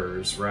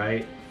numbers,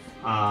 right,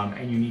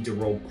 and you need to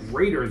roll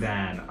greater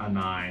than a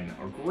 9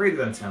 or greater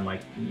than a 10,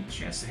 like the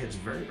chance to hit is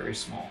very, very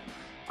small.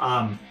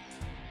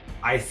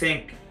 I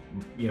think,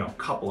 a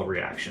couple of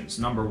reactions.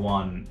 Number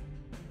one,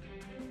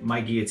 my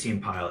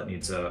guillotine pilot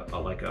needs a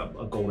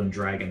golden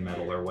dragon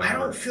medal or whatever. I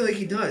don't feel like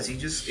he does.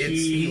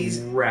 He's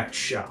wrecked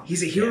shop.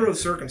 He's a hero of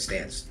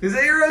circumstance. He's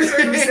a hero of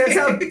circumstance.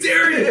 How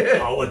dare you?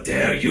 How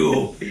dare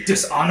you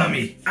dishonor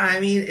me? I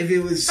mean, if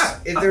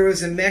there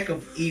was a mech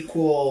of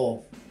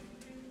equal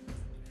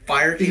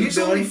fire capability, he's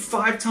only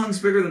 5 tons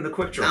bigger than the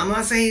quick draw. I'm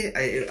not saying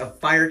a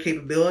fire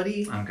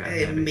capability.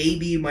 Okay,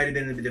 maybe it might have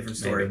been a different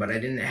story, Maybe. but I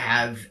didn't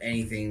have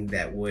anything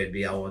that would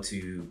be able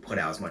to put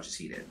out as much as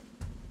he did.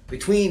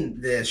 Between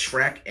the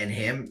Shrek and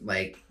him,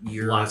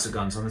 you're Lots of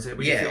guns on the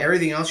table. Yeah,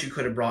 everything else you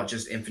could have brought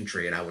just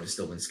infantry, and I would have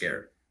still been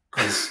scared.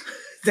 Because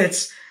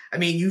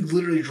you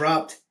literally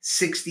dropped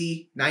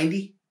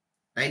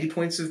 90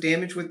 points of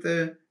damage with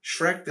the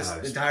Shrek. This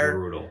entire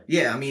brutal.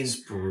 Yeah, I mean, It's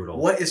brutal.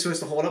 what is supposed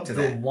to hold up to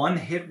The that? one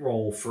hit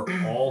roll for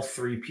all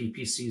 3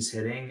 PPCs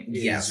hitting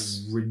is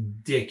Yes.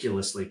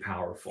 ridiculously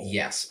powerful.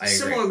 Yes, I agree.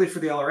 Similarly for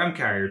the LRM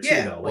carrier too,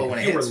 Yeah, though. well, when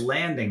If it you were hits.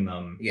 landing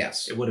them,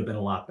 Yes. it would have been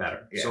a lot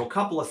better. Yeah. So a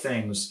couple of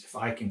things, if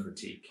I can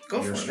critique Go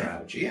your for it, man.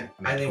 strategy. Yeah,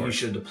 I think of you course.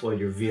 should deploy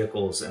your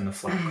vehicles in the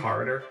flat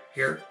corridor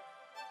here.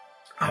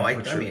 Oh,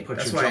 And put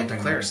that's your why I jumping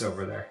declared marks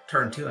over there.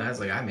 turn 2. I was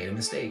like, I made a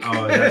mistake.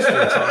 Oh, that's what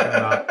you're talking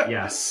about.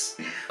 Yes.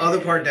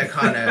 Other part that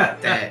kind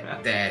of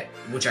that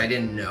which I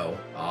didn't know,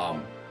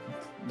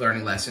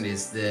 learning lesson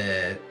is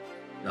the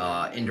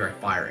indirect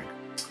firing.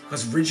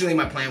 Because originally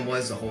my plan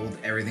was to hold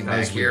everything That back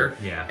was here,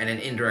 weird. Yeah. and then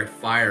indirect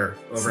fire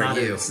over at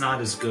you. It's not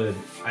as good.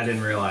 I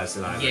didn't realize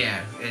it either.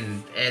 Yeah,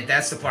 and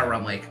that's the part where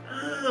I'm like,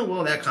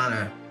 well,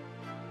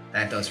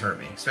 that does hurt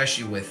me,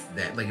 especially with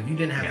that. Like, if you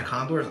didn't have the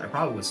condors, I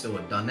probably would still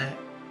have done that.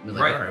 Be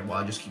like, Right. all right, well,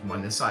 I'll just keep them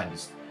on this side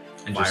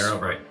and Just- fire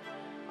over. Right.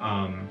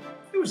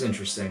 It was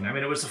interesting. I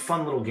mean, it was a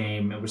fun little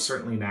game. It was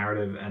certainly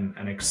narrative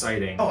and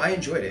exciting. Oh, I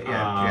enjoyed it.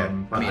 Yeah,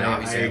 But I mean, I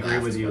obviously, agree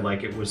laughed, with you. but-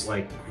 Like, it was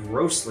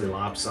grossly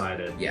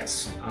lopsided.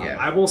 yes, yeah.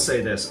 I will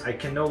say this: I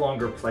can no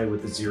longer play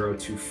with the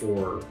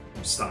 0-2-4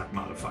 stock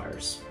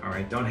modifiers. All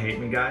right, don't hate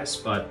me, guys,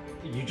 but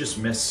you just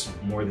miss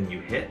more than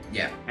you hit.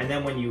 Yeah. And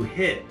then when you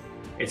hit,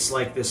 it's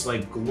this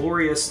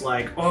glorious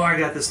oh, I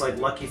got this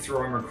lucky throw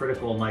armor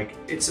critical, and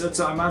it's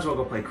I might as well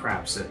go play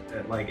craps at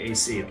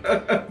AC.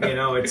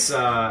 It's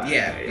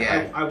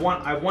Yeah. I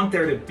want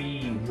there to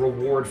be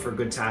reward for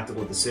good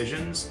tactical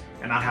decisions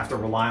and not have to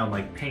rely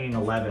on pinging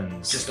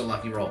 11s. Just a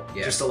lucky roll.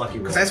 Yeah. Just a lucky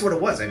roll. Because that's what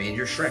it was. I mean,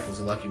 your Shrek was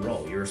a lucky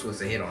roll. You were supposed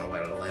to hit on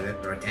an 11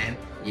 or a 10.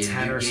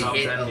 10 or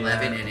something, hit 11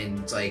 yeah. and then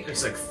it's like...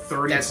 It's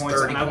 30 That's points.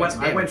 30 and points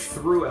of I went damage.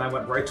 through and I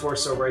went right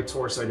torso.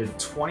 I did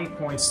 20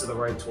 points to the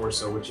right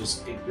torso, which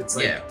is it's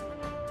yeah.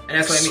 And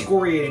that's what I mean.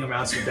 excoriating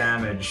amounts of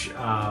damage.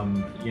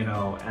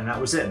 And that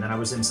was it. And then I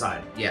was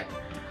inside. Yeah.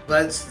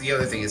 But that's the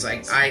other thing is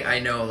I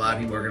know a lot of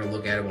people are going to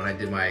look at it when I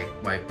did my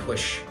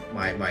push,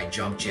 my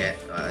jump jet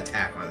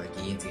attack on the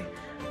guillotine.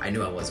 I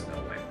knew I wasn't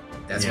going to win.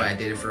 That's why I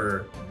did it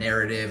for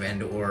narrative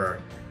and or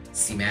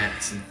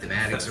thematics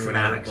or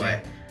whatever. Thematics,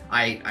 But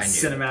I knew.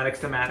 Cinematic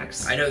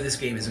thematics. I know this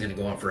game isn't going to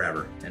go on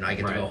forever, and I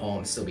get to Right. go home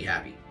and still be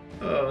happy.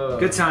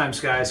 Good times,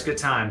 guys. Good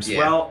times. Yeah.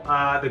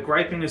 Well, the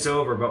griping is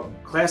over, but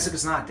classic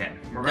is not, Dan.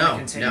 We're going to No,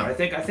 continue. no. I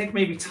think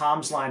maybe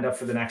Tom's lined up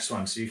for the next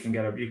one, so you can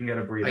get a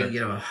breather. I can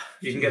get a...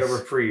 You can get a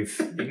reprieve.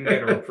 You can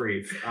get a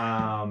reprieve.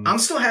 I'm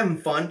still having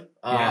fun.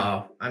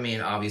 Yeah. I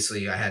mean,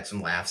 obviously, I had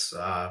some laughs.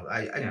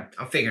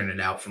 I'm figuring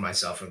it out for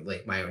myself and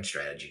my own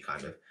strategy,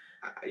 kind of.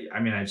 I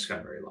mean, I just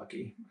got very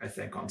lucky. I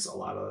think on a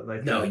lot of the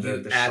You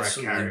Shrek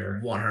absolutely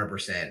carrier.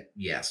 100%.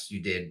 Yes,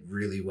 you did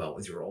really well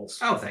with your rolls.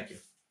 Oh, thank you.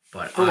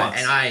 But For once.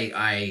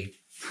 I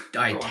For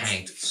once.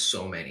 tanked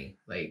so many.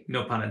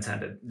 No pun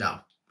intended. No,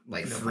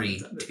 No 3,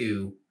 pun intended.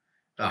 2,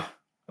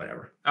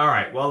 whatever. All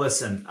right. Well,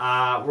 listen.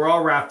 We're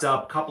all wrapped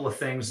up. Couple of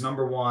things.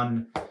 Number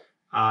one,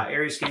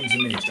 Ares Games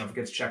and Minis. Don't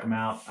forget to check them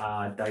out.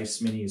 Dice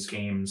Minis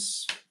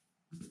Games.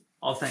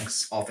 All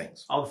things. All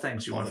things. All the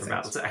things you All want for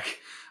the things.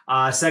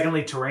 BattleTech.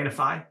 Secondly,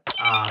 Terrainify.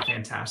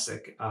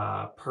 Fantastic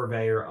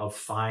purveyor of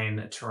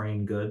fine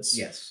terrain goods.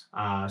 Yes.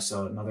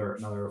 So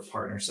another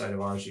partner site of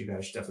ours. You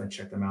guys should definitely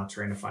check them out.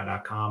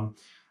 Terrainify.com.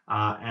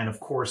 And of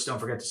course, don't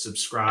forget to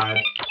subscribe,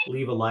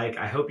 leave a like.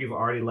 I hope you've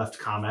already left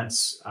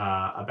comments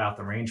about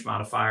the range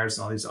modifiers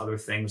and all these other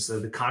things,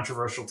 the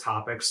controversial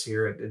topics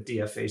here at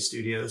DFA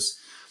Studios.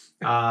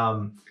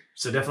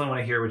 So definitely want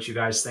to hear what you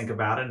guys think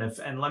about it,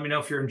 and let me know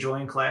if you're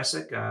enjoying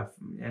Classic.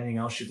 Anything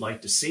else you'd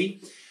like to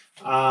see,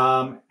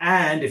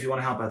 and if you want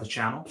to help out the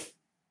channel,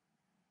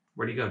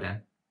 where do you go,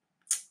 Dan?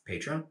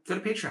 Patreon. Go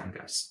to Patreon,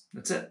 guys.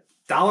 That's it.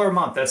 $1 a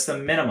month. That's the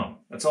minimum.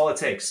 That's all it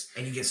takes.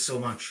 And you get so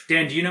much.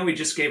 Dan, do you know we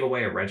just gave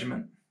away a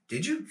regiment?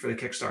 Did you? For the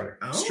Kickstarter.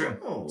 Oh. It's true.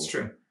 It's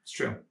true. It's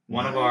true.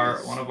 One Nice.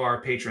 of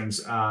our patrons,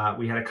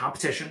 we had a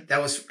competition. I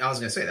was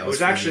gonna say that It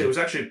was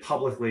actually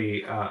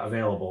publicly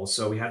available.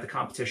 So we had the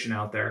competition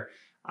out there.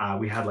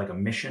 We had like a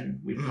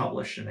mission we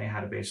published, and they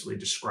had to basically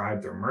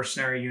describe their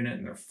mercenary unit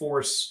and their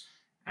force,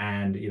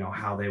 and you know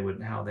how their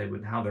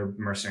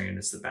mercenary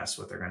unit's the best,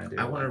 what they're going to do.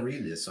 I want to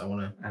read this. I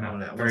want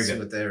Very to see good.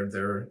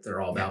 what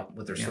they're all about,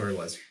 what their story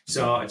was.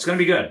 So it's going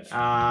to be good.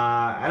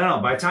 I don't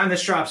know. By the time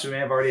this drops, we may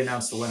have already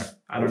announced the winner.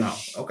 I don't know.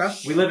 Okay.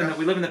 We live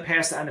in the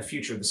past and the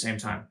future at the same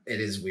time. It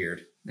is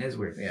weird. It is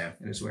weird. Yeah.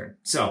 It is weird.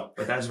 So,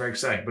 but that's very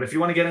exciting. But if you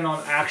want to get in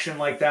on action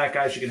like that,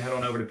 guys, you can head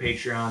on over to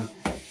Patreon.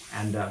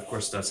 And of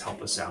course, it does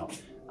help us out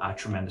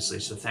tremendously.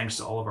 So thanks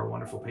to all of our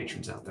wonderful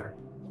patrons out there.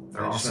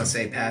 They're I just awesome. want to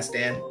say, past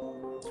Dan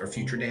or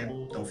future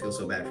Dan, don't feel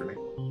so bad for me.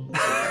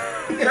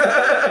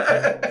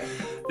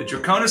 The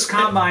Draconis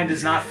Combine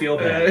does not feel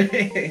bad.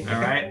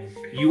 All right?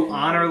 You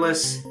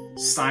honorless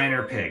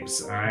Steiner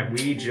pigs. All right?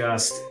 We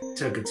just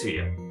took it to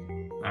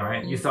you. All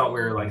right? You thought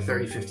we were like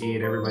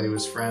 3058, everybody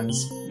was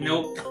friends.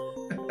 Nope.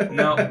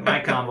 Nope, my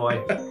convoy.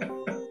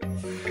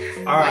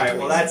 All right,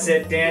 well, that's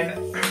it,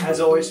 Dan. As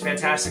always,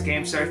 fantastic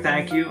game, sir.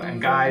 Thank you.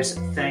 And guys,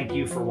 thank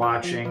you for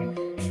watching.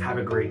 Have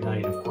a great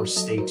night. Of course,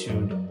 stay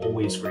tuned.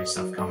 Always great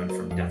stuff coming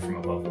from Death from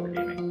Above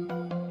Wargaming.